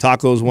 We'll make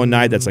tacos one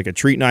night. That's like a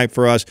treat night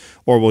for us.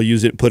 Or we'll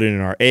use it, put it in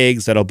our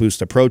eggs. That'll boost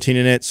the protein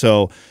in it.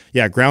 So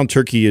yeah, ground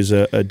turkey is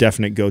a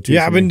definite go-to.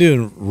 Yeah, I've been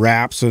doing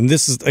wraps, and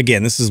this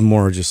is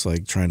more just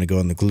like trying to go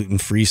on the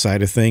gluten-free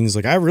side of things.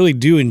 Like I really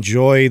do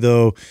enjoy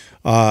though,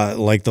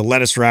 like the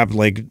lettuce wrap,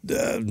 like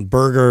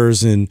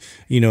burgers, and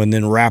and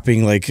then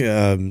wrapping like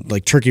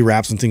turkey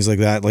wraps and things like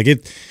that. Like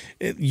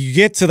you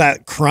get to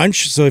that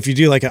crunch. So if you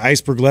do like an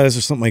iceberg lettuce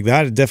or something like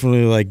that, it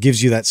definitely like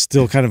gives you that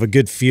still kind of a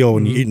good feel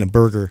when you're eating a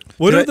burger.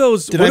 What are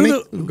those? Did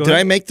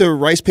I make the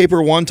rice paper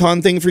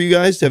wonton thing for you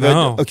guys?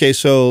 No. Okay,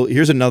 so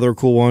here's another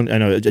cool one. I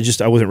know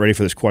I wasn't ready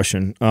for this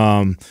question.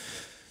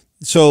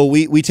 So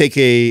we take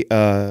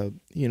a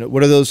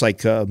what are those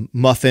like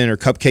muffin or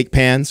cupcake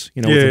pans?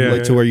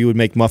 To where you would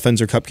make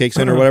muffins or cupcakes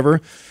in or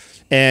whatever.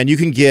 And you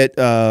can get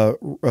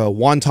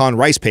wonton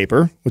rice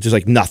paper, which is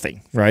like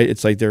nothing, right?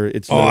 It's like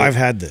I've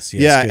had this.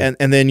 Yes, yeah,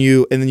 and then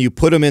you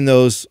put them in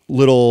those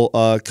little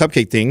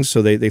cupcake things,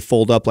 so they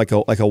fold up like a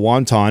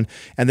wonton,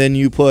 and then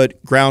you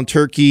put ground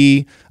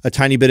turkey, a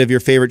tiny bit of your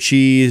favorite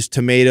cheese,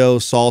 tomato,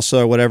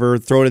 salsa, or whatever.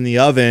 Throw it in the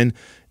oven.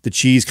 The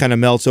cheese kind of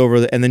melts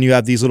over, and then you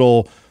have these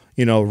little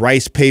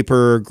rice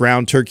paper,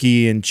 ground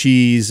turkey, and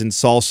cheese and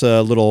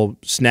salsa little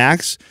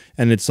snacks,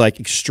 and it's like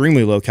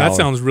extremely low calorie. That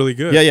sounds really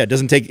good. Yeah. It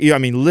doesn't take,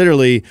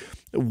 literally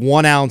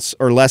 1 ounce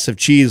or less of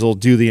cheese will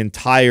do the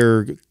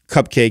entire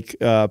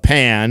cupcake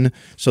pan.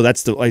 So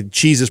that's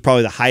cheese is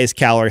probably the highest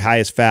calorie,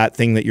 highest fat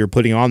thing that you're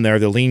putting on there.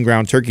 The lean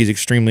ground turkey is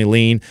extremely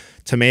lean.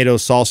 Tomato,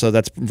 salsa,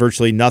 that's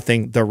virtually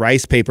nothing. The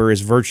rice paper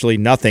is virtually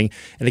nothing,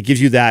 and it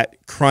gives you that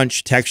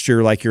crunch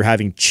texture like you're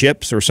having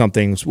chips or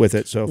something with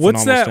it. So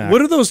what's that? Snack.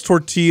 What are those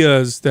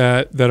tortillas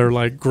that are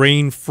like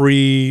grain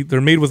free? They're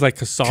made with like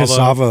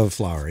cassava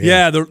flour.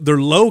 Yeah, they're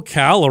low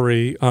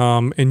calorie,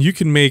 and you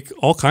can make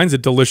all kinds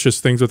of delicious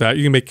things with that.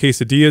 You can make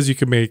quesadillas. You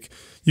could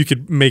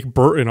make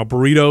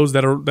burritos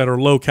that are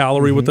low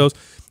calorie with those.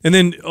 And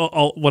then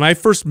when I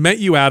first met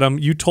you, Adam,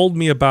 you told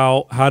me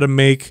about how to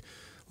make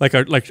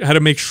how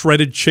to make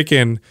shredded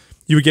chicken.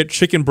 You would get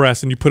chicken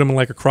breasts and you put them in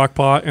like a crock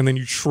pot, and then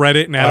you shred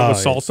it and add it with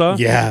salsa.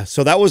 Yeah,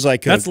 so that was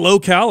like that's low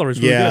calories.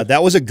 Really good.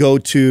 That was a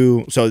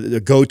go-to. So the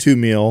go-to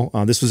meal.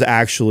 This was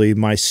actually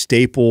my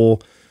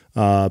staple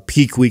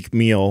peak week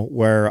meal,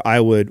 where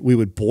we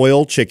would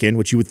boil chicken,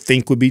 which you would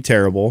think would be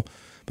terrible,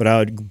 but I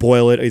would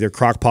boil it, either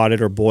crock pot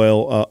it or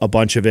boil a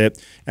bunch of it,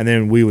 and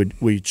then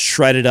we'd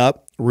shred it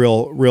up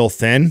real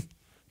thin,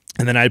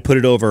 and then I'd put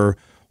it over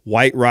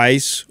white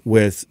rice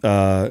with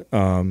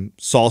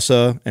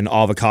salsa and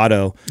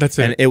avocado. That's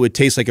it. And it would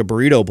taste like a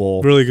burrito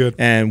bowl. Really good.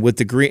 And with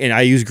the green, and I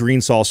use green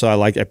salsa.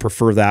 I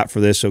prefer that for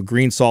this. So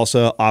green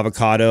salsa,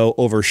 avocado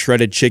over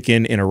shredded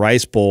chicken in a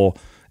rice bowl,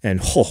 and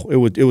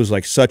it was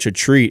like such a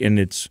treat. And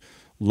it's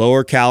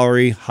lower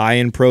calorie, high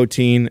in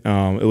protein.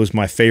 It was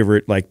my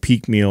favorite like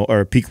peak meal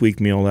or peak week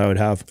meal that I would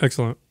have.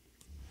 Excellent.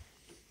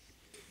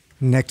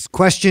 Next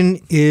question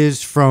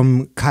is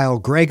from Kyle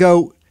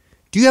Grego.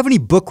 Do you have any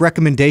book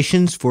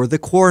recommendations for the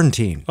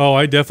quarantine? Oh,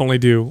 I definitely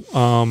do.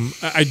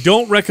 I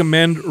don't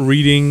recommend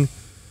reading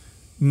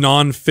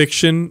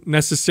nonfiction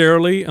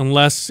necessarily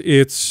unless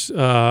it's,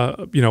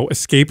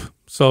 escape.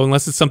 So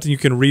unless it's something you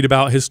can read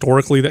about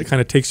historically that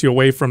kind of takes you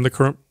away from the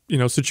current,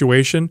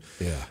 situation.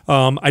 Yeah.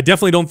 I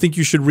definitely don't think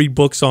you should read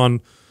books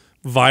on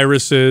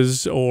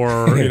viruses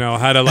or,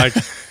 how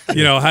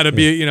to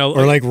be,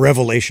 or like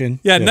Revelation.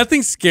 Yeah,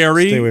 nothing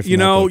scary. Stay away from that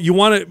book. You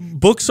want to.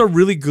 Books are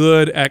really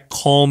good at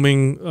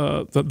calming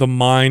the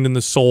mind and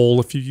the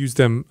soul if you use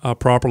them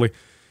properly.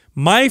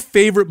 My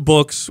favorite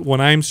books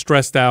when I'm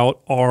stressed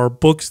out are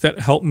books that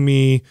help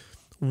me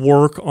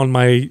work on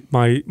my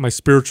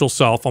spiritual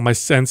self, on my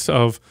sense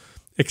of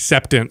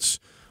acceptance.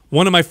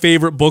 One of my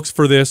favorite books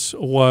for this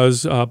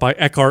was by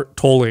Eckhart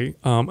Tolle,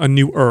 A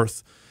New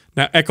Earth.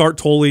 Now, Eckhart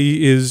Tolle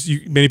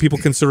many people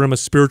consider him a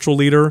spiritual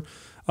leader.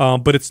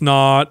 But it's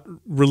not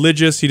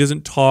religious. He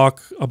doesn't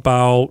talk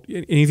about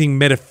anything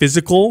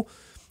metaphysical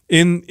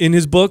in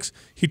his books.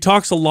 He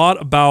talks a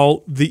lot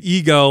about the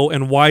ego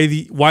and why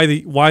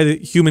the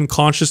human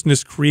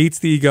consciousness creates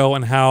the ego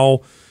and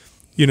how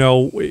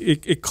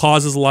it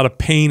causes a lot of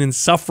pain and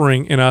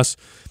suffering in us.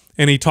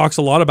 And he talks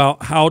a lot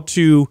about how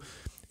to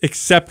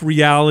accept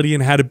reality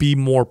and how to be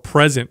more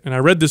present. And I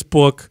read this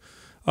book.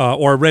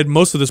 Or I read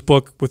most of this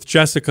book with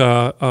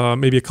Jessica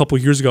maybe a couple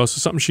years ago. So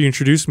something she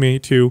introduced me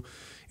to.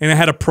 And it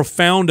had a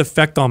profound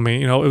effect on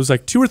me. It was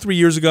like 2 or 3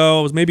 years ago.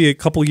 It was maybe a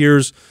couple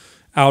years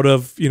out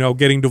of,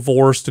 getting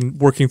divorced and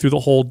working through the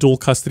whole dual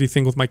custody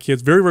thing with my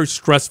kids. Very, very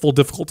stressful,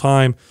 difficult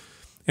time.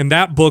 And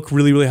that book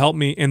really, really helped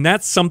me. And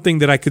that's something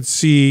that I could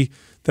see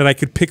that I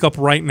could pick up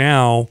right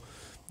now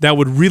that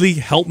would really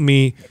help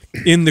me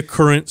in the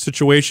current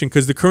situation.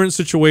 Because the current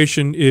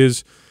situation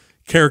is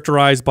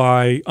characterized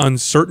by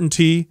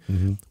uncertainty.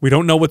 Mm-hmm. We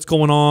don't know what's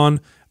going on.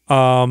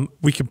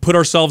 We can put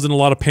ourselves in a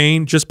lot of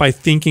pain just by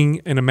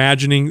thinking and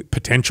imagining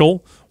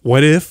potential.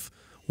 What if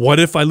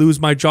I lose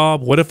my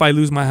job? What if I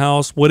lose my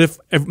house? What if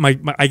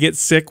I get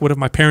sick? What if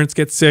my parents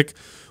get sick?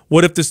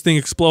 What if this thing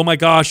explodes? Oh my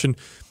gosh. And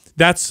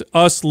that's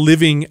us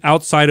living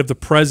outside of the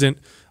present.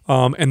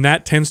 And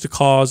that tends to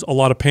cause a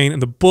lot of pain.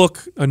 And the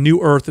book, A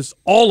New Earth, is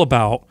all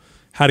about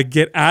how to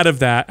get out of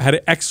that, how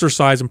to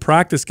exercise and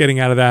practice getting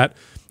out of that,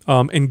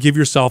 and give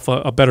yourself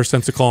a better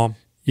sense of calm.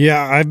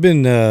 Yeah, I've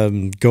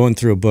been going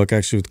through a book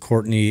actually with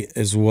Courtney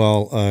as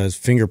well as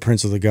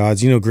Fingerprints of the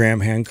Gods. Graham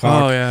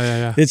Hancock. Oh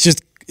yeah. It's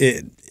just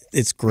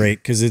it's great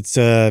because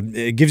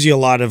it gives you a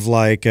lot of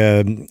like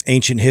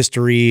ancient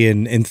history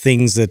and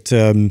things that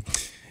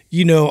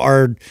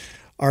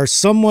are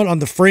somewhat on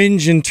the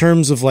fringe in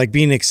terms of like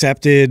being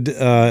accepted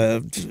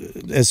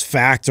as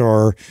fact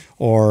or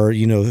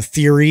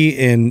theory,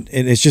 and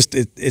it's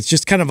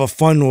just kind of a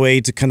fun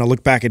way to kind of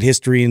look back at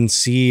history and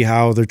see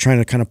how they're trying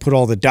to kind of put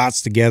all the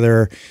dots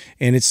together,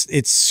 and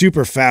it's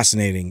super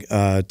fascinating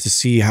to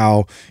see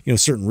how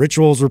certain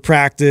rituals were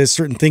practiced,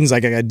 certain things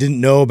like I didn't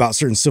know about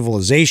certain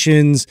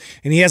civilizations,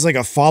 and he has like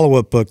a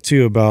follow-up book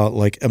too about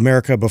like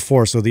America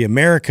before, so the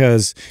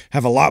Americas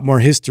have a lot more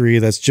history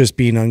that's just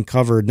being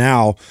uncovered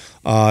now.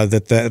 They're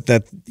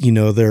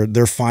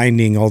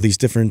finding all these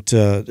different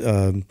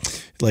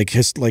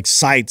like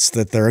sites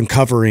that they're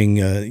uncovering,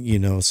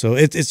 so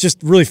it's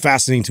just really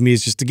fascinating to me.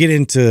 It's just to get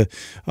into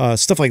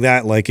stuff like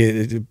that. Like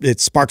it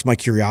sparks my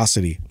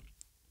curiosity.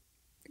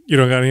 You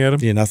don't got any, Adam?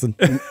 Yeah, nothing.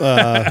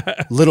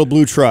 Little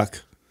Blue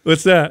Truck.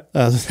 What's that?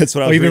 That's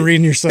what I was you've been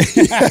reading yourself.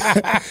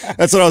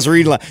 That's what I was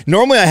reading.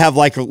 Normally, I have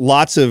like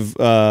lots of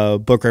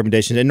book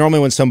recommendations, and normally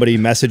when somebody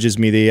messages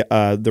me,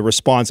 the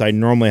response I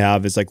normally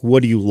have is like,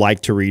 "What do you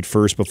like to read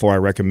first before I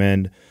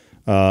recommend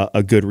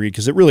a good read?"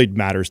 Because it really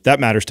matters. That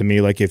matters to me.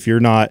 Like if you're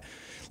not,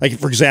 like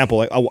for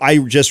example, I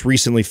just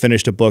recently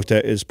finished a book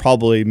that is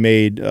probably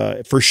made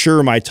for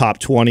sure my top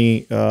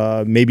 20,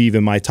 maybe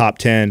even my top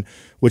 10.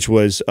 Which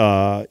was,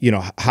 how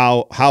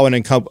an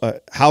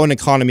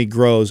economy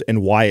grows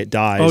and why it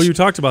dies. Oh, you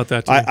talked about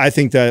that. I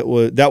think that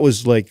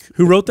was like,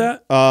 who wrote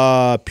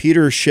that?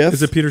 Peter Schiff.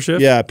 Is it Peter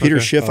Schiff? Yeah, Peter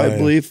Schiff, I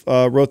believe,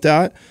 wrote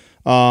that.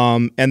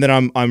 And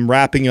then I'm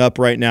wrapping up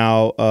right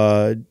now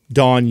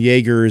Don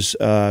Yeager's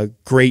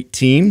Great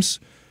Teams.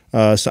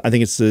 So I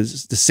think it's the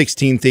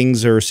 16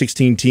 things or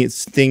 16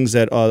 things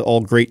that all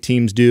great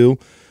teams do.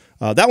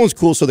 That one's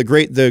cool. So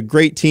the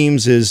Great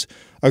Teams is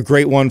a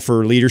great one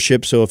for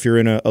leadership. So if you're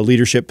in a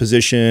leadership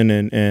position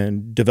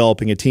and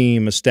developing a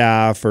team, a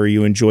staff, or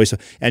you enjoy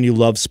and you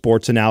love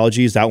sports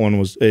analogies, that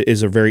one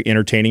is a very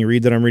entertaining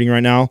read that I'm reading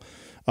right now.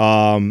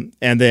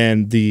 And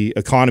then the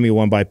economy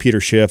one by Peter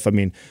Schiff. I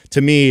mean,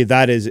 to me,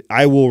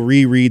 I will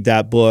reread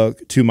that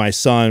book to my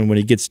son when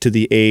he gets to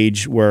the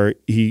age where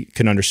he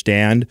can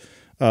understand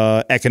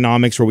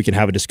economics, where we can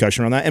have a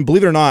discussion on that. And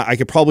believe it or not, I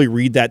could probably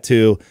read that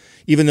too,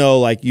 even though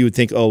like you would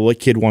think, oh, what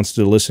kid wants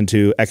to listen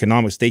to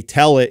economics? They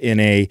tell it in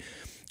a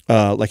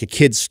like a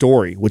kid's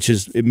story,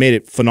 it made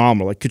it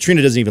phenomenal. Like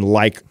Katrina doesn't even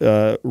like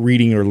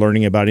reading or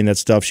learning about any of that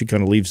stuff. She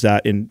kind of leaves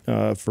that in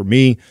for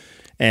me.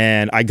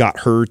 And I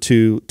got her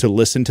to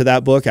listen to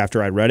that book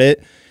after I read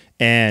it.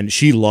 and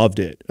she loved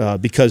it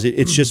because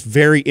it's just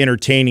very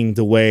entertaining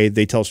the way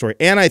they tell a story.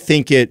 And I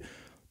think it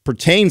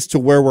pertains to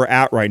where we're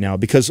at right now,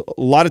 because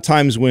a lot of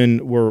times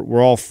when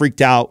we're all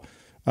freaked out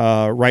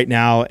right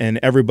now, and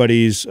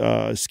everybody's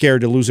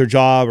scared to lose their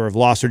job or have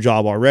lost their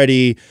job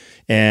already,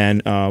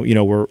 and you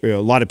know,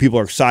 a lot of people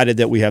are excited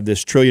that we have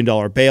this $1 trillion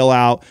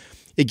bailout.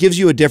 It gives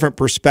you a different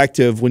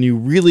perspective when you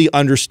really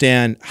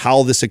understand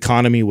how this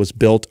economy was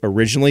built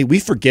originally. We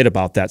forget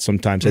about that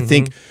sometimes. I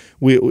think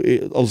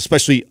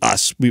especially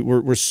us,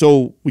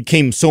 we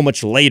came so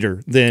much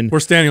later than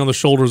we're standing on the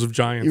shoulders of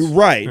giants,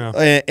 right?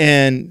 Yeah.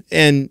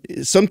 And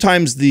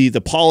sometimes the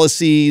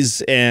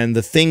policies and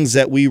the things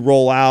that we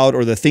roll out,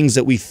 or the things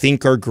that we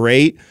think are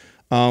great,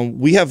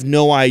 we have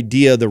no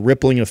idea the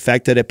rippling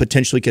effect that it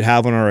potentially could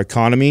have on our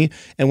economy.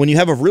 And when you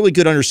have a really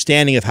good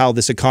understanding of how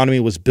this economy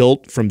was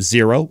built from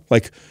zero,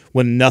 like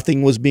when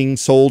nothing was being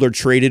sold or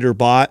traded or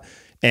bought,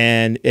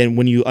 and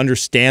when you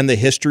understand the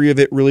history of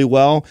it really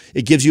well,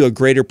 it gives you a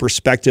greater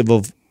perspective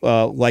of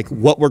like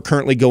what we're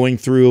currently going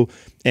through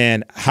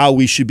and how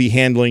we should be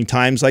handling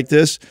times like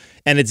this.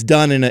 And it's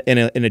done in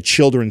a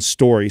children's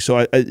story.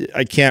 So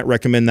I can't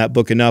recommend that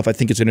book enough. I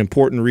think it's an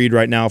important read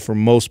right now for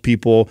most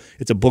people.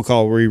 It's a book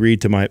I'll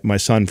reread to my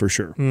son for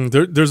sure.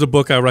 There's a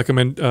book I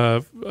recommend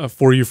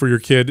for your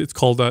kid. It's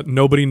called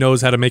Nobody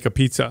Knows How to Make a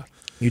Pizza.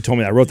 You told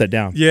me that. I wrote that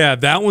down. Yeah,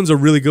 that one's a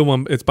really good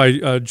one. It's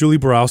by Julie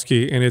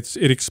Borowski, and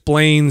it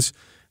explains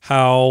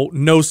how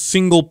no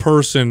single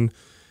person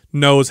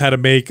knows how to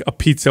make a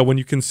pizza when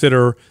you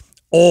consider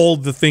all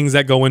the things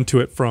that go into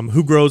it, from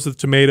who grows the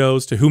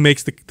tomatoes to who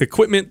makes the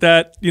equipment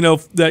that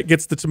that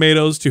gets the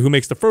tomatoes, to who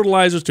makes the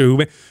fertilizers,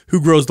 to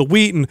who grows the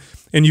wheat,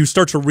 and you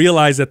start to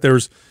realize that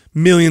there's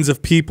millions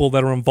of people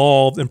that are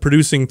involved in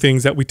producing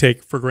things that we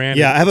take for granted.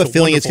 Yeah, I have a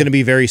feeling it's going to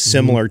be very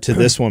similar to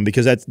this one,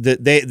 because that's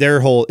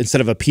their whole,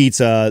 instead of a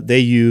pizza, they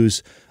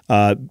use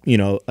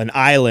an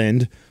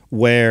island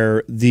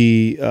where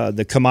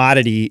the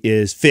commodity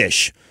is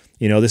fish.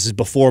 This is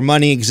before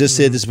money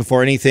existed. This is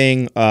before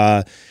anything.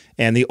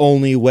 And the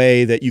only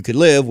way that you could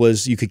live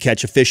was you could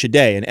catch a fish a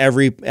day. And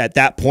at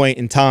that point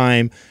in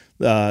time,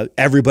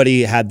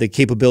 everybody had the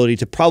capability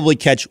to probably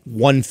catch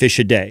one fish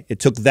a day. It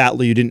took that.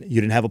 You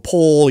didn't have a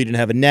pole, you didn't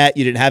have a net,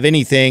 you didn't have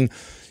anything.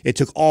 It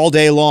took all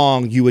day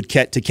long you would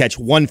catch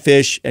one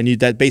fish, and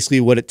that's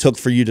basically what it took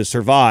for you to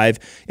survive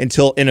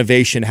until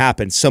innovation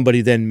happened.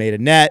 Somebody then made a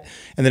net,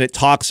 and then it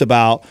talks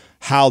about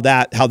how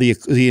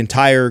the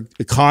entire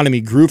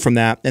economy grew from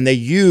that. And they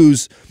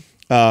use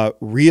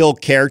real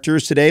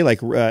characters today,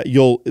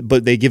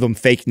 but they give them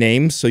fake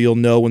names, so you'll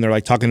know when they're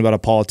like talking about a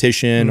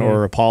politician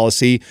or a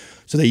policy.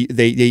 So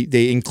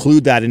they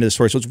include that into the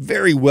story. So it's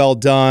very well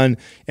done,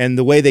 and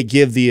the way they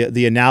give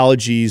the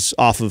analogies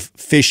off of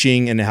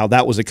fishing and how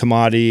that was a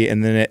commodity,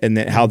 and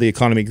then how the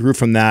economy grew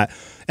from that.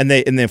 And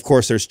then of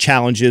course there's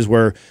challenges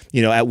where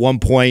at one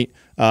point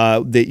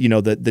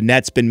the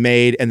net's been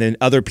made, and then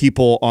other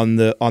people on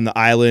the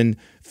island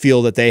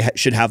feel that they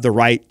should have the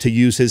right to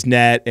use his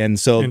net. And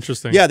so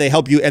yeah, they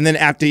help you. And then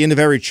at the end of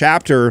every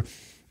chapter,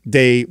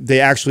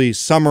 they actually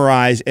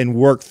summarize and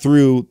work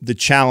through the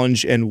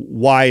challenge and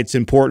why it's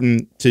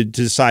important to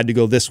decide to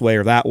go this way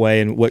or that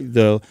way, and what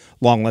the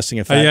long-lasting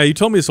effect. Yeah, you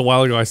told me this a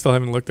while ago. I still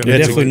haven't looked at it. I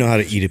definitely know how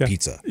to eat a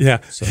pizza.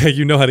 Yeah, so. Yeah,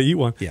 you know how to eat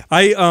one. Yeah,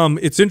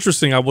 it's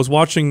interesting. I was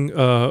watching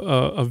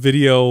a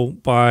video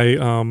by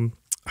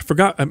I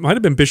forgot. It might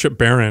have been Bishop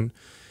Barron.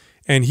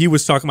 And he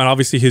was talking about,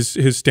 obviously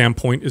his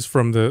standpoint is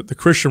from the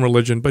Christian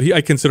religion, but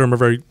I consider him a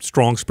very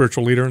strong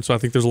spiritual leader. And so I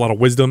think there's a lot of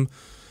wisdom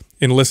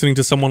in listening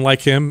to someone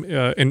like him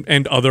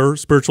and other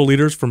spiritual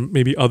leaders from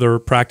maybe other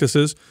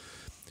practices.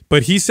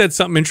 But he said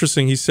something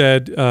interesting. He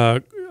said,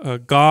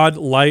 God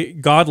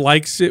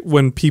likes it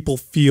when people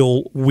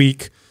feel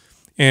weak,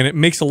 and it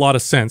makes a lot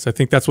of sense. I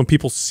think that's when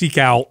people seek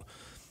out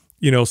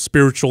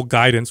spiritual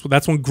guidance. Well,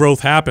 that's when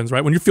growth happens,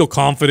 right? When you feel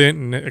confident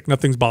and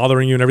nothing's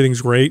bothering you and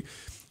everything's great,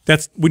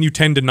 that's when you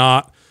tend to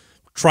not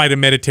try to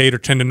meditate, or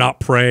tend to not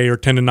pray, or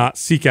tend to not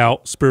seek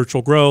out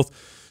spiritual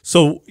growth.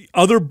 So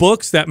other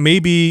books that may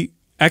be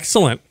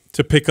excellent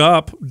to pick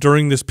up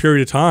during this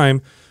period of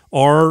time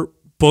are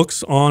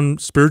books on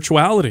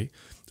spirituality.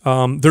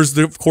 There's,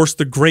 of course,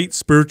 the great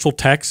spiritual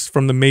texts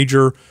from the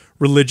major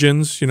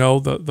religions,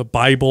 the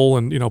Bible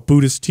and,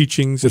 Buddhist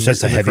teachings. Which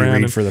that's a heavy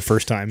read for the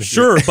first time.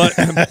 Sure,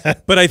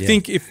 but I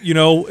think if,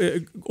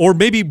 or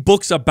maybe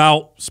books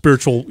about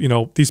spiritual,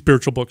 these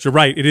spiritual books. You're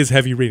right, it is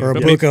heavy reading. Or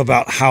a book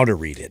about how to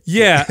read it.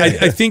 Yeah,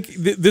 I think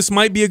this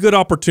might be a good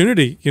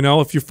opportunity,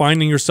 if you're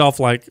finding yourself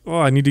like, oh,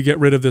 I need to get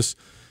rid of this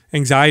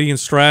anxiety and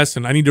stress,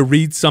 and I need to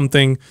read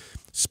something.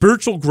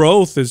 Spiritual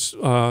growth is,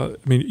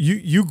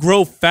 you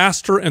grow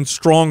faster and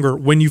stronger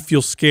when you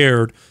feel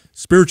scared,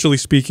 spiritually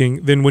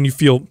speaking, than when you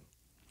feel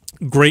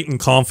great and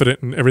confident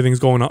and everything's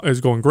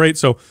going great.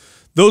 So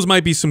those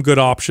might be some good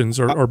options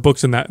or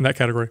books in that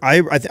category. I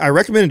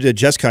recommended it to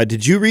Jessica.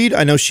 Did you read?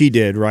 I know she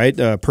did, right?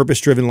 Purpose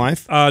Driven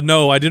Life.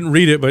 No, I didn't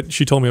read it, but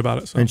she told me about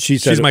it. So. And she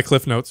said she's my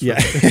Cliff Notes. Yeah,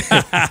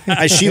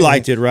 she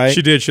liked it, right?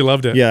 She did. She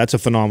loved it. Yeah, that's a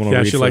phenomenal. Yeah,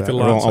 read she liked it a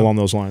lot. along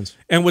those lines.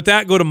 And with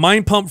that, go to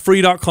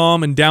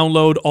mindpumpfree.com and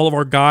download all of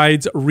our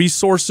guides,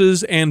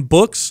 resources, and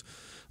books.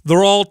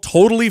 They're all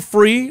totally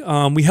free.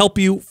 We help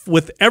you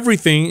with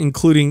everything,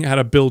 including how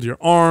to build your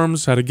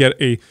arms, how to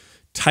get a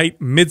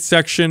tight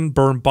midsection,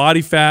 burn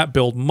body fat,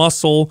 build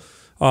muscle,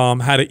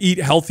 how to eat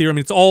healthier. I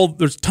mean,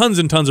 there's tons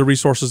and tons of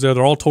resources there.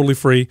 They're all totally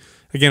free.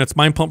 Again, it's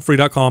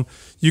mindpumpfree.com.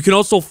 You can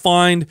also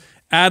find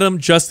Adam,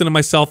 Justin, and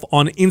myself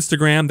on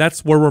Instagram.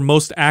 That's where we're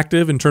most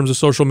active in terms of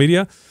social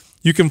media.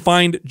 You can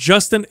find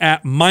Justin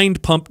at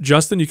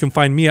mindpumpjustin. You can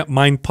find me at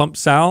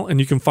mindpumpsal, and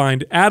you can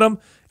find Adam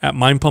at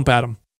mindpumpadam.